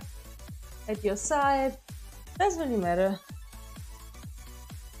 here, at your side. Doesn't really matter.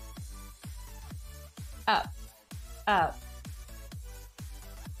 Up, up.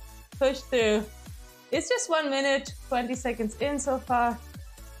 Push through. It's just 1 minute, 20 seconds in so far.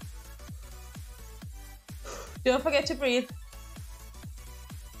 Don't forget to breathe.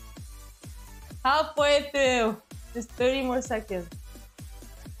 Halfway through. Just 30 more seconds.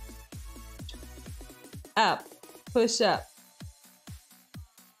 Up. Push up.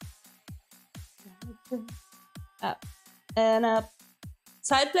 Up and up.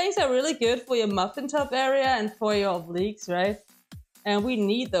 Side planks are really good for your muffin top area and for your obliques, right? And we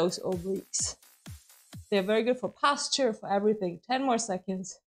need those obliques. They're very good for posture, for everything. 10 more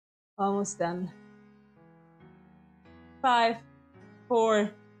seconds. Almost done. 5,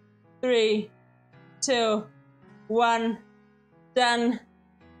 4, 3, 2, 1. Done.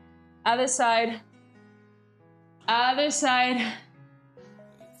 Other side. Other side.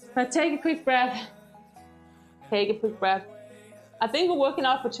 But take a quick breath. Take a quick breath. I think we're working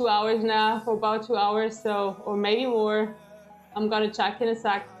out for 2 hours now, for about 2 hours, so, or maybe more. I'm gonna check in a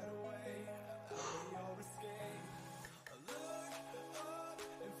sec.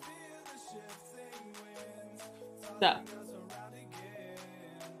 So,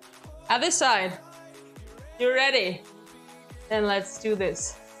 other side. You ready? Then let's do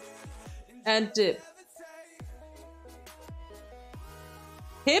this. And dip.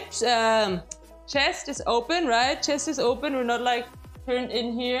 Hips, chest is open, right? Chest is open. We're not like turned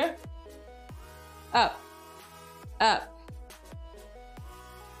in here. Up, up.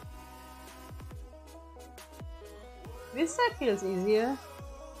 This side feels easier.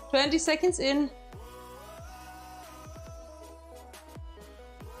 20 seconds in.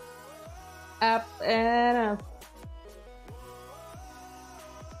 Up and up.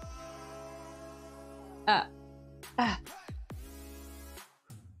 Up, up.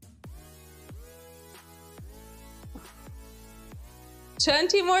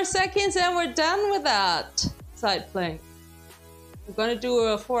 Twenty more seconds and we're done with that side plank. We're gonna do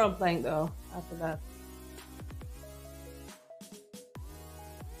a forearm plank though after that.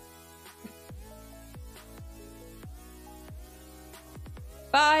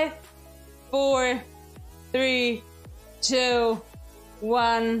 Five, 4, 3, 2,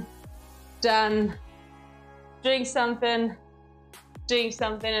 1. Done. Drink something,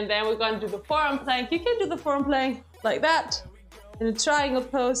 and then we're gonna do the forearm plank. You can do the forearm plank like that, in a triangle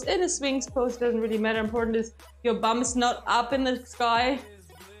pose, in a swings pose, doesn't really matter. Important is your bum is not up in the sky.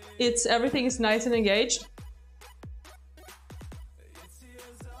 It's everything is nice and engaged.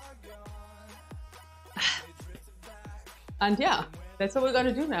 And yeah, that's what we're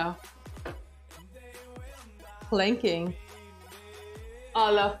gonna do now. Planking.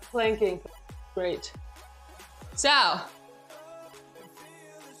 I love planking. Great. So,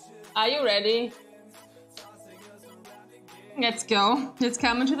 are you ready? Let's go. Let's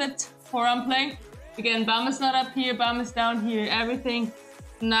come into that forearm plank. Again, bum is not up here, bum is down here. Everything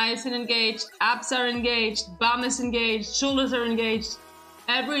nice and engaged. Abs are engaged, bum is engaged, shoulders are engaged.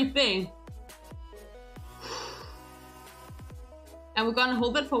 Everything. And we're gonna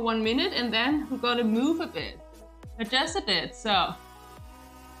hold that for 1 minute and then we're gonna move a bit. Adjust a bit, so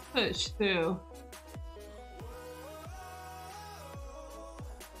push through.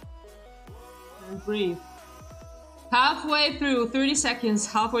 And breathe. Halfway through, 30 seconds,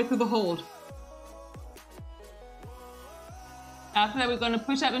 halfway through the hold. After that, we're going to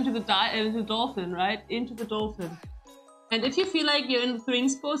push up into the dolphin, right? Into the dolphin. And if you feel like you're in the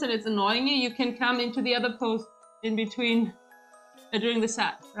Sphinx pose and it's annoying you, you can come into the other pose in between during the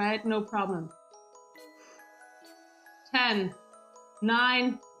set, right? No problem. 10,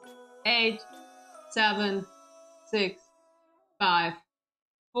 9, 8, 7, 6, 5,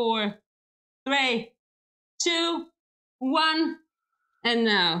 4, 3, 2, 1. And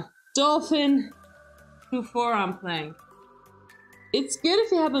now, dolphin to forearm plank. It's good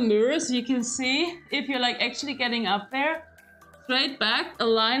if you have a mirror so you can see if you're like actually getting up there. Straight back,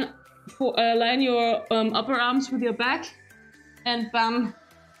 align your upper arms with your back, and bam,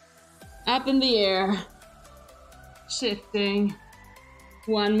 up in the air. Shifting.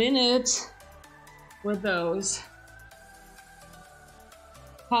 1 minute with those.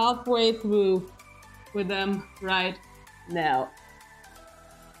 Halfway through with them right now.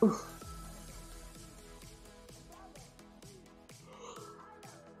 Oof.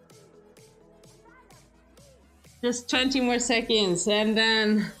 Just 20 more seconds and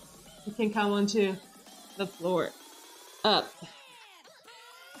then you can come onto the floor. Up.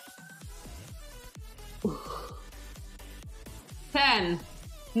 10,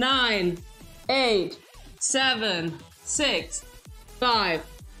 9, 8, 7, 6, 5,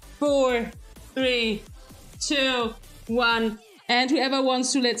 4, 3, 2, 1. And whoever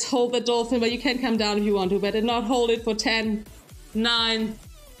wants to, let's hold the dolphin, but you can come down if you want to, but not hold it for 10, 9,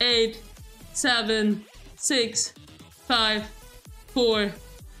 8, 7, 6, 5, 4,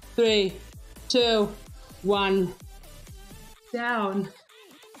 3, 2, 1. Down.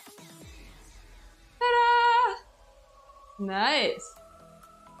 Ta-da! Nice.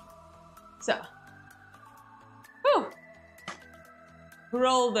 So, whew.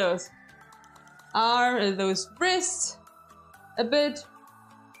 Roll those wrists a bit.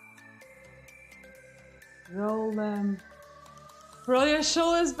 Roll them. Roll your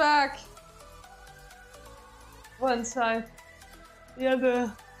shoulders back. One side, the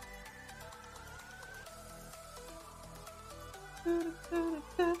other.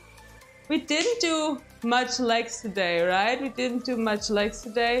 We didn't do much legs today, right? We didn't do much legs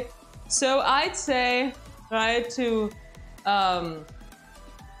today. So I'd say, right, to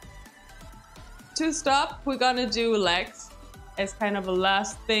stop, we're gonna do legs as kind of a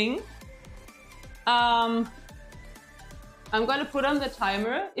last thing. I'm gonna put on the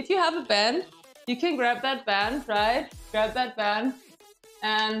timer. If you have a band, you can grab that band, right? Grab that band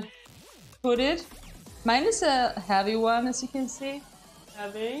and put it. Mine is a heavy one, as you can see.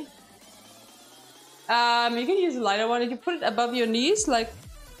 Heavy. You can use a lighter one. You can put it above your knees, like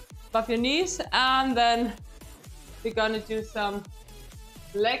above your knees, and then we're gonna do some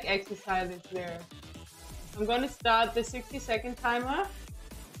leg exercises there. I'm gonna start the 60-second timer.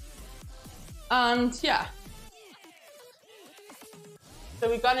 And yeah. So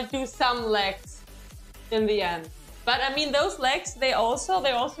we're gonna do some legs in the end. But I mean, those legs, they're also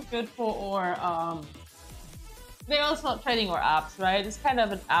good for our they're also training our abs, right? It's kind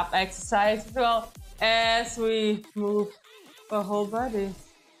of an ab exercise as well as we move our whole body.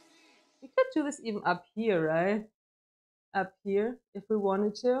 We could do this even up here, right? Up here, if we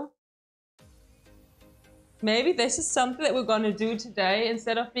wanted to. Maybe this is something that we're gonna do today.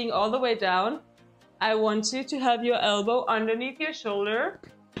 Instead of being all the way down, I want you to have your elbow underneath your shoulder,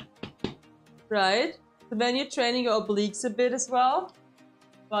 right? So then you're training your obliques a bit as well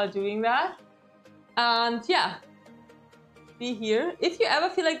while doing that. And yeah, be here. If you ever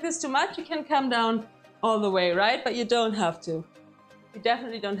feel like this too much, you can come down all the way, right? But you don't have to. You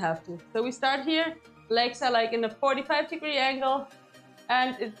definitely don't have to. So we start here. Legs are like in a 45-degree angle.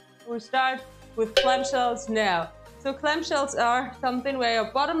 And we start with clamshells now. So clamshells are something where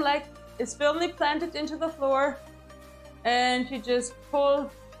your bottom leg is firmly planted into the floor. And you just pull,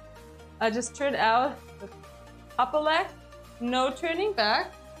 just turn out the upper leg. No turning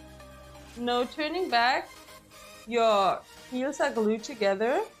back. No turning back. Your heels are glued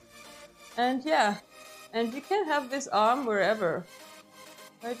together. And yeah, and you can have this arm wherever.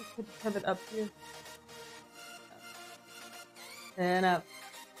 Right, you could have it up here. And up.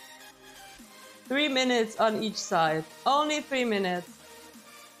 3 minutes on each side. Only 3 minutes.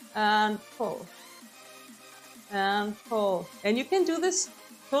 And pull. And pull. And you can do this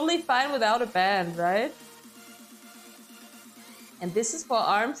totally fine without a band, right? And this is for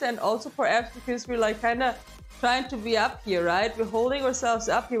arms and also for abs because we're like kind of trying to be up here, right? We're holding ourselves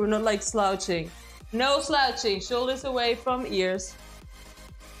up here. We're not like slouching. No slouching. Shoulders away from ears.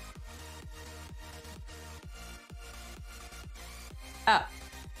 Up.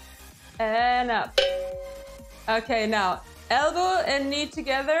 And up. Okay, now elbow and knee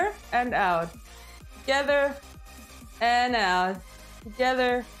together and out. Together and out.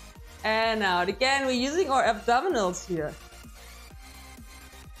 together, and out. Again, we're using our abdominals here.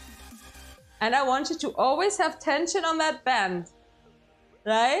 And I want you to always have tension on that band,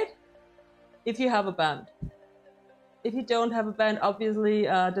 right? If you have a band. If you don't have a band, obviously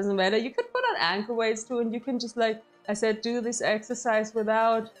doesn't matter. You could put on ankle weights too, and you can just, like I said, do this exercise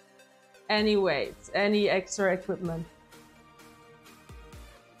without any weights, any extra equipment.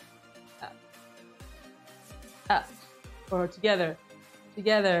 Up. Up. Or together.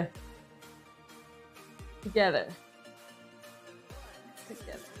 Together. Together.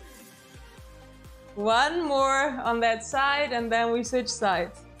 Together. One more on that side, and then we switch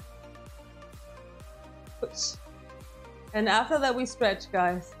sides. Push. And after that, we stretch,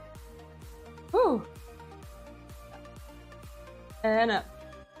 guys. Whew. And up.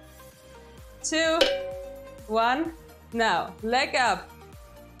 2, 1. Now, leg up.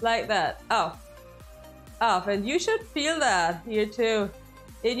 Like that. Off. Off. And you should feel that here too.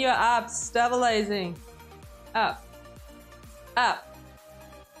 In your abs, stabilizing. Up. Up.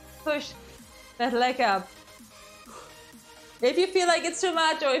 Push that leg up. If you feel like it's too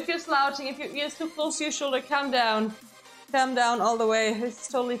much, or if you're slouching, if your ear's too close to your shoulder, come down. Come down all the way. It's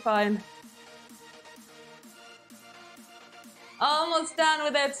totally fine. Almost done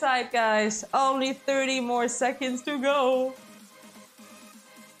with that side, guys. Only 30 more seconds to go.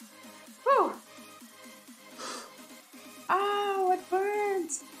 Whew. Ow, it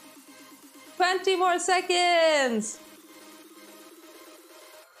burns. 20 more seconds.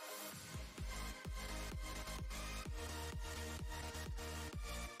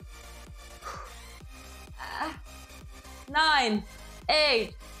 Nine,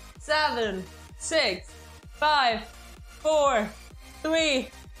 8, 7, 6, 5, 4, 3,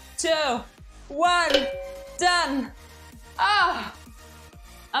 2, 1. Done. Ah,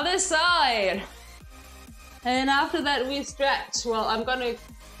 other side. And after that we stretch. Well, I'm gonna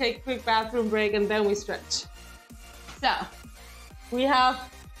take a quick bathroom break and then we stretch. So we have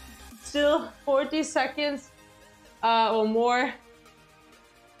still 40 seconds or more.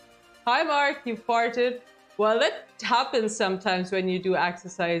 Hi Mark, you farted. Well, that happens sometimes when you do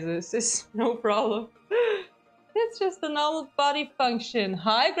exercises. It's no problem. It's just a normal body function.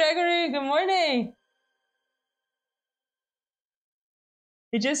 Hi, Gregory. Good morning.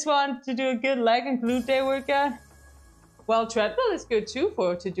 You just want to do a good leg and glute day workout? Well, treadmill is good too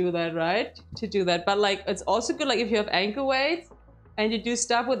to do that, right? To do that. But like, it's also good like if you have ankle weights and you do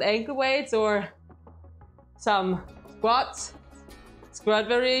stuff with ankle weights or some squats, squat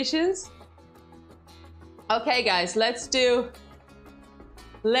variations. Okay, guys, let's do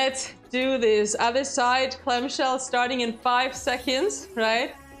this other side clamshell starting in 5 seconds,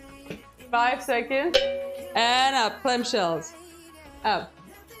 right? 5 seconds, and up, clamshells, up,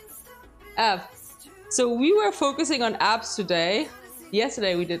 up. So we were focusing on abs today.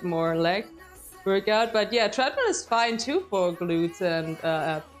 Yesterday we did more leg workout, but yeah, treadmill is fine too for glutes and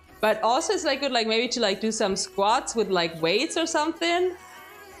abs. But also it's like good, like maybe to like do some squats with like weights or something,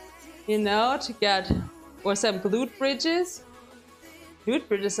 you know, to get. Or some glute bridges. Glute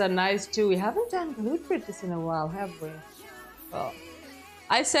bridges are nice too. We haven't done glute bridges in a while, have we? Well,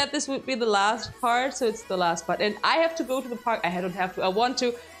 I said this would be the last part, so it's the last part. And I have to go to the park. I don't have to. I want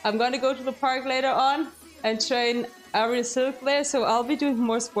to. I'm going to go to the park later on and train Ari Silk there. So I'll be doing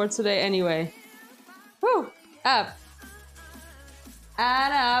more sports today anyway. Whew. Up.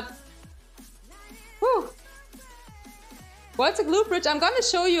 And up. Whew. What's a glute bridge? I'm gonna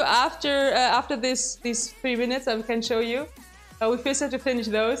show you after these 3 minutes. I can show you. We first have to finish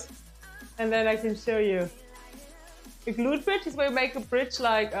those, and then I can show you. A glute bridge is where you make a bridge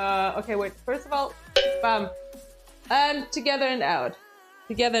like. Okay, wait. First of all, bam, and together and out,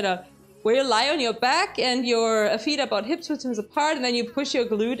 together and out. Where you lie on your back and your feet about hip width apart, and then you push your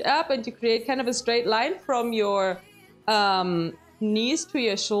glute up, and you create kind of a straight line from your knees to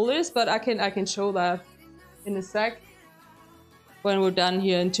your shoulders. But I can show that in a sec. When we're done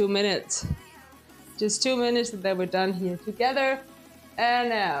here in 2 minutes. Just 2 minutes and then we're done here. Together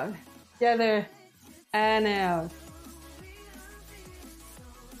and out. Together and out.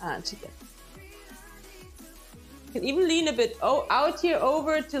 And together. You can even lean a bit out here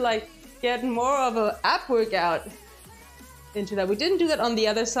over to like get more of an ab workout into that. We didn't do that on the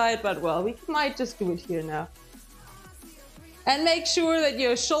other side, but well, we might just do it here now. And make sure that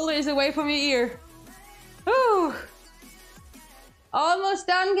your shoulder is away from your ear. Whew. Almost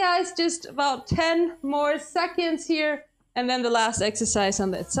done, guys. Just about 10 more seconds here. And then the last exercise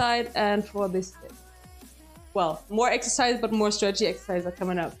on that side. And for this thing. Well, more exercise, but more stretchy exercises are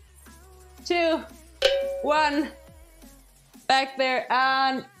coming up. 2, 1. Back there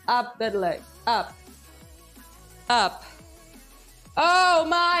and up that leg. Up. Up.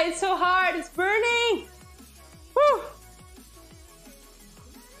 It's so hard. It's burning. Whew.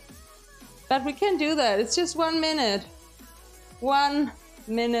 But we can do that. It's just 1 minute. 1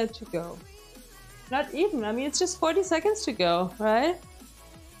 minute to go. Not even. I mean, it's just 40 seconds to go, right?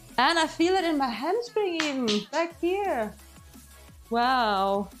 And I feel it in my hamstring even. Back here.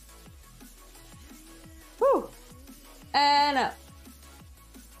 Wow. Whew. And up.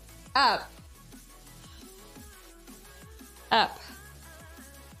 Up. Up.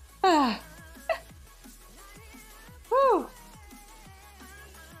 Ah. Whew.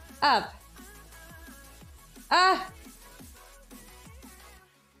 Up. Ah.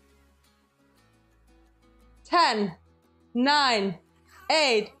 10, 9,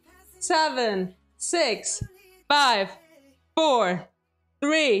 8, 7, 6, 5, 4,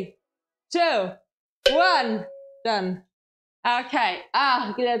 3, 2, 1. Done. Okay.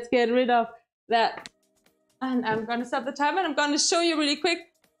 Let's get rid of that. And I'm gonna stop the timer and I'm gonna show you really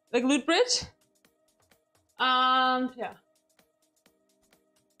quick the glute bridge. Yeah.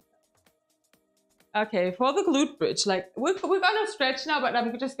 Okay, for the glute bridge, like we're gonna stretch now, but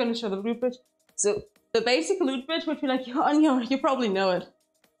I'm just gonna show the glute bridge. So the basic glute bridge would be like you probably know it.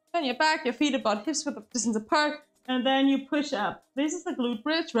 On your back, your feet about hips width distance apart, and then you push up. This is the glute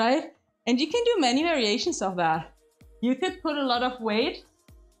bridge, right? And you can do many variations of that. You could put a lot of weight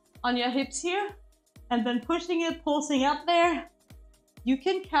on your hips here, and then pushing it, pulsing up there. You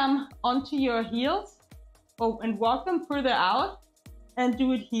can come onto your heels and walk them further out and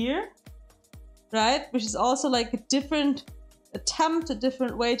do it here, right? Which is also like a different attempt, a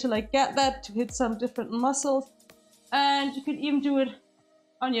different way to like get that to hit some different muscles. And you could even do it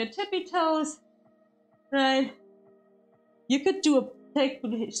on your tippy toes, right? You could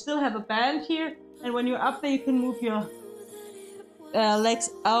still have a band here, and when you're up there, you can move your legs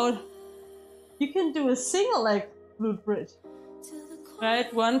out. You can do a single leg glute bridge,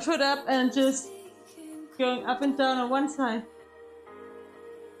 right? 1 foot up and just going up and down on one side.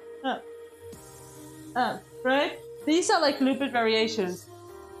 Up, right? These are like glute bridge variations.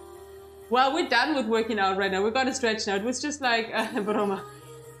 Well, we're done with working out right now. We're gonna stretch now. It was just like broma.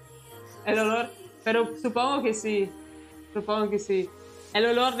 El olor, pero supongo que sí. Supongo que sí. El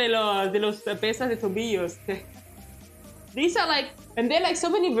olor de los pesas de tobillos. These are like, and they're like so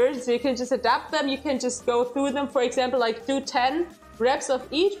many versions, so you can just adapt them. You can just go through them. For example, like do 10 reps of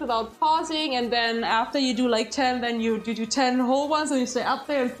each without pausing, and then after you do like 10, then you do 10 whole ones, and you stay up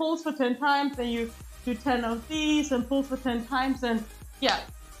there and pulse for 10 times, then you do 10 of these and pulse for 10 times, and yeah,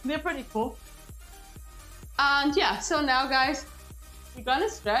 they're pretty cool. And yeah, so now guys, we're gonna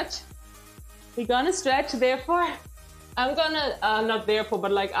stretch. Therefore, I'm gonna,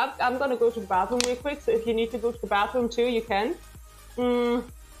 but like, I'm gonna go to the bathroom real quick, so if you need to go to the bathroom too, you can.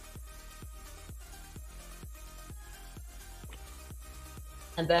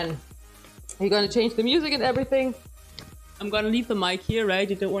 And then you're gonna change the music and everything. I'm gonna leave the mic here, right?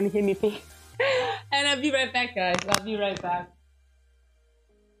 You don't want to hear me pee. And I'll be right back, guys. I'll be right back.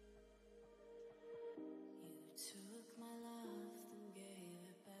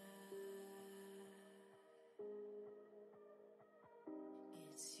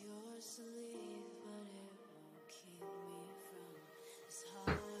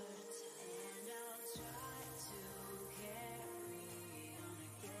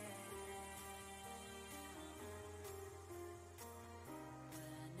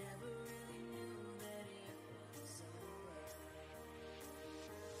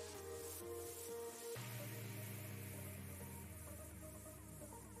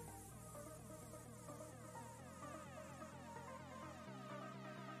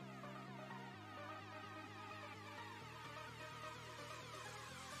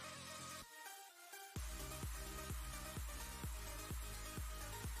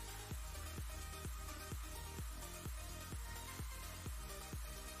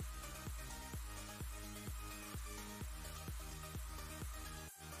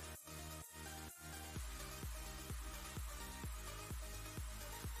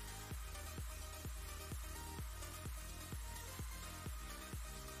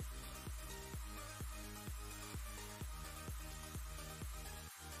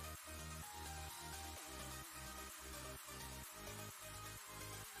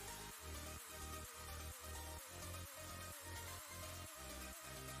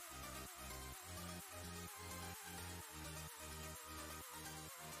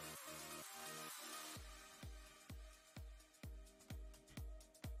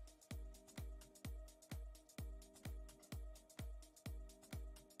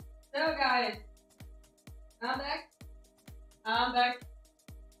 So guys, I'm back.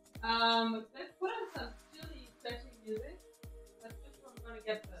 Let's put on some chilly stretching music. That's just what I'm gonna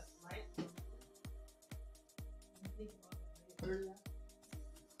get the right.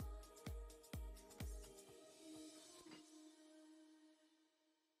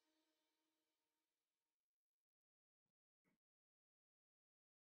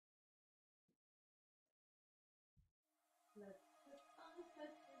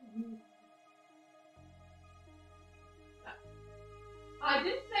 I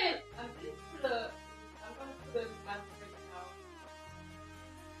did say it. I did put a. I'm gonna put an answer now.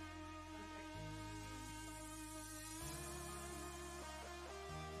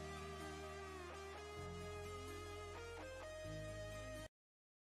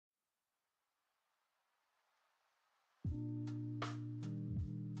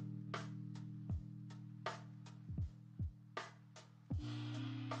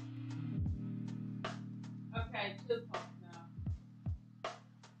 Okay, chill pop now.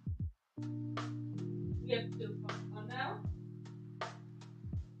 We have chill pop on now.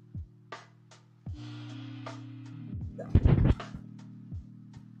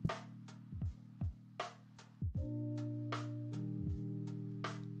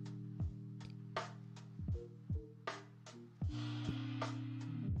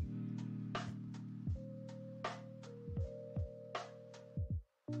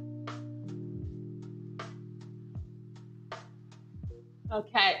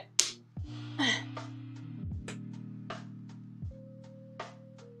 Okay.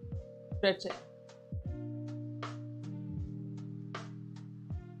 Stretch it.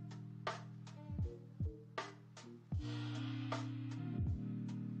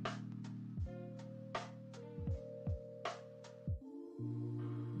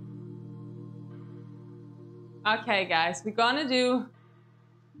 Okay, guys, we're gonna do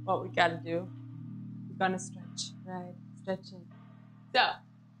what we gotta do. We're gonna stretch, right? Stretching. So,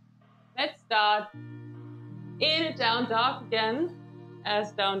 let's start in a down dog again,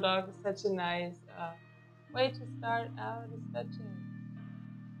 as down dog is such a nice way to start out the stretching.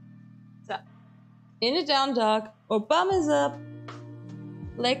 So, in a down dog, our bum is up,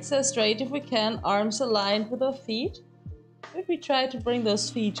 legs are straight if we can, arms aligned with our feet. If we try to bring those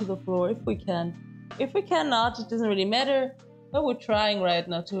feet to the floor, if we can. If we cannot, it doesn't really matter, but we're trying right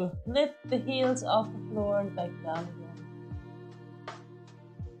now to lift the heels off the floor and back down again.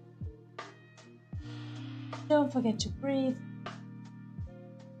 Don't forget to breathe.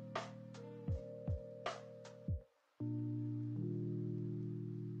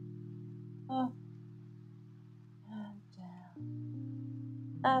 Up and down.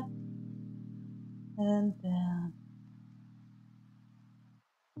 Up and down.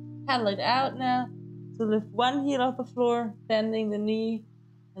 Paddle it out now. So lift one heel off the floor, bending the knee,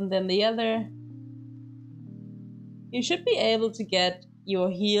 and then the other. You should be able to get your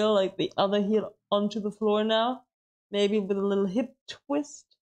heel, like the other heel, onto the floor now. Maybe with a little hip twist,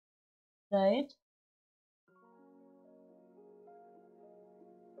 right?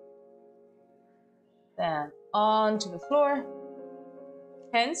 Then onto the floor.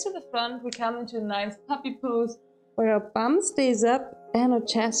 Hands to the front, we come into a nice puppy pose where our bum stays up and our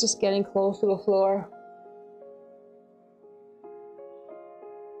chest is getting close to the floor.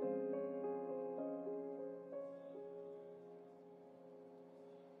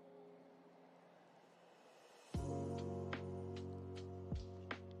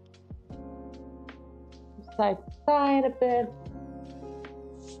 Side to side a bit.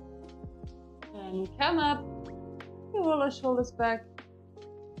 And we come up, we roll our shoulders back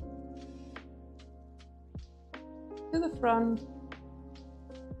to the front.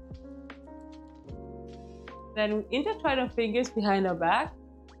 Then we intertwine our fingers behind our back.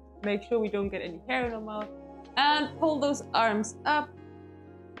 Make sure we don't get any hair in our mouth. And pull those arms up.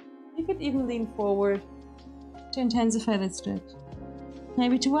 You could even lean forward to intensify that stretch.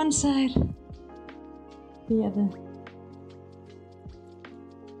 Maybe to one side, the other.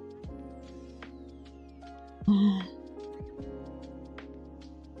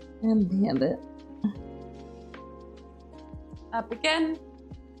 And the other. Up again.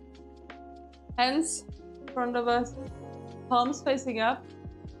 Hands in front of us. Palms facing up.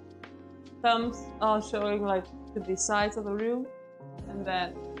 Thumbs are showing like to the sides of the room. And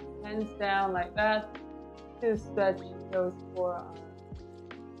then hands down like that to stretch those forearms.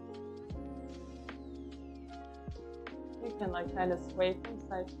 You can like kind of sway from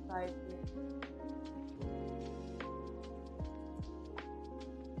side to side here.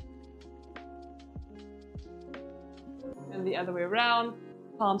 And the other way around,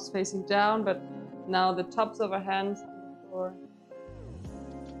 palms facing down, but now the tops of our hands on the floor.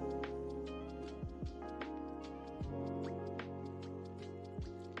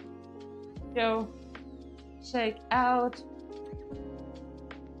 Go, shake out,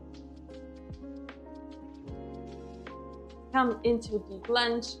 come into a deep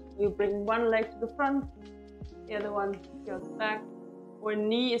lunge. You bring one leg to the front, the other one goes back, or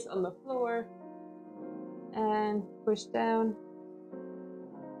knee is on the floor, and push down.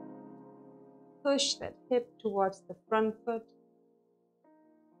 Push that hip towards the front foot.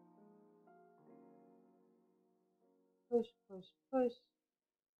 Push, push, push.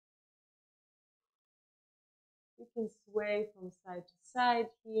 You can sway from side to side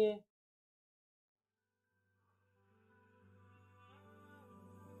here.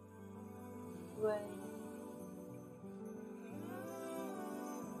 Sway.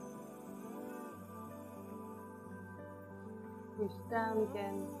 Push down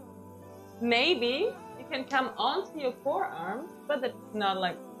again. Maybe you can come onto your forearms, but it's not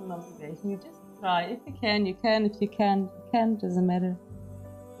like an obligation. You just try. If you can, you can. If you can't, you can't. Doesn't matter.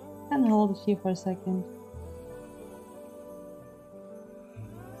 You can hold it here for a second.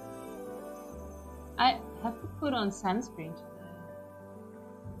 I have to put on sunscreen today.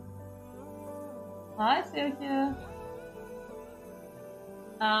 Hi, Sergio.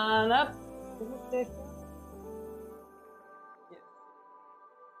 And up. Is it Sergio? Yes.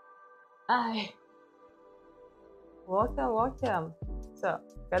 Hi. Welcome, welcome. So,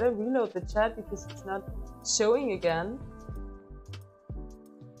 gotta reload the chat because it's not showing again.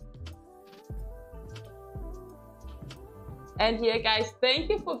 And yeah, guys,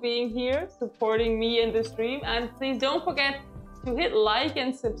 thank you for being here, supporting me in the stream. And please don't forget to hit like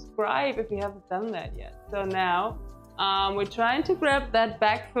and subscribe if you haven't done that yet. So now, we're trying to grab that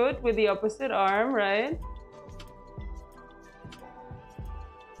back foot with the opposite arm, right?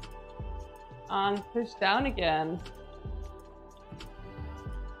 And push down again.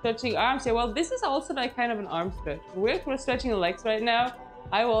 Stretching arms. Yeah, well, this is also like kind of an arm stretch. We're stretching the legs right now.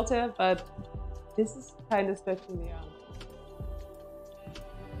 Hi, Walter, but this is kind of stretching the arms.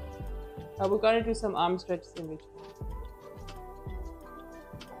 We're gonna do some arm stretches in between.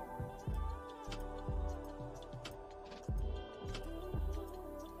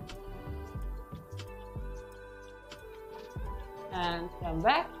 And come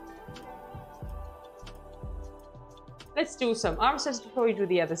back. Let's do some arm stretches before we do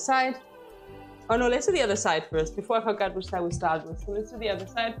the other side. Oh no, let's do the other side first, before I forgot which side we start with. So let's do the other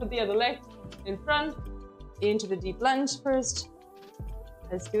side. Put the other leg in front, into the deep lunge first.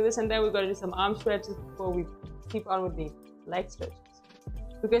 Let's do this, and then we're going to do some arm stretches before we keep on with the leg stretches.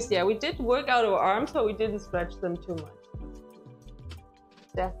 Because yeah, we did work out our arms, but we didn't stretch them too much.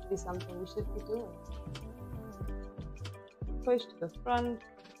 Definitely something we should be doing. Push to the front.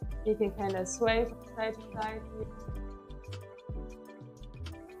 You can kind of sway from side to side here.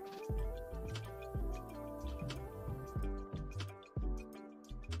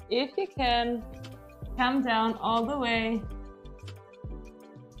 If you can, come down all the way.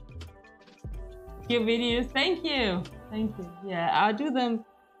 Your videos, thank you. Thank you. Yeah, I'll do them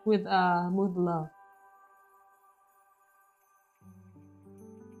with love.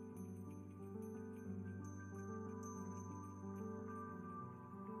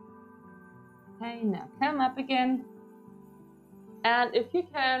 Okay, now come up again. And if you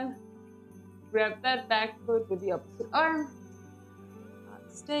can, grab that back foot with the opposite arm.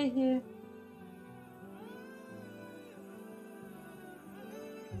 Stay here.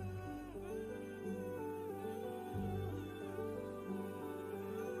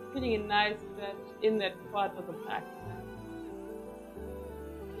 Getting a nice stretch in that quad of the back.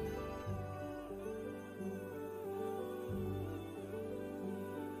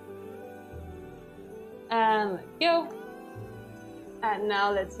 And let go. And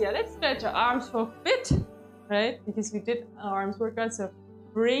now let's stretch our arms for a bit, right? Because we did our arms workout. So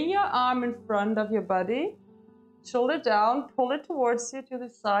bring your arm in front of your body, shoulder down, pull it towards you to the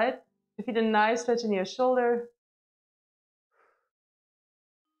side. You feel a nice stretch in your shoulder.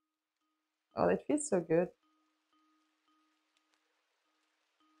 Oh, that feels so good.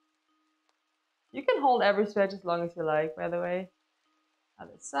 You can hold every stretch as long as you like, by the way.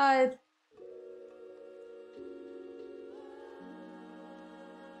 Other side.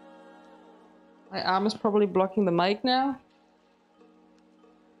 My arm is probably blocking the mic now.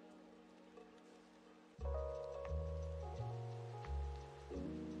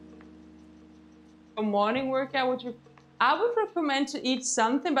 A morning workout, I would recommend to eat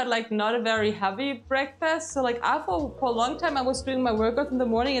something, but like not a very heavy breakfast. So like for a long time, I was doing my workout in the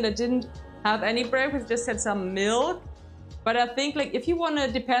morning and I didn't have any breakfast, just had some milk. But I think like if you want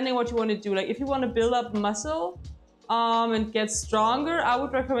to, depending what you want to do, like if you want to build up muscle and get stronger, I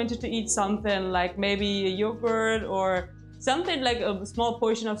would recommend you to eat something like maybe a yogurt or something like a small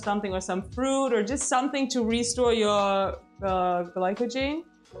portion of something or some fruit or just something to restore your glycogen.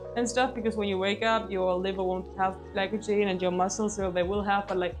 and stuff, because when you wake up, your liver won't have glycogen and your muscles, so they will have,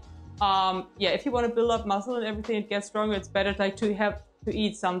 but like, yeah, if you want to build up muscle and everything, it gets stronger, it's better like to have to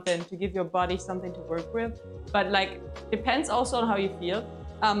eat something, to give your body something to work with. But like, depends also on how you feel.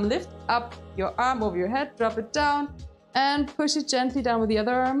 Lift up your arm over your head, drop it down, and push it gently down with the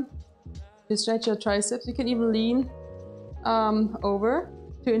other arm to stretch your triceps. You can even lean over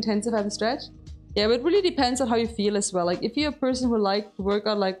to intensify the stretch. Yeah, but it really depends on how you feel as well. Like if you're a person who likes to work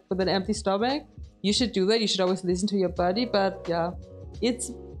out like with an empty stomach, you should do that. You should always listen to your body. But yeah,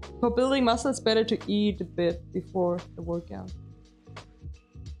 it's for building muscle, it's better to eat a bit before the workout.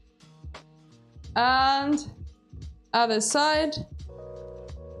 And other side.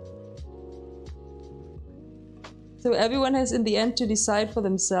 So everyone has in the end to decide for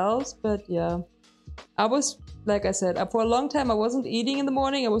themselves, but yeah. I was, like I said, for a long time I wasn't eating in the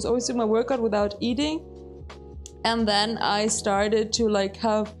morning. I was always doing my workout without eating. And then I started to like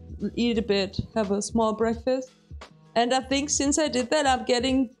eat a bit, have a small breakfast. And I think since I did that,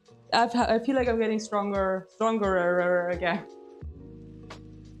 I feel like I'm getting stronger again.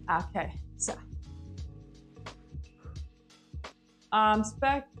 Okay, so. Arms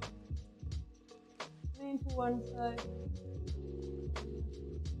back. Lean to one side.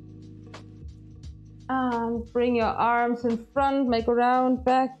 Bring your arms in front, make a round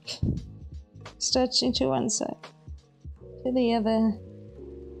back, stretching to one side, to the other,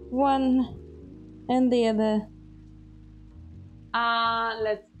 one and the other.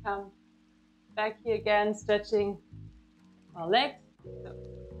 Let's come back here again, stretching our legs. So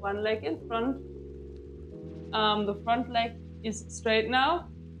one leg in front. The front leg is straight now,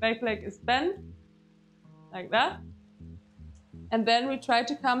 back leg is bent, like that. And then we try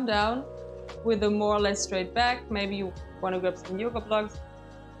to come down with a more or less straight back. Maybe you want to grab some yoga blocks.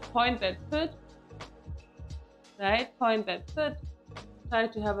 Point that foot, right? Point that foot. Try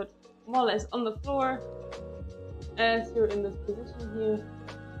to have it more or less on the floor as you're in this position here.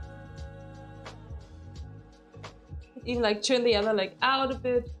 Even like turn the other leg out a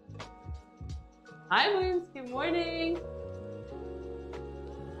bit. Hi Wins, good morning.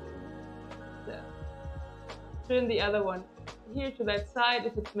 So, turn the other one here to that side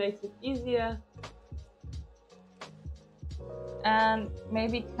if it makes it easier. And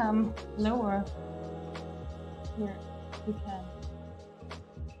maybe come lower here if you can.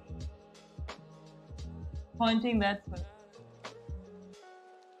 Pointing that way.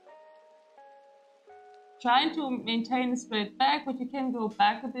 Trying to maintain a straight back, but you can go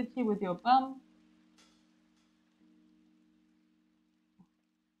back a bit here with your bum.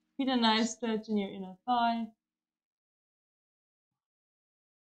 Feel a nice stretch in your inner thigh.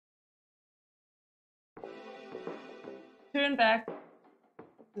 Turn back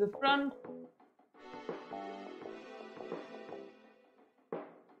to the front.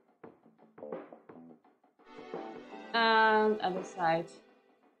 And other side.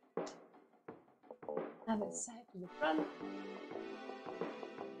 Other side to the front.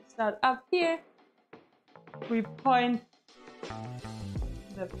 Start up here. We point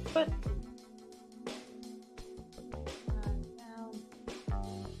the foot. And down.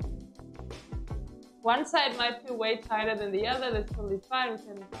 One side might feel way tighter than the other. That's totally fine. We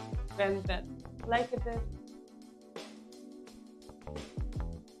can bend that leg a bit.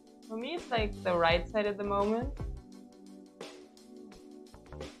 For me, it's like the right side at the moment.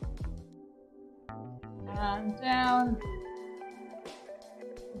 And down.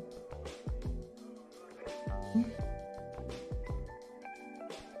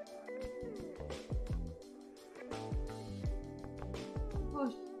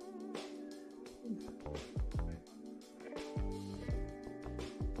 Push.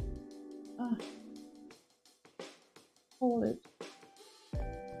 Hold it.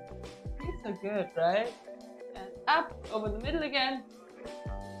 These are good, right? And up over the middle again.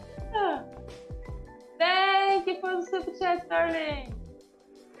 Thank you for the super chat, darling.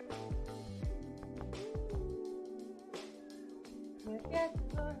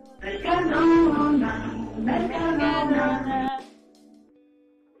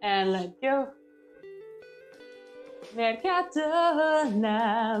 And let go. Mercatona,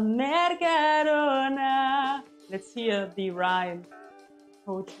 Mercatona. Let's hear the rhyme.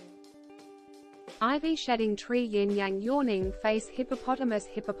 Poetry. Ivy shedding tree yin yang yawning face hippopotamus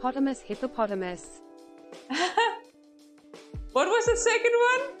hippopotamus hippopotamus. What was the second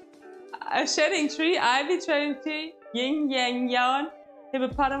one? A shedding tree, ivy shedding tree, yin yang yawn,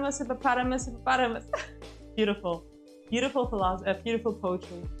 hippopotamus hippopotamus hippopotamus. Beautiful, beautiful philosophy, beautiful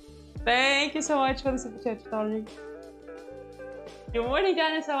poetry. Thank you so much for the super chat, darling. Good morning,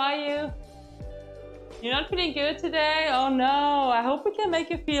 Janice. How are you? You're not feeling good today? Oh no, I hope we can make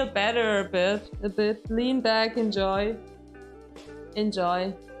you feel better a bit. Lean back, enjoy.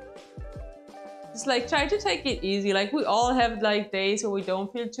 Enjoy. Just like try to take it easy. Like we all have like days where we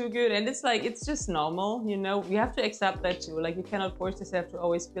don't feel too good, and it's like it's just normal, you know. You have to accept that too. Like you cannot force yourself to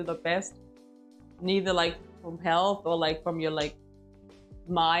always feel the best, neither like from health or like from your like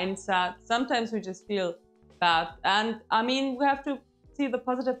mindset. Sometimes we just feel bad, and I mean we have to see the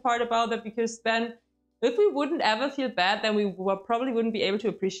positive part about that, because then if we wouldn't ever feel bad, then we probably wouldn't be able to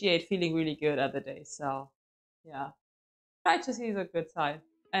appreciate feeling really good other days. So yeah, try to see the good side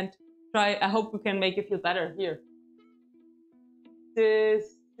and try. I hope we can make you feel better here.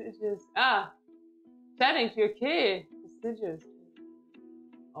 Chatting to your kid. Prestigious.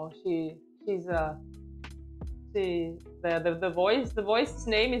 Oh, she's the voice's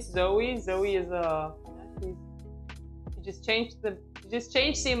name is Zoe. Zoe is she just changed the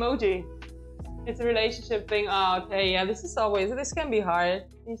emoji. It's a relationship thing. Oh, okay, yeah, this can be hard.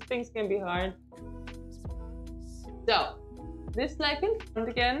 These things can be hard. So this leg in front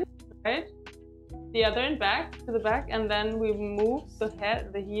again, right? The other in back to the back, and then we move the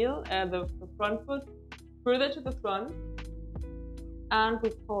head, the heel, the front foot further to the front, and we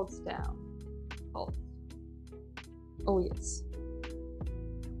pulse down. Pulse. Oh yes.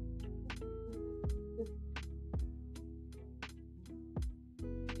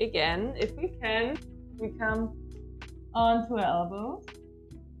 Again, if we can, we come onto our elbows.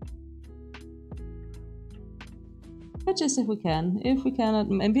 But just if we can. If we cannot,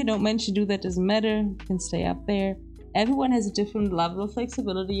 if you don't manage to do that, doesn't matter. You can stay up there. Everyone has a different level of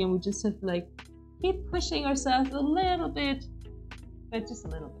flexibility, and we just have to like keep pushing ourselves a little bit, but just a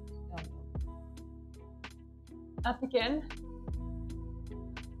little bit. Up again.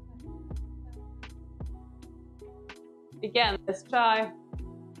 Again, let's try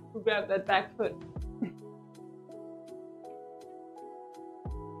to grab that back foot.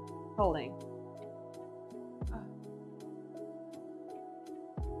 Holding.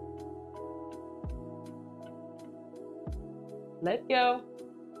 Let go.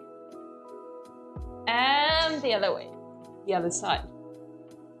 And the other way, the other side.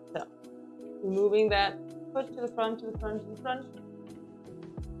 So, moving that foot to the front, to the front, to the front.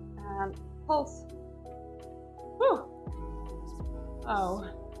 And pulse. Whew. Oh.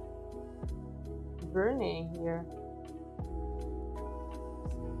 Burning here.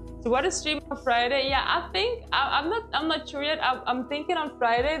 So what is stream on Friday? Yeah, I think I'm not sure yet. I'm thinking on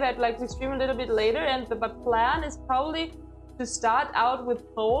Friday that like we stream a little bit later, and the plan is probably to start out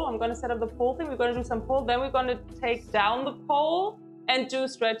with pole. I'm gonna set up the pole thing. We're gonna do some pole, then we're gonna take down the pole and do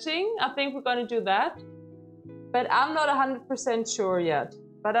stretching. I think we're gonna do that, but I'm not 100% sure yet.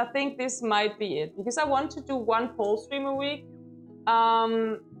 But I think this might be it, because I want to do one pole stream a week.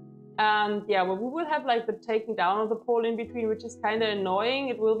 And yeah, well, we will have like the taking down of the pole in between, which is kind of annoying.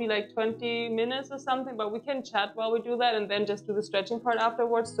 It will be like 20 minutes or something, but we can chat while we do that and then just do the stretching part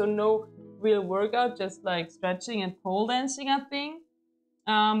afterwards. So no real workout, just like stretching and pole dancing, I think.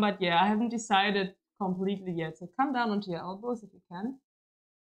 But yeah, I haven't decided completely yet. So come down onto your elbows if you can.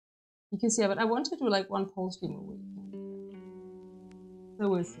 Because yeah, but I want to do like one pole stream a week. So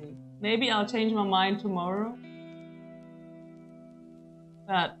we'll see. Maybe I'll change my mind tomorrow.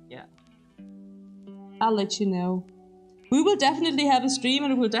 But yeah, I'll let you know. We will definitely have a stream,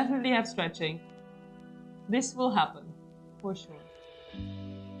 and we will definitely have stretching. This will happen, for sure.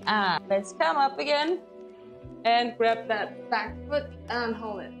 Let's come up again and grab that back foot and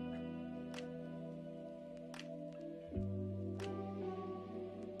hold it.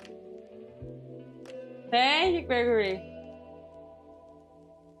 Thank you, Gregory.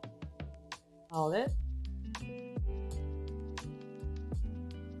 Hold it.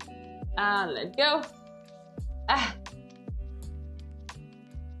 And let go.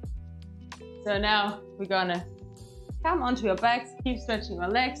 So now we're gonna come onto your backs, keep stretching your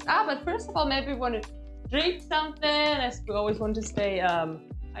legs. But first of all, maybe we want to drink something, as we always want to stay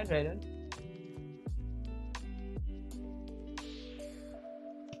hydrated.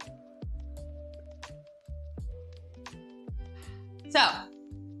 So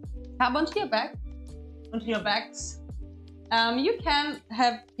come onto your back, onto your backs. You can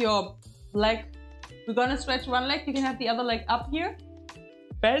have your leg, we're gonna stretch one leg, you can have the other leg up here,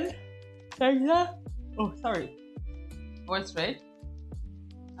 bend, like that. Oh, sorry. Or straight,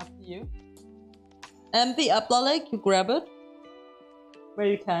 up to you. And the upper leg, you grab it where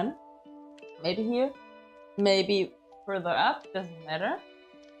you can. Maybe here, maybe further up, doesn't matter.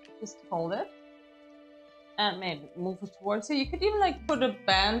 Just hold it. And maybe move it towards you. You could even like put a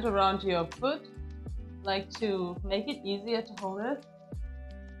band around your foot, like to make it easier to hold it.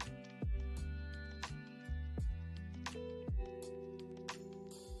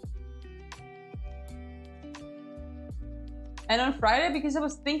 And on Friday, because I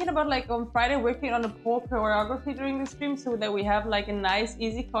was thinking about like on Friday working on a pole choreography during the stream so that we have like a nice,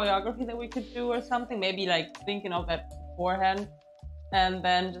 easy choreography that we could do or something. Maybe like thinking of that beforehand and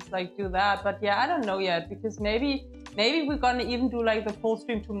then just like do that. But yeah, I don't know yet because maybe we're gonna even do like the pole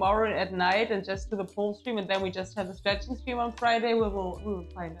stream tomorrow at night and just do the pole stream and then we just have the stretching stream on Friday. We will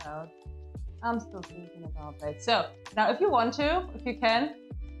find out. I'm still thinking about that. So now if you want to, if you can,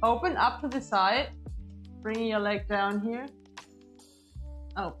 open up to the side, bringing your leg down here.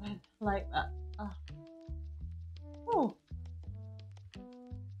 Open like that. Oh.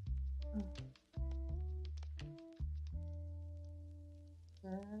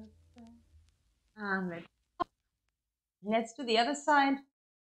 And let's do the other side.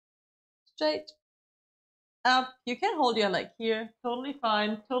 Straight up. You can hold your leg here. Totally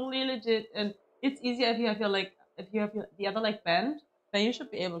fine. Totally legit. And it's easier if you have your leg, if you have the other leg bent, then you should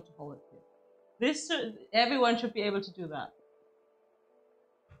be able to hold it here. Everyone should be able to do that.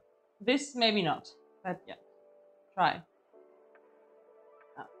 This maybe not, but yeah, try.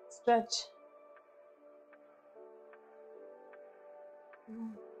 Stretch.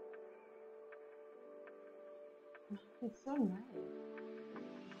 It's so nice.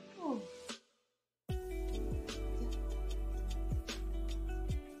 Oh.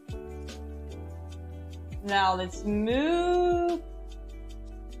 Now let's move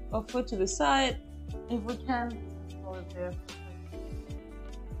our foot to the side if we can. Hold it there.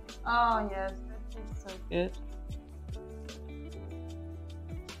 Oh yes, that feels so good.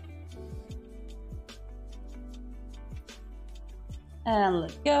 And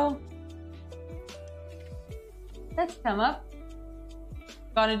let go. Let's come up.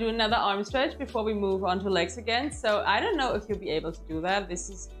 Gonna do another arm stretch before we move on to legs again. So I don't know if you'll be able to do that.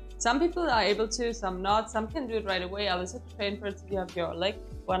 Some people are able to, some not. Some can do it right away. Others have to train for it. So you have your leg,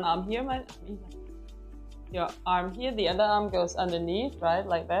 one arm here, your arm here, the other arm goes underneath, right,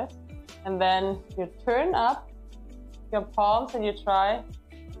 like that. And then you turn up your palms and you try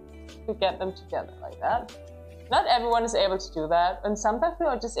to get them together like that. Not everyone is able to do that, and sometimes we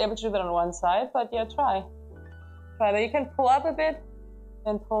are just able to do that on one side, but yeah, try that. You can pull up a bit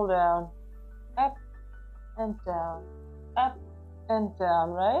and pull down, up and down, up and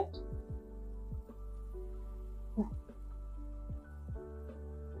down, right?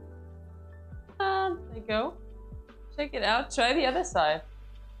 And there you go. Check it out. Try the other side.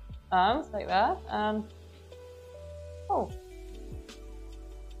 Arms like that, and oh,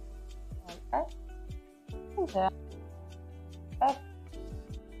 okay, and down, up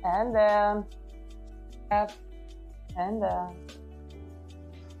and down, up and down.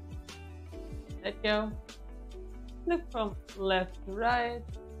 Let go. Look from left to right.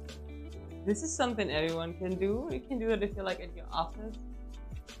 This is something everyone can do. You can do it if you're like at your office.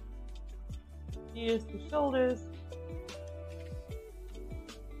 Ears to shoulders.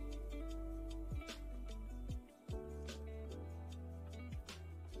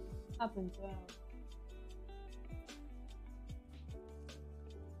 Up and down.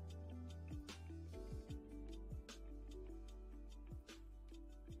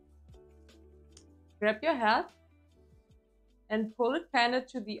 Grab your hat and pull it kind of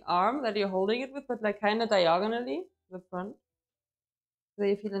to the arm that you're holding it with, but like kind of diagonally to the front. So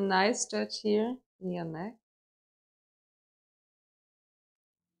you feel a nice stretch here in your neck.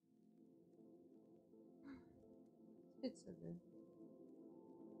 It's so good.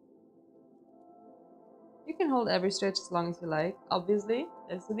 You can hold every stretch as long as you like, obviously.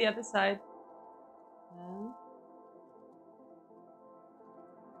 Let's do the other side. And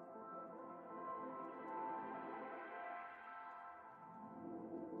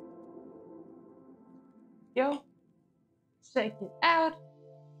go. Check it out.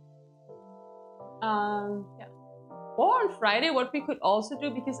 Yeah. Or on Friday, what we could also do,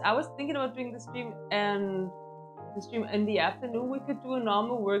 because I was thinking about doing the stream in the afternoon, we could do a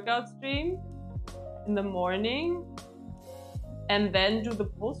normal workout stream in the morning and then do the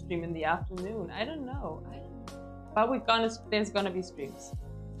pole stream in the afternoon. I don't know. But there's gonna be streams.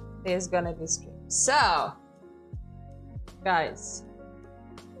 There's gonna be streams. So, guys,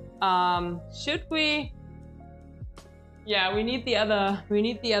 should we? Yeah, we need the other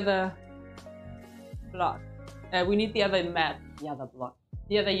block. We need the other mat, the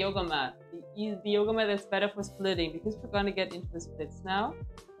other yoga mat. The yoga mat that's better for splitting, because we're gonna get into the splits now.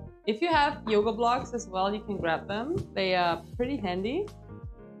 If you have yoga blocks as well, you can grab them. They are pretty handy.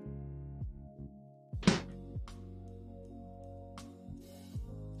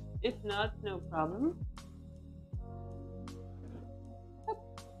 If not, no problem.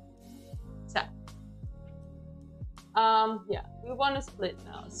 So, yeah, we want to split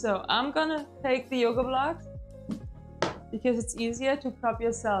now. So I'm gonna take the yoga blocks because it's easier to prop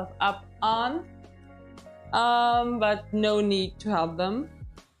yourself up on, but no need to help them.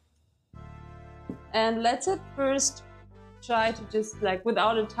 And let's at first try to just, like,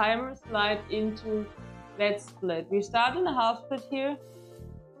 without a timer, slide into let's split. We start in a half split here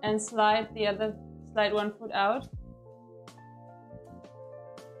and slide one foot out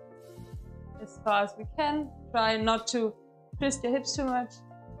as far as we can. Try not to twist your hips too much,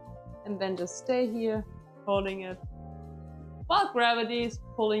 and then just stay here holding it while gravity is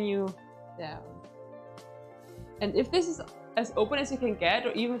pulling you down. And if this is as open as you can get,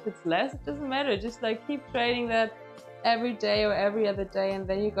 or even if it's less, it doesn't matter. Just like keep training that every day or every other day, and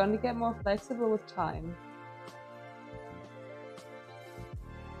then you're going to get more flexible with time.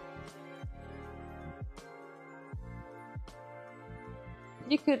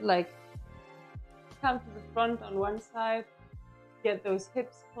 You could like come to the front on one side, get those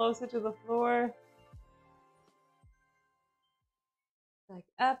hips closer to the floor, like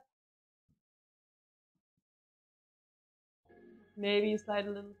up. Maybe you slide a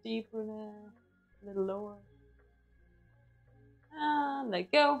little deeper now, a little lower. And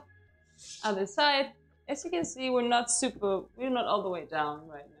let go. Other side. As you can see, we're not all the way down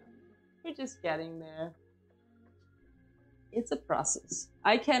right now. We're just getting there. It's a process.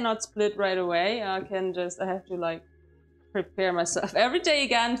 I cannot split right away. I have to like prepare myself every day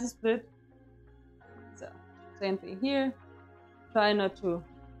again to split. So, same thing here. Try not to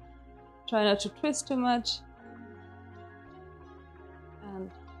twist too much. And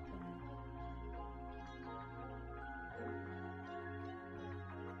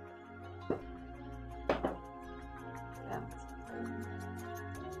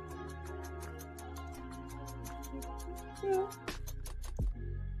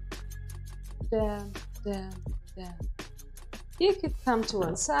down, down, down. You could come to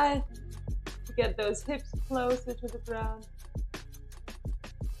one side to get those hips closer to the ground.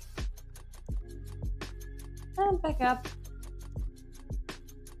 And back up.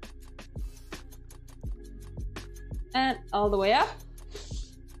 And all the way up.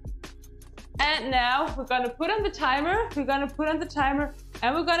 And now we're gonna put on the timer.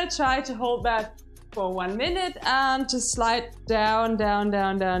 And we're gonna try to hold that for 1 minute and just slide down, down,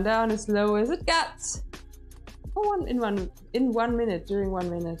 down, down, down as low as it gets. In 1 minute, during 1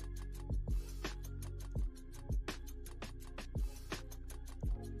 minute.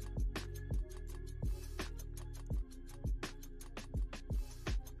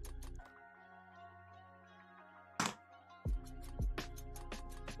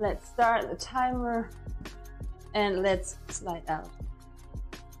 Let's start the timer and let's slide out.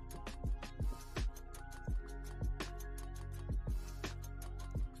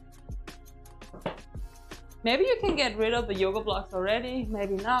 Maybe you can get rid of the yoga blocks already,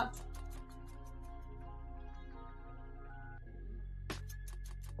 maybe not.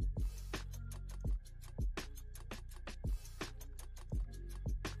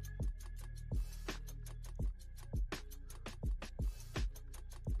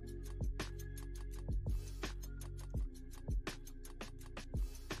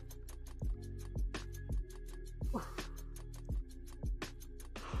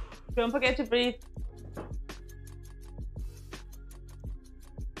 Don't forget to breathe.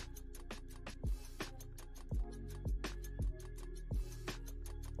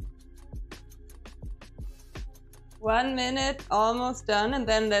 One minute, almost done, and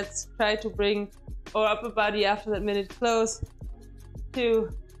then let's try to bring our upper body after that minute close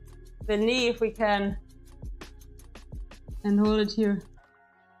to the knee if we can, and hold it here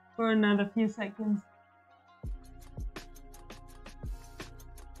for another few seconds.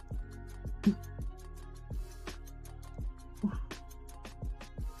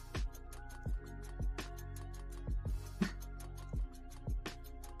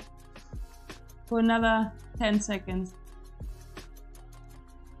 For another 10 seconds.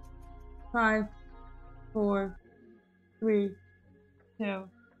 5, 4, 3, 2,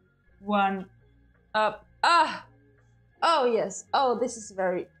 1. Up. Ah! Oh, yes. Oh, this is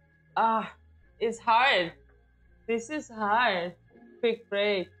very... it's hard. This is hard. Quick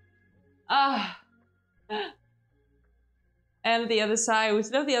break. And the other side. We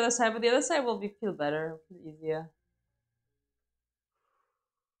still have the other side, but the other side will feel better, feel easier.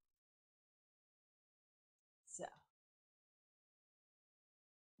 So.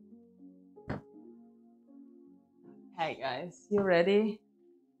 Hey guys, you ready?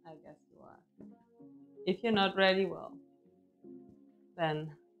 I guess you are. If you're not ready, well,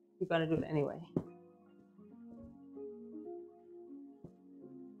 then you're gonna do it anyway.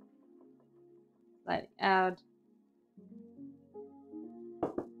 Sliding out.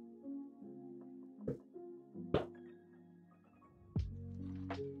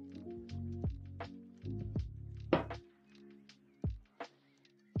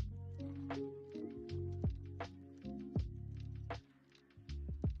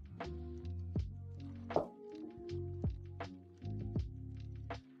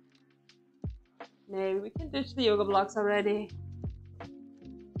 Maybe we can ditch the yoga blocks already.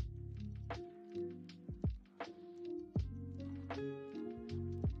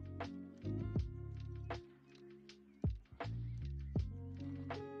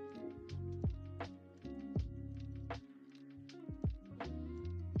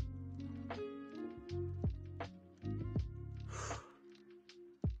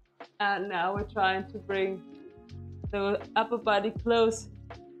 And now we're trying to bring the upper body close.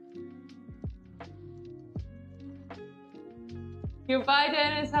 Goodbye,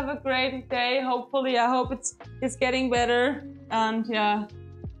 Dennis. Have a great day. Hopefully, I hope it's getting better. And yeah,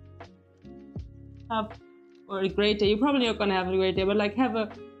 have a great day. You're probably not gonna have a great day, but like have a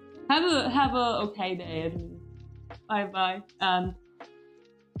okay day. And bye bye. And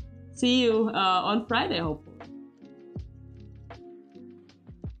see you on Friday, hopefully.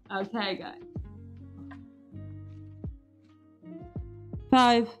 Okay, guys.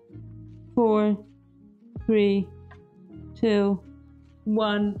 5, 4, 3, 2,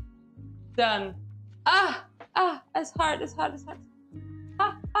 1. Done. It's hard.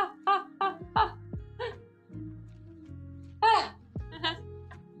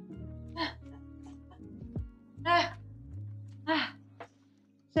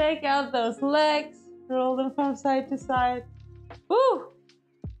 Shake out those legs, roll them from side to side. Woo!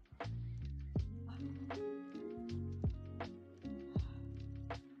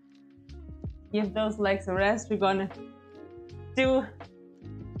 Give those legs a rest. We're gonna do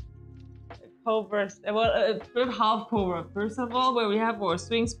cobras. Well, half cobra. First of all, where we have our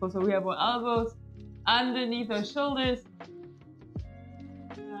swings, so we have our elbows underneath our shoulders,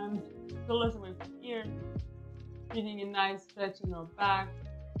 and shoulders away from here. Getting a nice stretch in our back.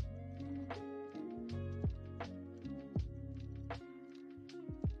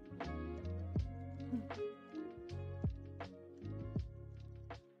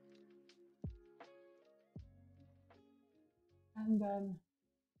 And then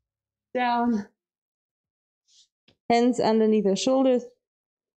down, hands underneath the shoulders,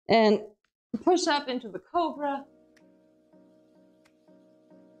 and push up into the cobra.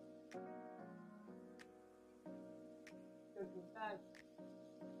 Back.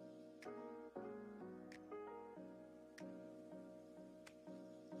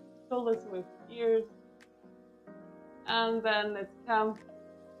 Shoulders away from ears. And then let's come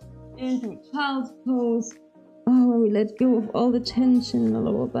into child's pose. Oh, where we let go of all the tension in the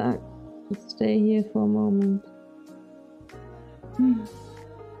lower back. Just stay here for a moment.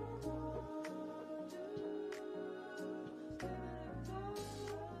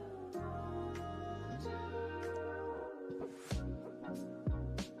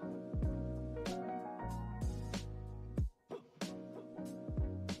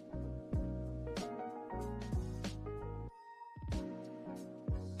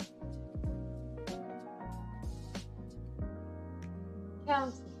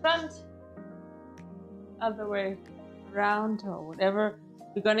 Count to the front, other way around or whatever.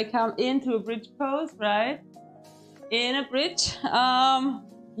 We're gonna come into a bridge pose, right? In a bridge,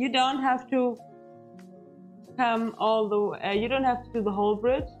 you don't have to come all the way. You don't have to do the whole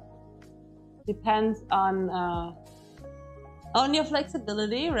bridge. Depends on your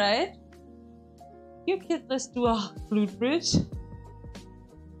flexibility, right? You could just do a glute bridge,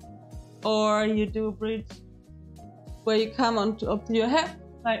 or you do a bridge where you come up to your hip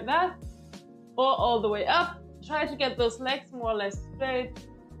like that, or all the way up. Try to get those legs more or less straight,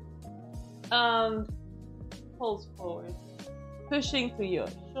 and pulse forward, pushing through your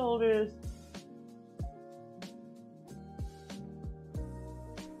shoulders.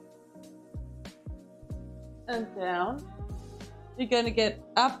 And down. You're gonna get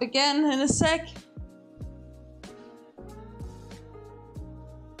up again in a sec.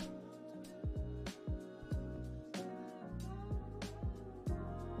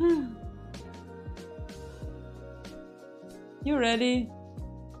 You ready?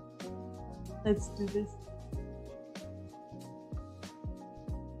 Let's do this.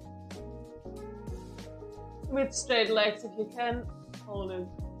 With straight legs if you can. Hold it.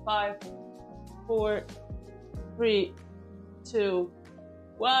 5, 4, 3, 2,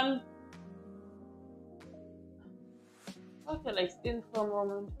 1. Walk your legs in for a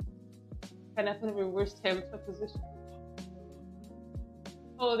moment. Kind of in a reverse hamster position.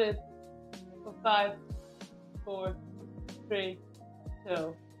 Hold it for 5, 4, 3,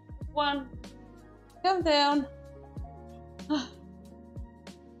 2, 1. Come down.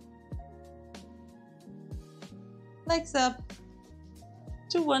 Legs up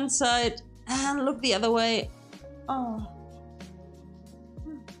to one side and look the other way. Oh,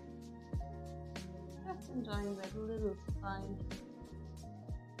 just enjoying that little spine.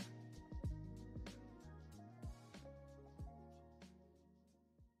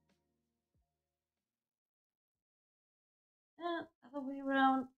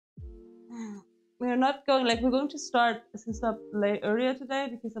 we're not going, like, we're going to start since up late earlier today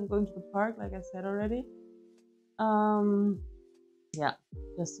because I'm going to the park, like I said already. Yeah,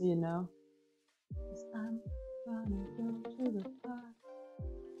 just so you know. I'm gonna go to the park.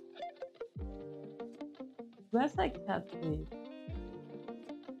 Where's that cat pee?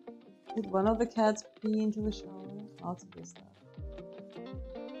 Did one of the cats pee into the shower? I'll take this stuff.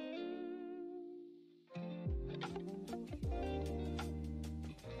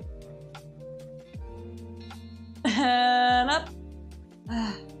 And up.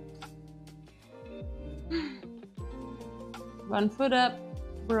 One foot up,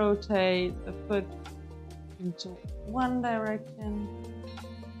 rotate the foot into one direction.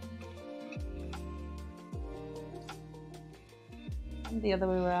 And the other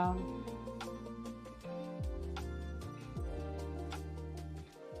way around.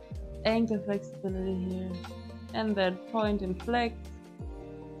 Ankle flexibility here. And then point and flex.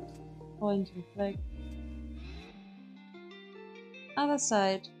 Point and flex. Other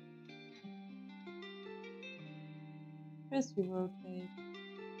side. First we rotate.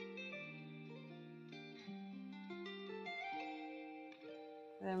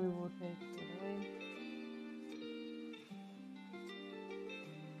 Then we rotate the other way.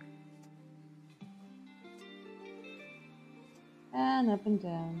 And up and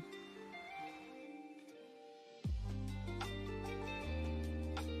down.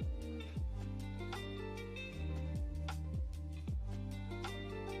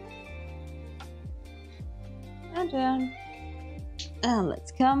 And down. And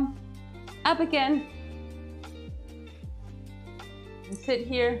let's come up again. And sit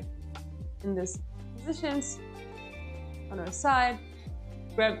here in these positions on our side.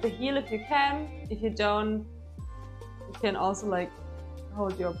 Grab the heel if you can. If you don't, you can also like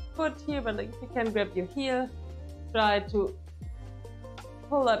hold your foot here, but like if you can, grab your heel. Try to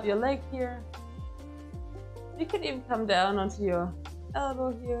pull up your leg here. You can even come down onto your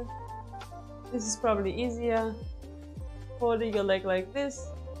elbow here. This is probably easier. Holding your leg like this,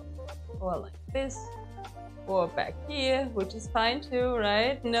 or like this, or back here, which is fine too,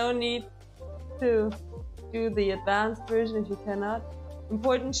 right? No need to do the advanced version if you cannot.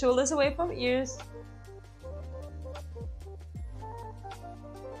 Important, shoulders away from ears.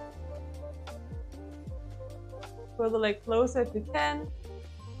 Pull the leg closer if you can.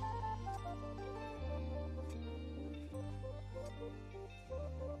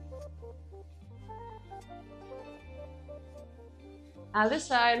 Other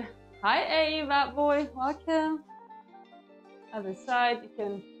side. Hi Ava boy, welcome. Other side, you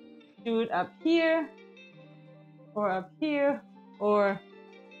can do it up here, or here, or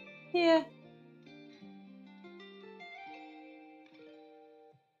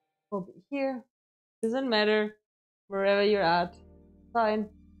over here. Doesn't matter, wherever you're at, fine.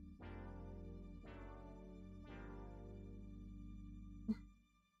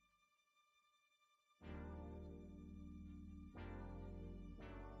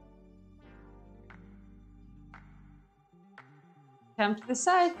 Come to the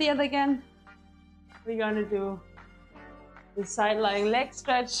side, the other again. We're gonna do the side lying leg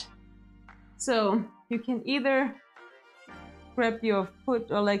stretch. So you can either grab your foot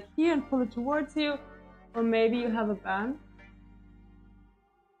or leg here and pull it towards you, or maybe you have a band.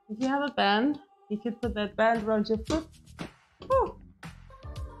 If you have a band, you could put that band around your foot. Whew.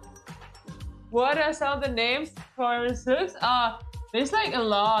 What are some of the names for hooks? There's like a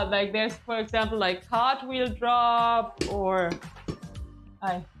lot. Like there's, for example, like cartwheel drop, or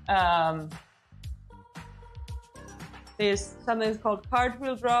there's something called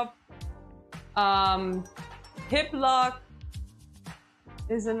cartwheel drop. Hip lock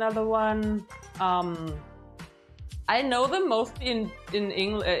is another one. I know them mostly in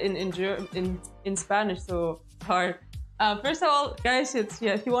English, in Spanish, so hard. First of all, guys, it's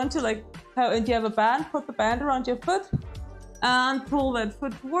if you want to like, if you have a band, put the band around your foot and pull that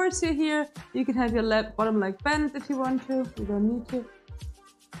foot towards you here. You can have your left bottom leg bent if you want to. You don't need to.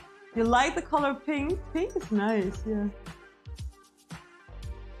 You like the color pink? Pink is nice, yeah.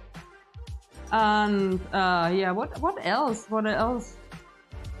 And yeah, what else? What else?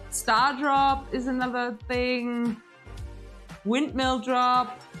 Star drop is another thing. Windmill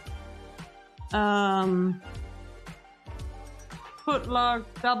drop. Foot lock,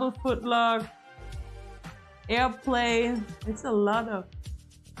 double foot lock. Airplane. It's a lot of.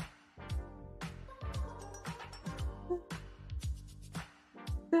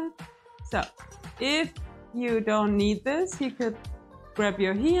 So, if you don't need this, you could grab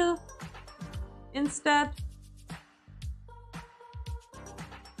your heel instead.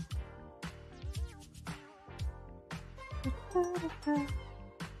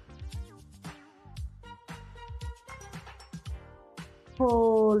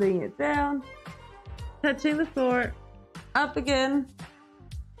 pulling it down, touching the floor, up again,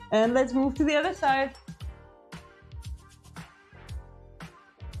 and let's move to the other side.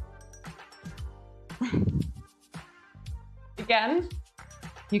 Again,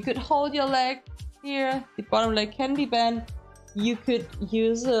 you could hold your leg here, the bottom leg can be bent. You could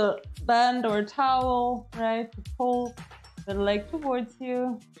use a band or a towel, right, to pull the leg towards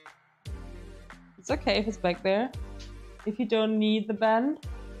you. It's okay if it's back there. If you don't need the band,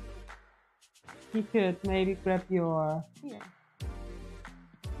 you could maybe grab your here.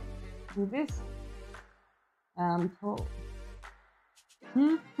 Do this and pull.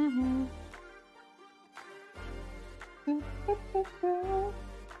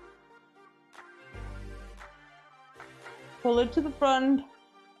 Pull it to the front.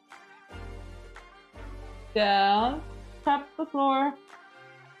 Down. Tap the floor.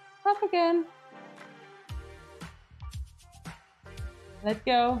 Up again. Let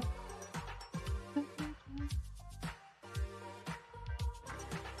go.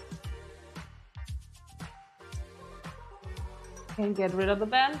 And get rid of the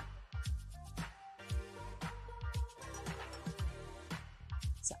band.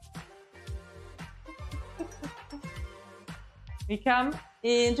 So. We come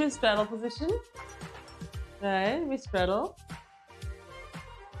into straddle position. Right, we straddle.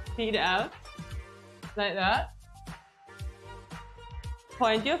 Feet out. Like that.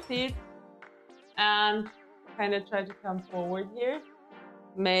 Point your feet and kind of try to come forward here.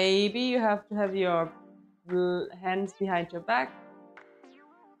 Maybe you have to have your hands behind your back.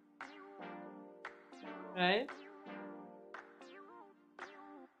 Right?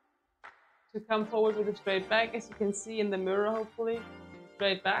 To come forward with a straight back, as you can see in the mirror, hopefully.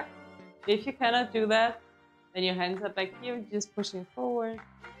 Straight back. If you cannot do that, then your hands are back here, just pushing forward.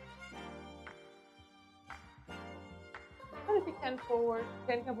 And if you can forward,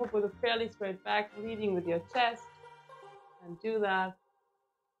 you can come up with a fairly straight back, leading with your chest. And do that.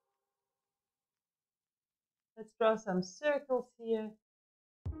 Let's draw some circles here.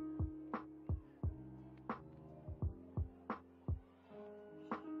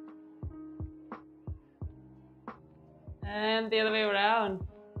 And the other way around.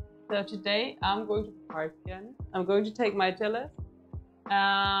 So today I'm going to the park again. I'm going to take my tillers.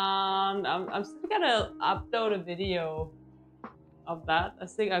 And I'm still gonna upload a video of that. I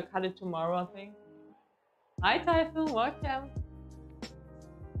think I'll cut it tomorrow, I think. Hi Typhoon, welcome.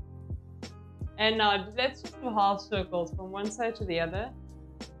 And now let's just do half circles from one side to the other.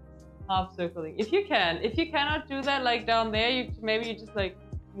 Half circling. If you can. If you cannot do that like down there, maybe you're just like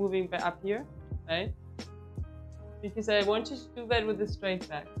moving back up here, right? Because I want you to do that with the straight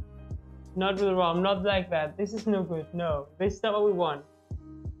back. Not with the wrong, not like that. This is no good. No, this is not what we want.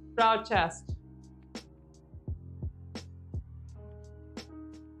 Proud chest.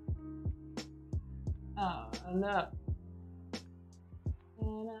 And up.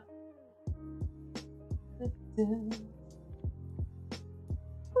 And up.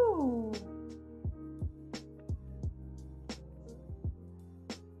 Ooh.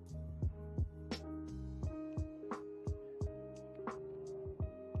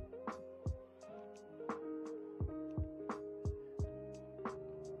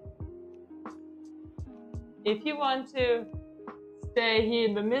 If you want to stay here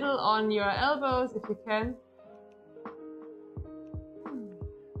in the middle on your elbows, if you can,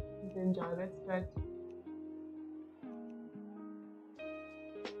 enjoy that stretch.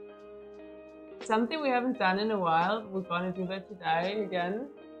 Something we haven't done in a while, we're gonna do that today again.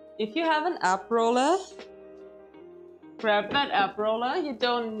 If you have an ab roller, grab that ab roller. You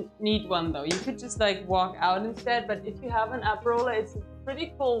don't need one though. You could just like walk out instead, but if you have an ab roller, it's a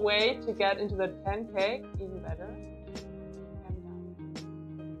pretty cool way to get into the 10K, even better.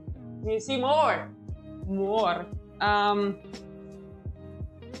 You see more.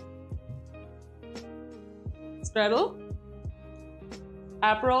 Straddle,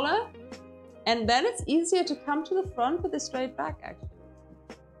 ab roller, and then it's easier to come to the front with a straight back actually.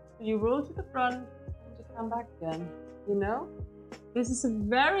 So you roll to the front and you come back again, you know? This is a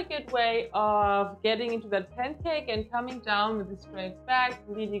very good way of getting into that pancake and coming down with a straight back,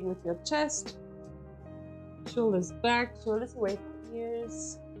 leading with your chest. Shoulders back, shoulders away from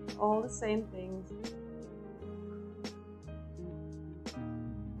ears, all the same things.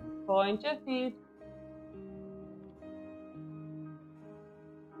 Point your feet.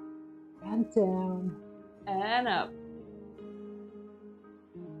 And down and up.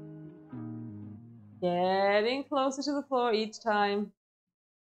 Getting closer to the floor each time.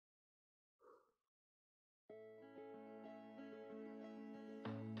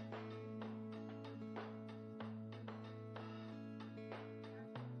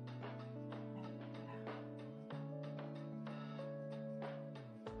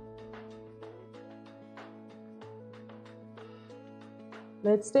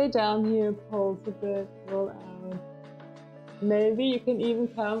 Let's stay down here, pulse a bit, roll out. Maybe you can even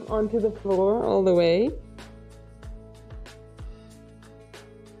come onto the floor all the way.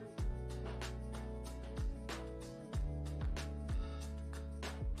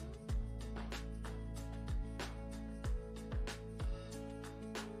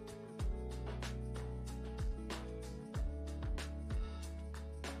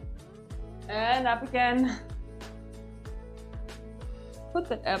 And up again. Put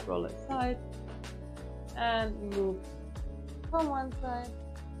that ab roll aside and move from one side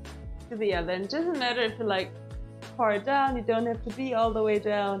to the other. And it doesn't matter if you like far down, you don't have to be all the way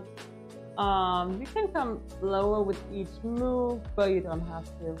down. You can come lower with each move, but you don't have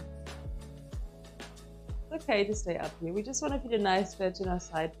to. It's okay to stay up here. We just want to get a nice stretch in our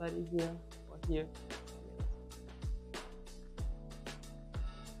side body here or here.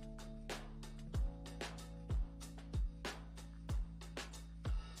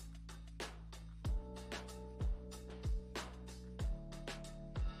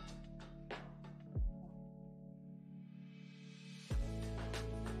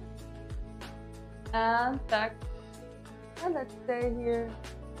 And back, and let's stay here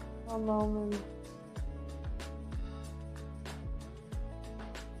for a moment.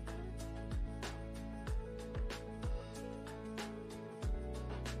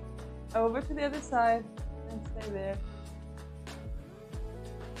 Over to the other side and stay there.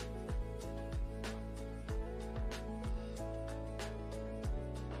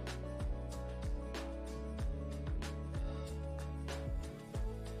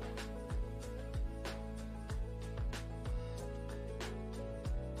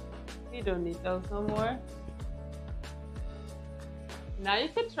 You don't need those no more. Now you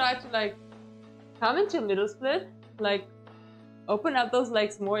can try to like come into middle split, like open up those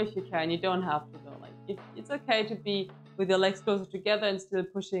legs more if you can. You don't have to though. Like it's okay to be with your legs closer together and still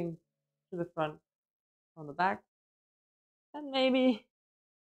pushing to the front on the back. And maybe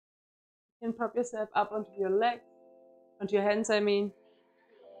you can prop yourself up onto your legs, onto your hands I mean,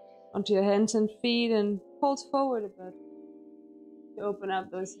 onto your hands and feet and pulse forward a bit to open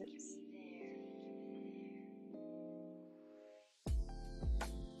up those hips.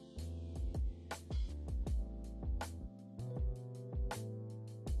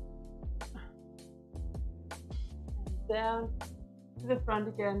 Down to the front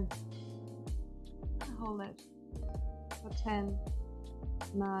again. Hold it for 10,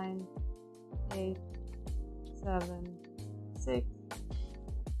 9, 8, 7, 6,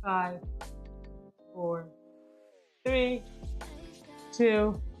 5, 4, 3,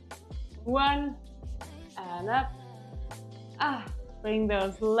 2, 1, and up. Bring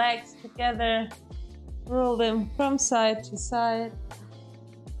those legs together, roll them from side to side.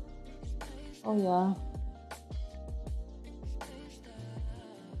 Oh yeah.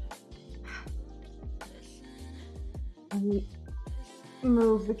 And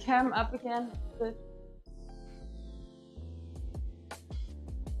move the cam up again. Good.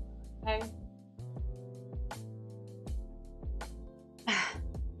 Okay.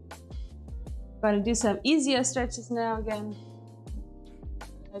 Gonna do some easier stretches now again.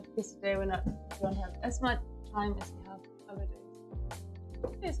 Because today we don't have as much time as we have other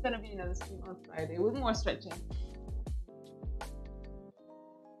days. It's gonna be another stream on Friday with more stretching.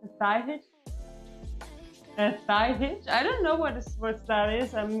 A thigh hitch. A thigh hitch? I don't know what that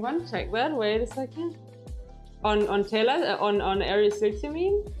is. I'm gonna check that. Wait a second. On Taylor, on area 6, you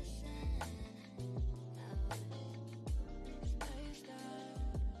mean?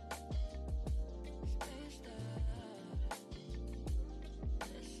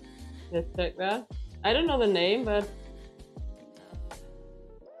 Let's check that. I don't know the name, but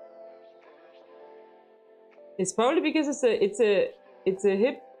it's probably because it's a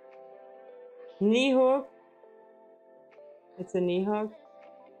hip knee hook. It's a knee hook.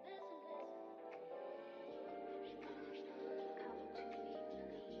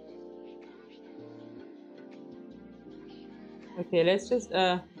 Okay, let's just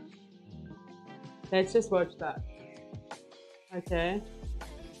watch that. Okay.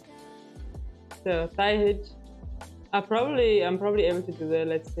 So thigh hitch. I'm probably able to do that.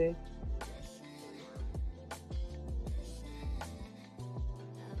 Let's see.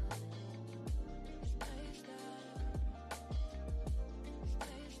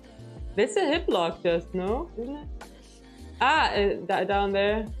 This is a hip lock, just no, isn't it? Down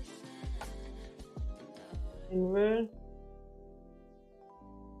there. Inward.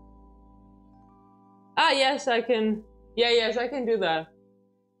 Yes, I can. Yeah, yes, I can do that.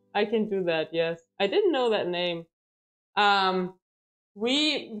 I can do that, yes. I didn't know that name.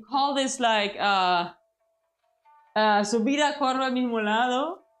 We call this like, Subir a corva al mismo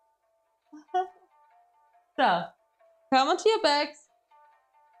lado. So, come onto your backs.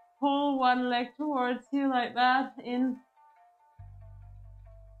 Pull one leg towards you like that. In.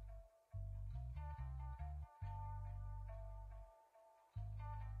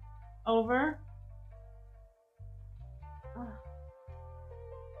 Over.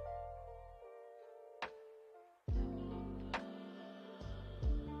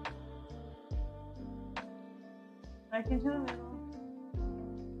 Back into the middle.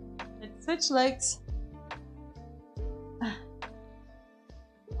 Let's switch legs.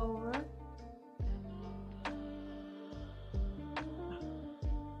 Over.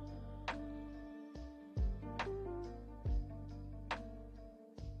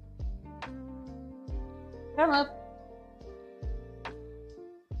 Come up.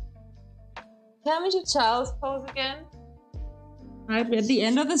 Come into child's pose again. Alright, we're at the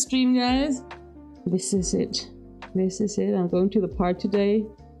end of the stream, guys. This is it. This is it. I'm going to the park today.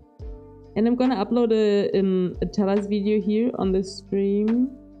 And I'm gonna upload a Taras video here on the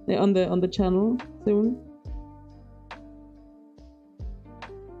stream, on the channel soon.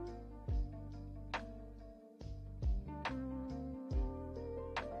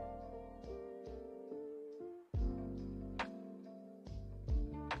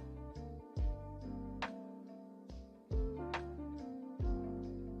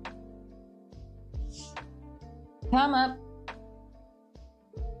 Come up.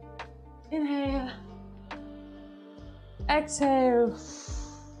 Inhale. Exhale.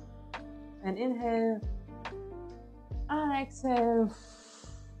 And inhale. And exhale.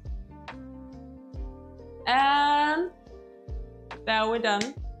 And now we're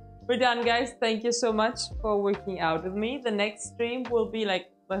done. We're done, guys. Thank you so much for working out with me. The next stream will be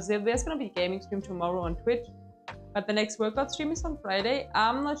like, there's gonna be a gaming stream tomorrow on Twitch. But the next workout stream is on Friday.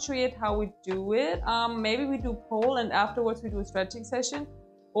 I'm not sure yet how we do it. Maybe we do poll and afterwards we do a stretching session.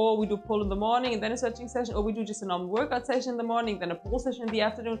 Or we do poll in the morning and then a stretching session. Or we do just a normal workout session in the morning, then a poll session in the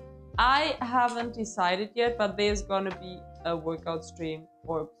afternoon. I haven't decided yet, but there's gonna be a workout stream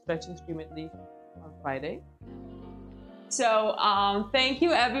or stretching stream at least on Friday. So thank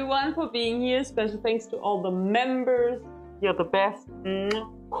you everyone for being here. Special thanks to all the members. You're the best.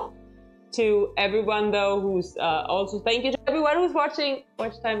 To everyone though who's also thank you to everyone who's watching.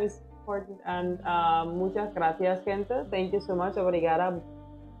 Watch time is important and muchas gracias, gente. Thank you so much. Obrigada.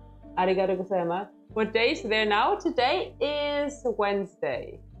 Arigato gozaimasu. What day is there now? Today is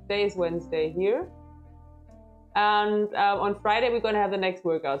Wednesday. Today is Wednesday here. And on Friday we're gonna have the next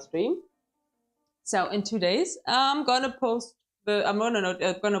workout stream. So in 2 days, I'm gonna post I'm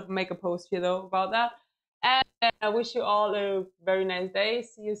gonna make a post here though about that. And I wish you all a very nice day.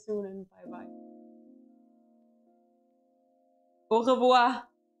 See you soon and bye-bye. Au revoir.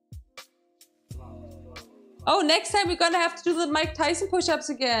 Oh, next time we're gonna have to do the Mike Tyson push-ups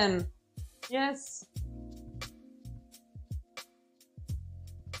again. Yes.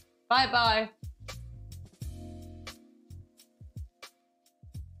 Bye-bye.